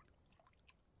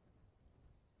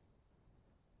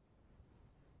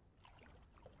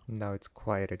 Now it's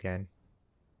quiet again.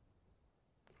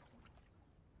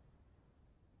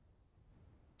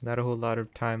 Not a whole lot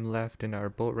of time left in our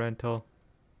boat rental.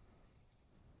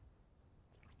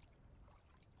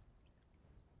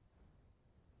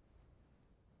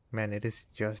 Man, it is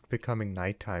just becoming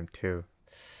nighttime too.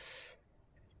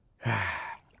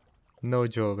 No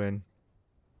Jobin.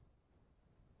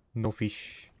 No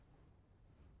fish.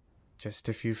 Just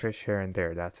a few fish here and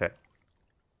there, that's it.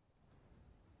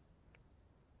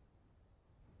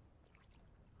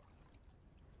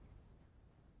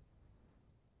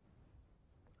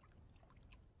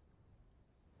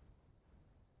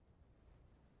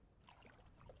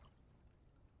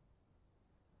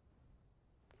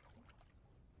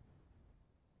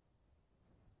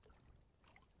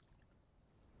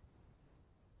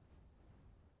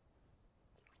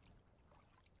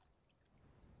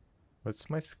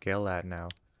 What's my skill at now?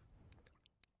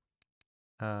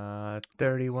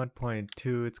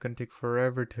 31.2. It's gonna take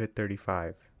forever to hit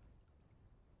 35.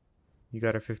 You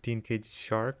got a 15 kg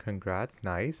shark. Congrats.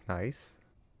 Nice, nice.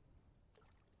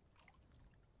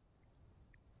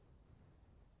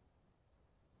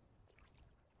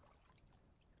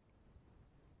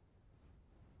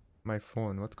 My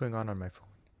phone. What's going on my phone?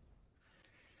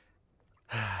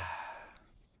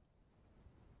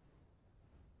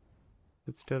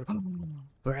 It's still.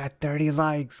 We're at 30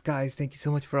 likes, guys. Thank you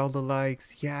so much for all the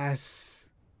likes. Yes.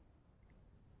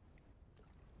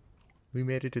 We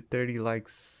made it to 30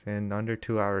 likes in under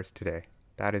 2 hours today.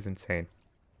 That is insane.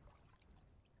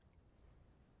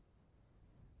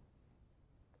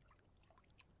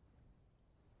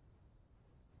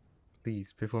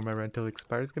 Please, before my rental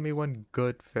expires, give me one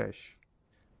good fish.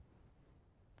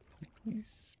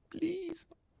 Please, please.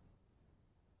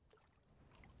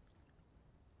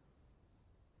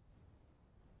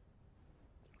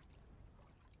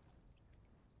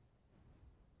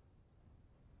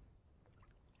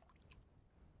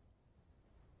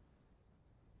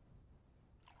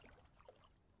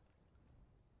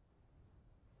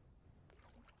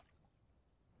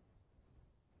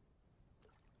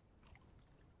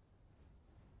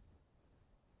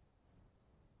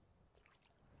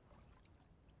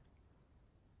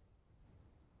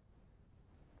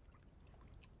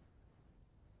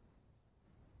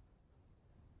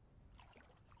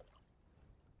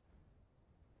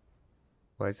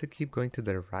 Why does it keep going to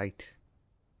the right?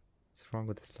 What's wrong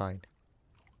with this line?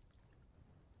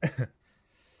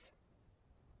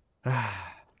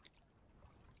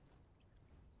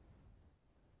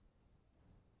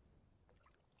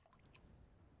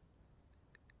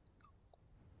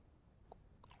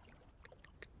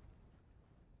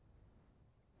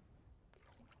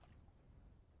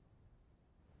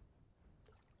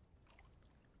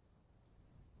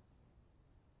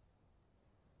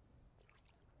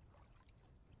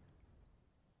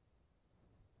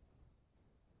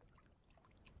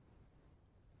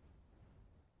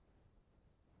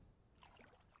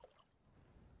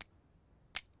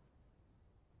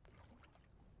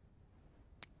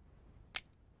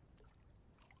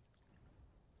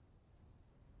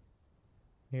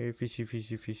 Hey, fishy,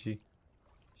 fishy, fishy.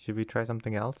 Should we try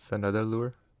something else? Another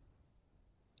lure?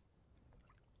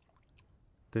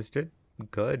 This did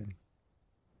good.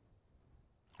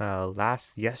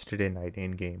 Yesterday night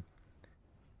in game.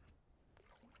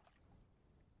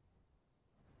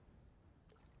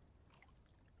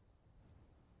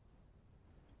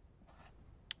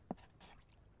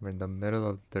 We're in the middle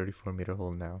of the 34-meter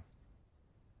hole now.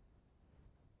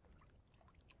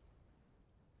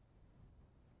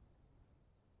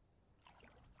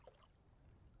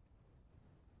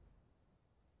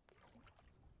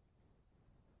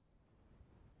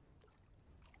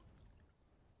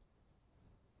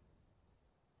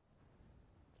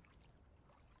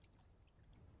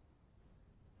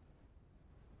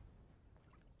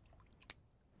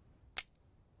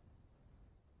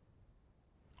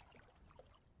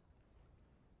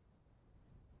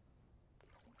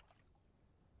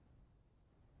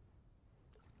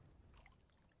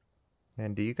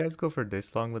 And do you guys go for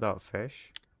this long without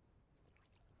fish?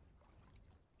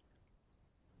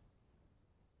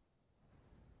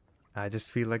 I just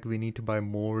feel like we need to buy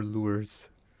more lures.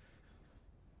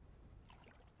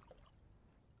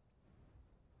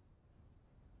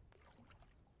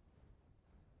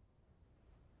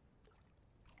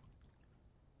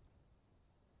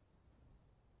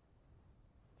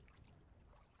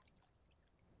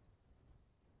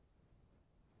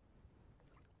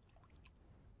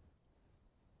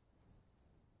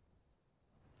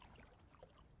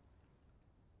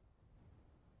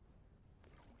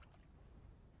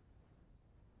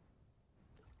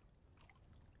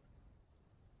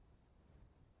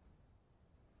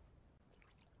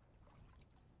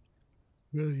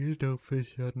 Well, you don't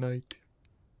fish at night.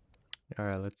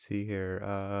 Alright, let's see here.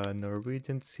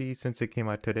 Norwegian Sea, since it came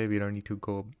out today, we don't need to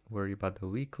go worry about the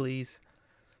weeklies.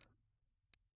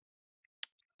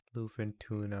 Bluefin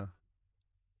tuna.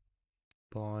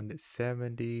 Bond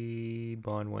 70,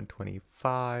 Bond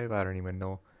 125. I don't even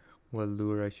know what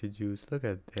lure I should use. Look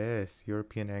at this.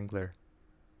 European angler.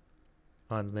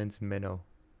 On lens minnow.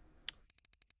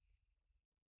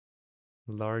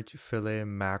 Large fillet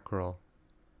mackerel.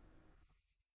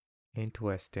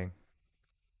 Interesting.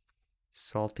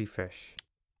 Salty fish.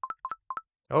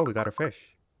 Oh, we got a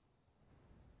fish.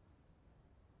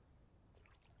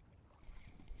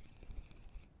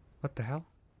 What the hell?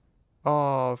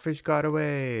 Oh, fish got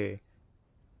away.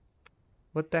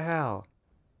 What the hell?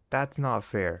 That's not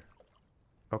fair.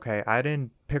 Okay, I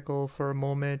didn't pickle for a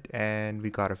moment and we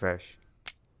got a fish.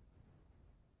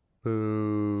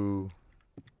 Boo.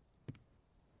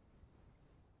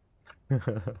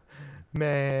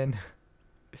 Man.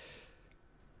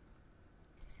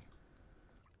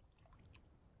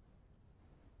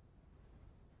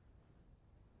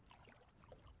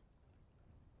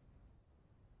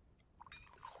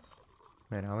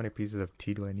 Man, how many pieces of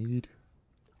tea do I need?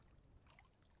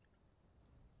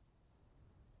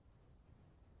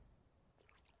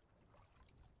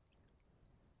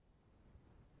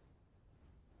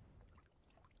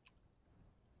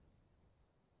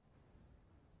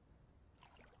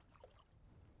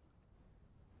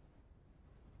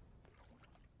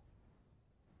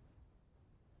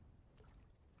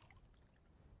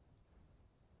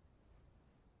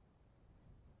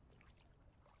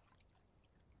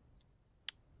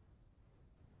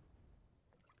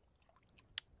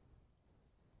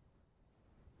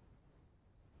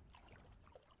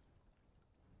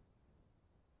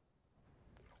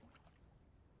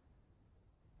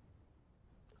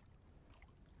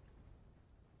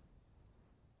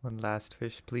 One last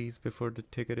fish, please, before the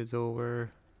ticket is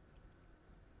over.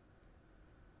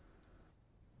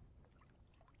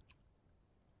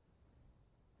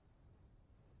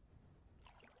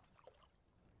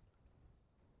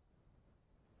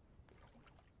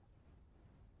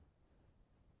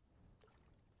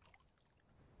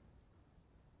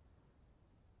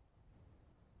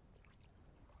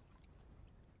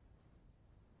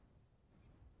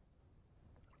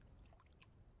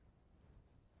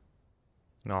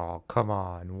 Oh, come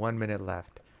on. 1 minute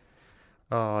left.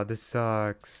 Oh, this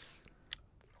sucks.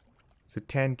 So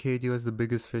 10 kg was the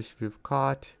biggest fish we've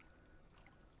caught.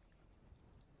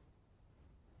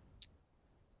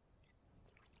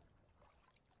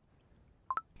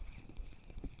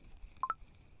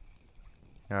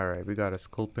 Alright, we got a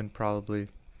sculpin probably.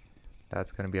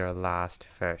 That's gonna be our last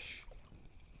fish.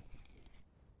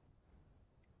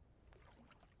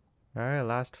 Alright,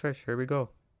 last fish. Here we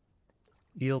go.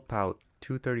 Eel pout,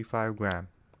 235 gram.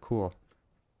 Cool.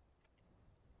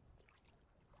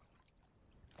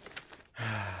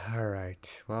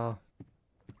 Alright, well.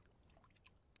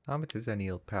 How much is an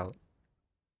eel pout?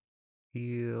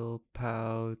 Eel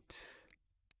pout.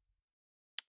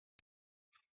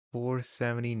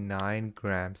 479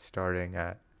 grams starting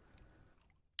at.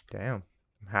 Damn,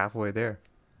 I'm halfway there.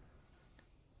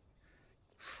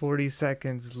 40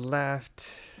 seconds left.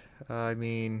 I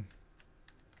mean...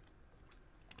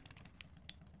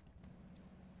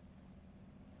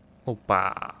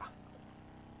 Opa!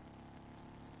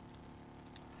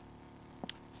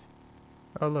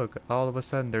 Oh look, all of a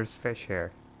sudden there's fish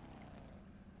here.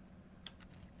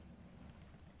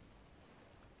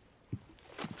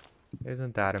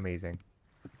 Isn't that amazing?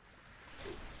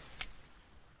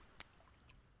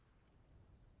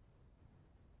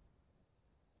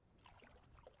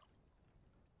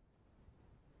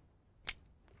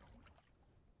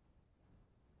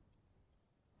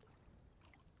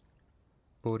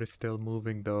 Boat is still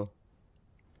moving though.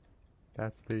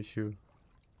 That's the issue.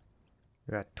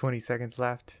 We got 20 seconds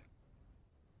left.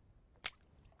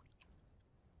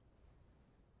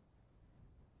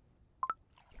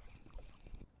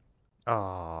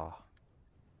 Ah,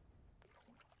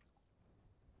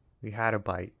 we had a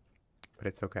bite, but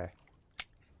it's okay.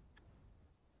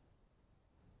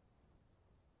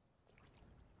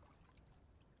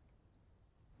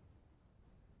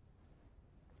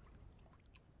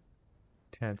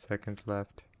 Ten seconds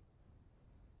left.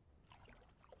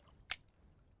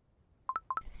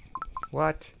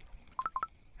 What?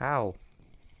 How?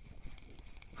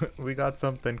 We got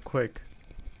something quick.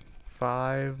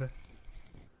 5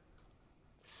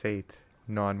 Saith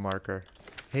non-marker.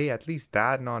 Hey, at least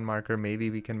that non-marker, maybe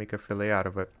we can make a fillet out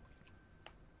of it.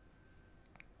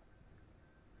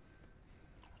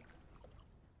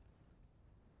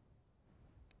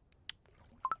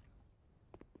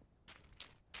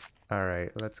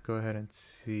 Alright, let's go ahead and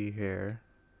see here.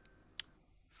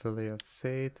 Fillet of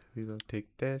Saith. We will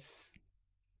take this.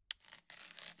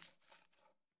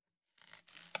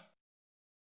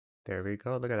 There we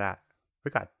go. Look at that.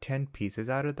 We got 10 pieces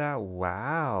out of that.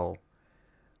 Wow.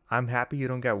 I'm happy you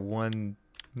don't get one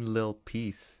little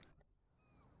piece.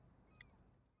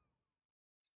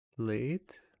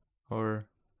 Late? Or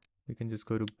we can just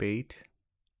go to bait.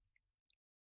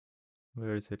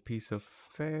 Where's a piece of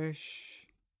fish?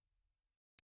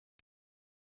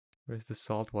 Where's the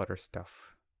saltwater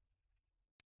stuff?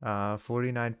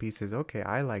 49 pieces. Okay,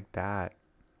 I like that.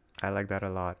 I like that a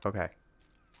lot. Okay.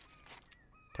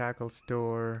 Tackle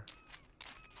store.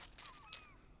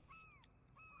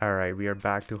 Alright, we are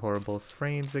back to horrible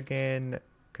frames again.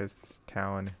 Because this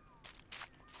town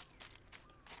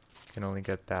can only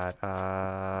get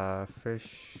that.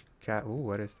 Fish cat. Ooh,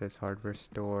 what is this? Hardware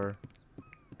store.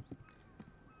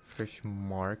 Fish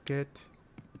market.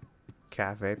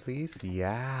 Cafe, please.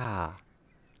 Yeah.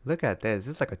 Look at this.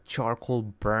 This is like a charcoal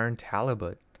burnt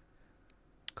halibut.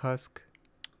 Cusk.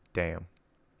 Damn.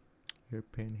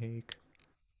 European hake.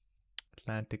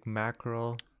 Atlantic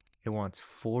mackerel. It wants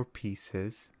 4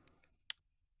 pieces.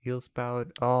 Eel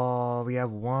spout. Oh, we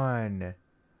have 1.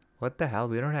 What the hell?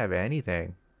 We don't have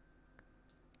anything.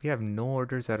 We have no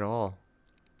orders at all.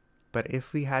 But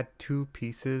if we had 2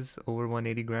 pieces over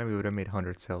 180 gram, we would have made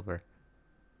 100 silver.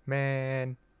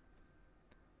 Man.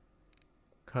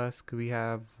 Cusk, we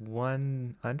have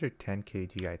 1 under 10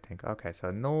 kg, I think. Okay, so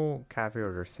no cafe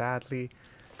order, sadly.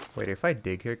 Wait, if I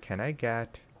dig here, can I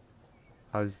get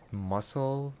a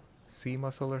mussel? Sea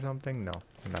mussel or something? No,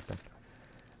 nothing.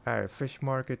 Alright, fish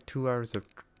market, 2 hours of...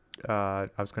 I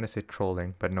was gonna say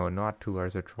trolling, but no, not 2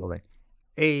 hours of trolling.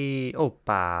 Hey,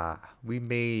 opa! We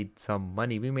made some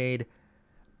money. We made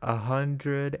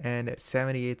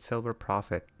 178 silver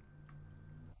profit.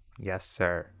 Yes,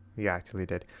 sir. We actually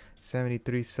did.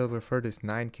 73 silver for this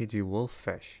 9 kg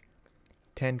wolffish.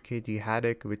 10 kg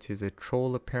haddock, which is a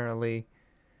troll apparently.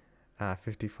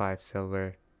 55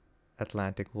 silver.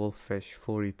 Atlantic wolffish,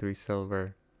 43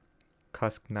 silver.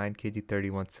 Cusk 9 kg,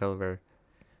 31 silver.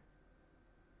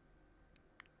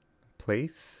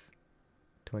 Place?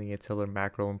 28 silver.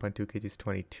 Mackerel 1.2 kg is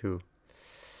 22.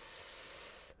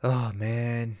 Oh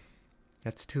man,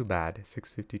 that's too bad.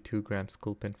 652 grams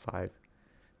sculpin 5.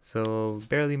 So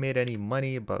barely made any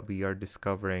money, but we are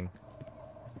discovering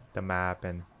the map.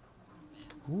 And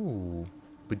ooh,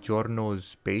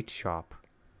 Bajorno's bait shop.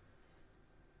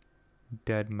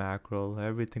 Dead mackerel,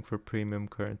 everything for premium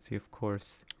currency, of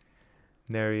course.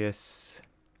 Nereus,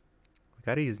 we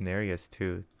gotta use Nereus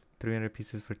too. 300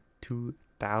 pieces for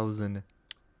 2,000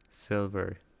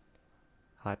 silver.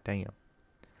 Hot damn.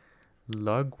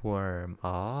 Lugworm,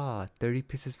 30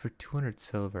 pieces for 200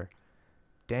 silver.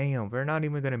 Damn, we're not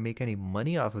even gonna make any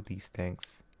money off of these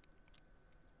things.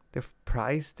 They've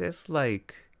priced this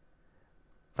like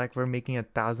we're making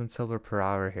 1,000 silver per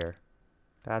hour here.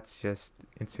 That's just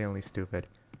insanely stupid.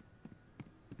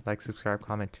 Like, subscribe,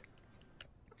 comment.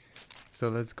 So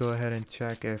let's go ahead and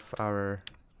check if our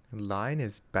line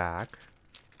is back.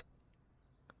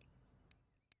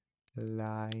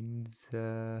 Lines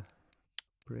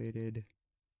braided.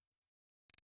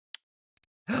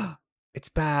 It's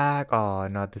back. Oh,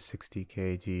 not the 60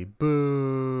 kg.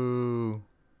 Boo.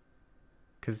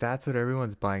 Because that's what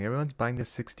everyone's buying. Everyone's buying the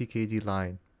 60 kg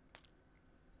line.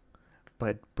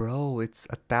 But bro, it's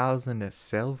 1,000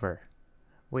 silver.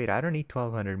 Wait, I don't need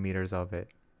 1,200 meters of it.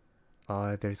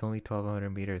 There's only 1,200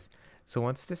 meters. So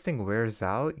once this thing wears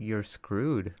out, you're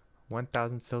screwed.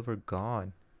 1,000 silver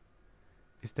gone.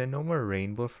 Is there no more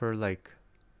rainbow for like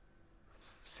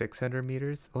 600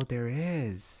 meters? Oh, there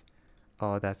is.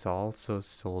 Oh, that's also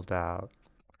sold out.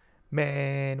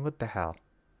 Man, what the hell?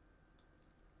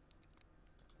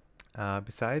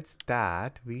 Besides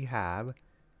that, we have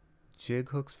jig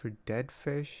hooks for dead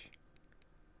fish,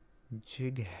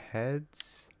 jig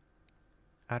heads.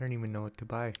 I don't even know what to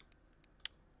buy.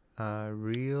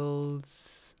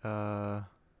 Reels.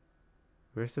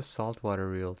 Where's the saltwater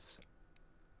reels?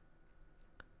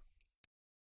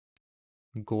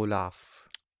 Golaf.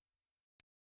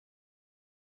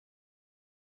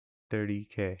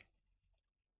 30k.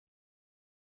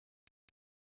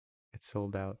 It's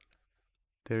sold out.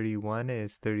 31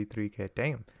 is 33k.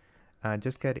 Damn.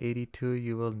 Just get 82.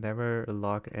 You will never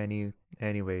lock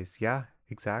anyways. Yeah,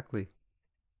 exactly.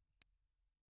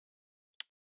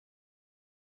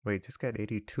 Wait, just get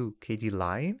 82 kg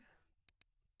line?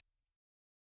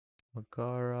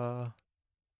 Magara.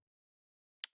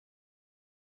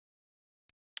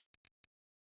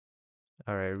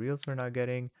 Alright, reels we're not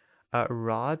getting.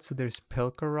 Rod, so there's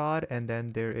pilker rod, and then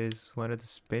there is one of the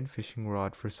spin fishing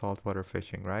rod for saltwater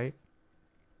fishing, right?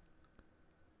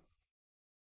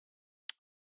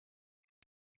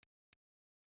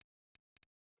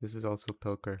 This is also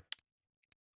pilker.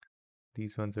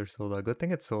 These ones are sold out. Good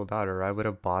thing it's sold out, or I would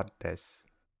have bought this.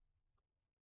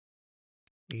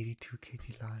 82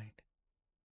 kg line.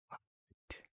 What?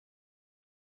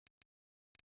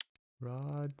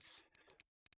 Rods.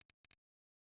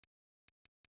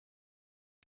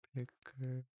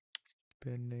 Picker.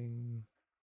 Spinning.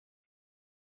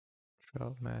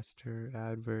 Troutmaster.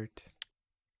 Advert.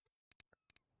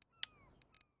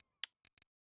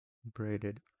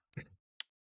 Braided.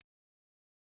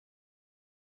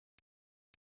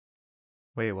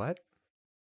 Wait, what?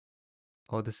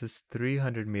 Oh, this is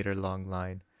 300-meter long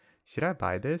line. Should I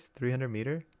buy this? 300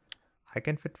 meter? I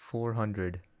can fit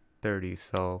 430,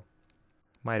 so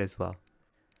might as well.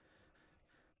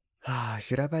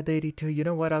 Should I buy the 82? You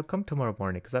know what? I'll come tomorrow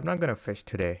morning because I'm not gonna fish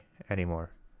today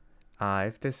anymore.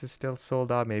 If this is still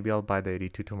sold out, maybe I'll buy the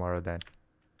 82 tomorrow then.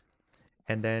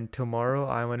 And then tomorrow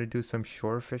I want to do some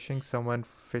shore fishing. Someone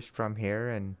fished from here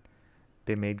and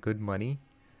they made good money.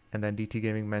 And then DT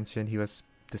Gaming mentioned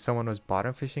someone was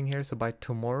bottom fishing here. So by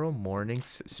tomorrow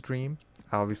morning's stream,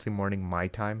 obviously morning my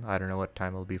time, I don't know what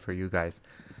time it'll be for you guys,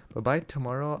 but by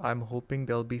tomorrow I'm hoping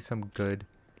there'll be some good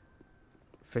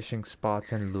fishing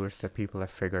spots and lures that people have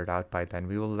figured out by then.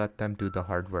 We will let them do the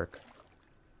hard work.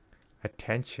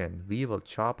 Attention, we will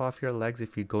chop off your legs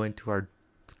if you go into our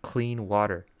clean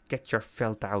water. Get your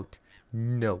felt out.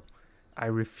 No, I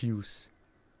refuse.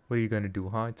 What are you gonna do,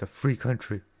 huh? It's a free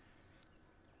country.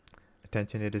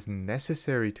 Attention, it is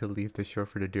necessary to leave the shore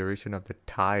for the duration of the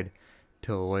tide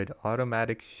to avoid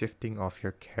automatic shifting of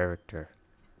your character.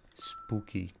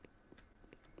 Spooky.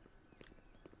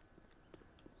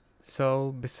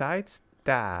 So besides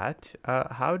that,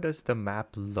 how does the map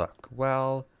look?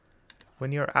 Well,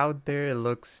 when you're out there, it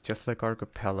looks just like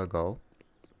Archipelago.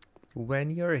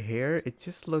 When you're here, it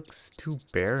just looks too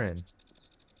barren.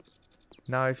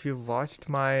 Now, if you've watched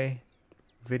my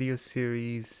video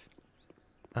series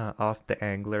of the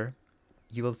angler,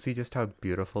 you will see just how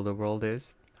beautiful the world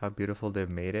is, how beautiful they've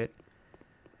made it.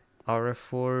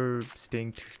 RF4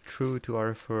 staying true to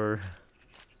RF4.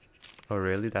 Oh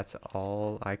really? That's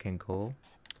all I can go?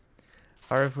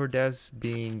 RF4 devs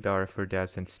being the RF4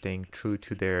 devs and staying true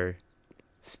to their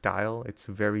style. It's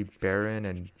very barren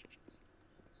and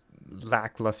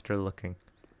lackluster looking,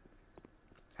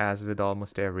 as with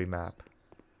almost every map,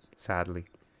 sadly.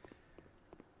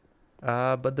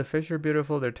 But the fish are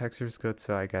beautiful, their texture is good,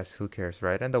 so I guess who cares,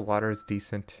 right? And the water is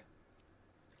decent.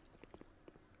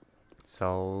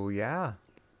 So yeah,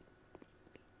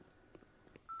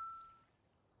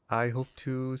 I hope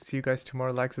to see you guys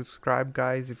tomorrow. Like, subscribe,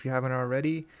 guys, if you haven't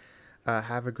already.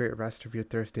 Have a great rest of your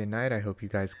Thursday night. I hope you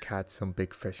guys catch some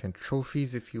big fish and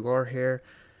trophies if you are here.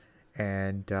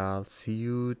 And I'll see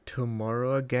you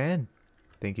tomorrow again.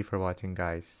 Thank you for watching,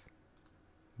 guys.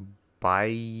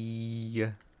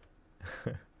 Bye.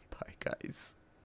 Bye, guys.